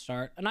on me on the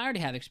start, and I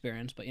already have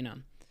experience, but you know,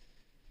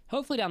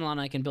 hopefully down the line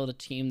I can build a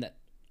team that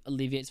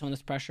alleviates some of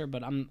this pressure.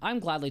 But I'm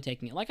gladly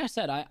taking it. Like I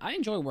said, I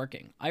enjoy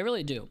working. I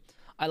really do.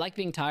 I like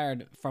being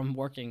tired from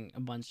working a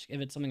bunch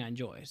if it's something I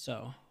enjoy.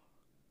 So.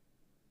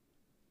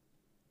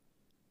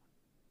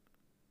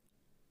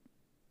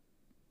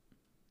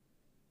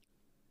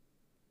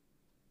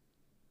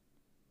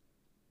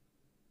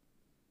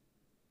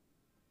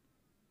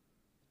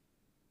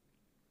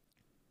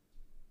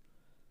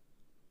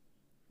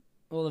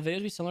 Will the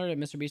videos be similar to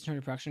Mr. Beast in terms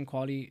of production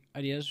quality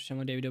ideas,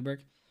 similar to David Dobrik?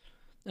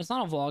 It's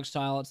not a vlog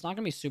style. It's not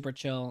going to be super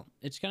chill.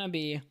 It's going to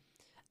be,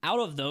 out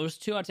of those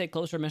two, I'd say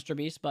closer to Mr.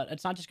 Beast, but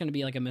it's not just going to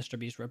be like a Mr.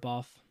 Beast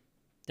ripoff.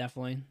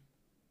 Definitely.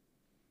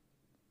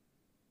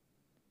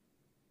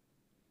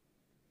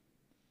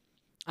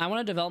 I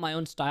want to develop my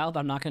own style, but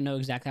I'm not going to know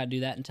exactly how to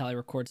do that until I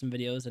record some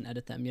videos and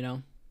edit them, you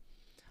know?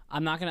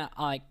 I'm not going to,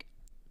 like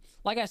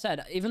I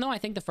said, even though I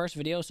think the first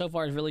video so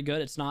far is really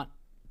good, it's not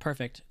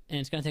perfect, and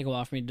it's going to take a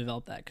while for me to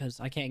develop that because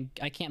I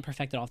can't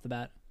perfect it off the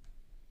bat.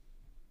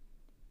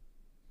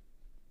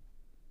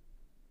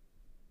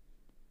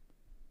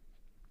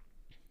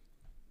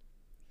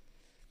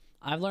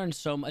 I've learned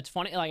so much. It's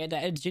funny, like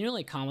it's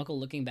genuinely comical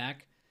looking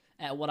back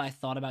at what I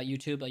thought about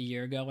YouTube a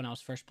year ago when I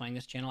was first playing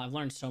this channel. I've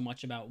learned so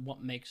much about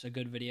what makes a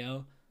good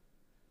video.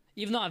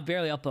 Even though I've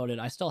barely uploaded,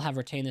 I still have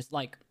retained this.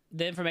 Like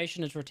the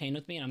information is retained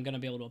with me, and I'm gonna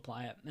be able to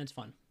apply it. And it's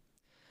fun.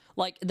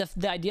 Like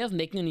the idea of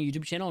making a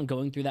YouTube channel and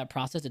going through that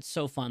process, it's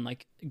so fun.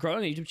 Like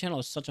growing a YouTube channel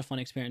is such a fun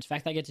experience. The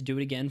fact that I get to do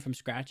it again from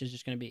scratch is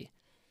just gonna be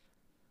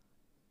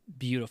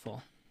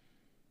beautiful.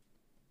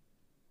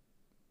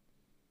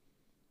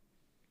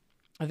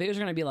 I think it's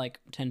gonna be like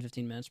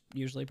 10-15 minutes,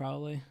 usually,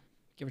 probably,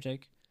 give or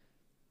take.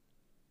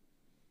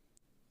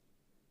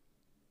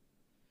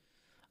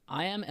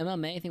 I am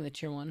MMA, I think the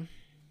tier 1.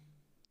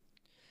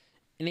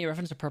 Any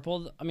reference to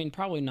purple? I mean,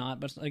 probably not,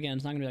 but again,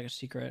 it's not gonna be like a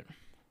secret.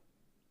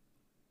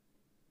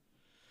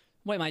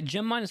 Wait, my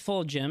gym mine is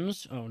full of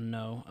gyms? Oh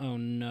no, oh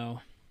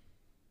no.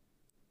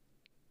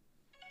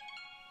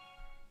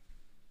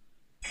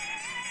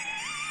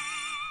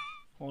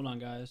 Hold on,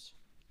 guys.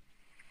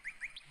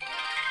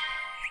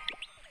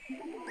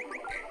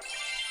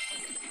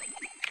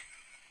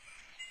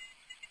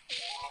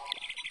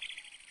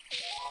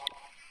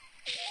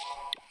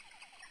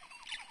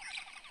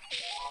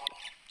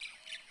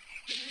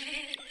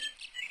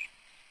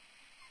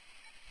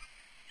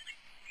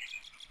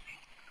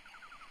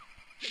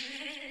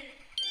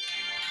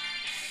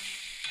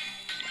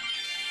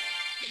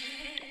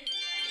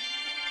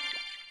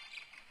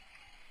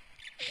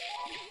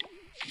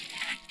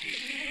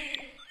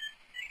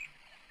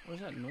 What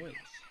is that noise?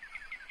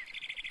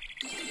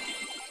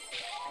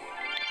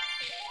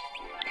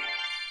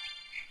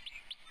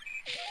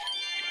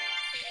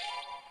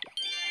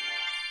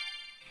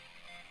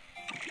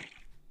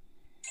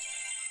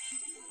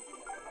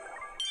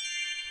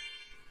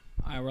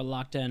 Alright, we're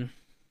locked in.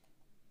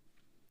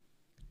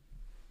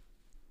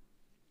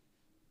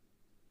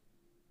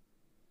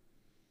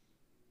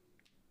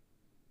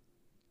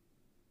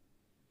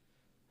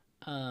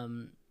 I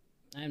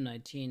am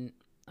 19.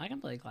 I can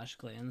play Clash of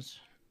Clans.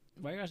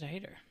 Why are you guys a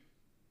hater?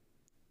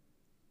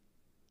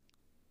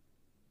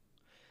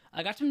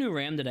 I got some new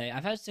RAM today.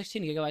 I've had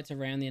 16 gigabytes of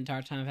RAM the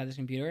entire time I've had this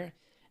computer.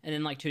 And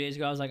then like 2 days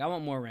ago, I was like, I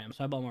want more RAM.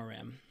 So I bought more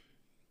RAM.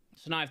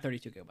 So now I have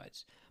 32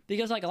 gigabytes.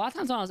 Because like a lot of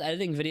times when I was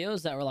editing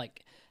videos that were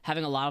like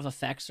having a lot of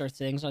effects or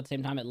things at the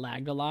same time, it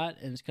lagged a lot.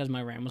 And it's because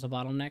my RAM was a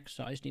bottleneck.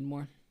 So I just need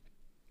more.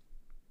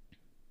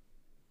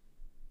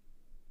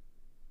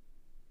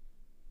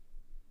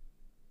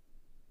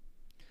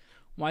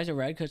 Why is it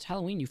red? Because it's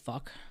Halloween, you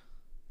fuck.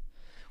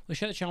 We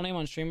share the channel name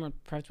on stream or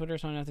private Twitter or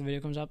something after the video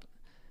comes up.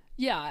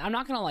 Yeah, I'm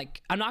not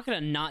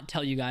gonna not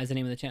tell you guys the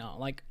name of the channel.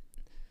 Like,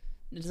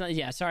 it's not,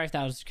 yeah, sorry if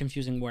that was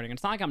confusing wording.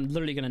 It's not like I'm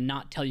literally gonna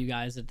not tell you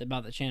guys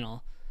about the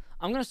channel.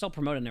 I'm gonna still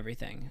promote it and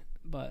everything,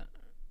 but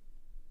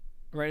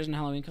red isn't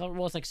Halloween color.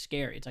 Well, it's like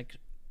scary. It's like,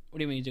 what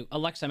do you mean you do?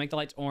 Alexa, make the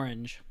lights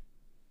orange.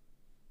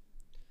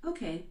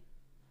 Okay.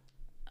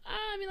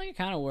 I mean, like it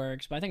kind of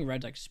works, but I think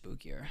red's like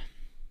spookier.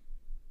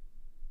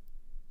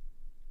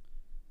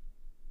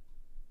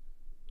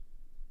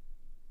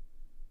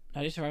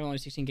 I just survived only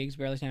 16 gigs,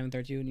 barely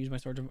 732, and use my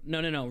storage.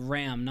 No,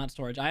 RAM, not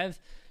storage. I have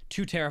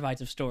 2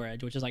 terabytes of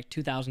storage, which is like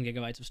 2,000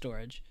 gigabytes of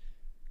storage.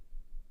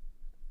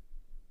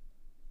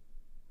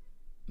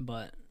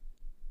 But,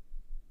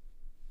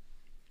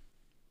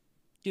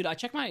 dude, I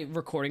checked my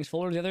recordings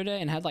folder the other day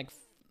and had like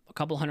a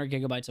couple hundred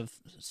gigabytes of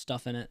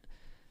stuff in it,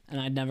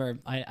 and I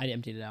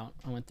emptied it out.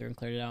 I went through and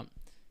cleared it out.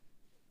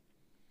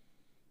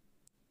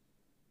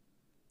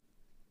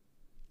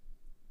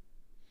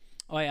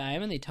 Oh yeah, I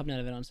am in the Tubnet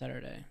event on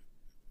Saturday.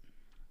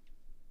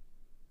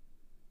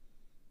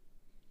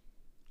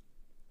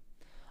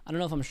 I don't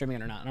know if I'm streaming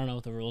it or not. I don't know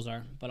what the rules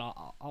are, but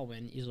I'll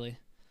win easily.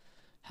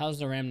 How's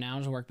the RAM now?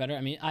 Does it work better?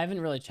 I mean, I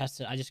haven't really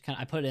tested. I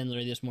put it in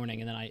literally this morning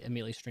and then I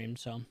immediately streamed.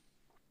 So,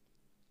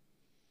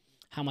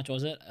 how much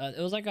was it?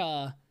 It was like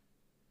 $100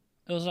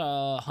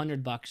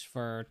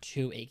 for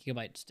 2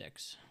 8GB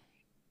sticks.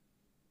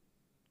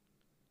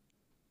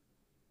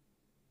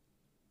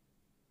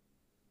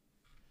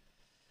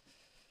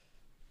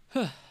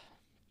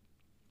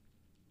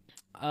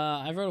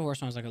 I rode a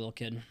horse when I was like a little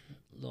kid,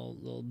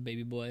 little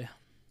baby boy.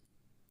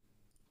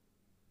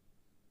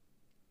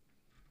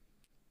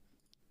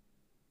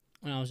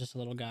 When I was just a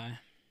little guy.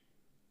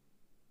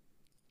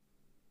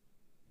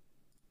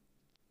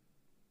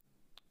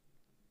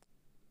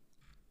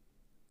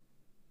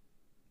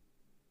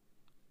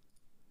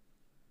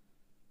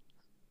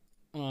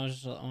 When I was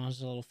just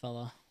a little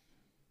fella.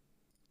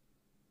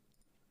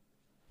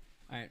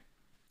 Alright.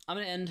 I'm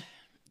gonna end.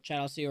 Chat,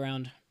 I'll see you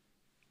around.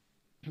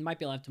 Might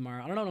be live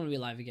tomorrow. I don't know when I'm gonna be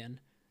live again.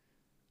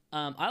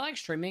 I like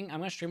streaming. I'm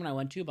gonna stream when I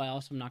want to, but I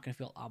also am not gonna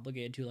feel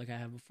obligated to like I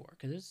have before.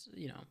 Because it's,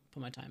 you know,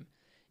 put my time.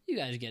 You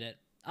guys get it.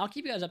 I'll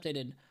keep you guys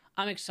updated.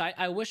 I'm excited.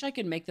 I wish I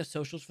could make the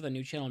socials for the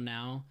new channel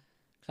now.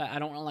 Cause I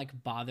don't want to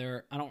like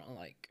bother. I don't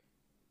like,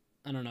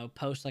 I don't know,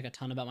 post like a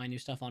ton about my new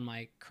stuff on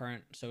my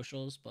current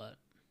socials, but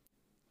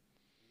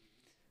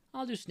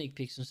I'll do sneak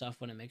peeks and stuff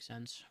when it makes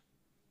sense.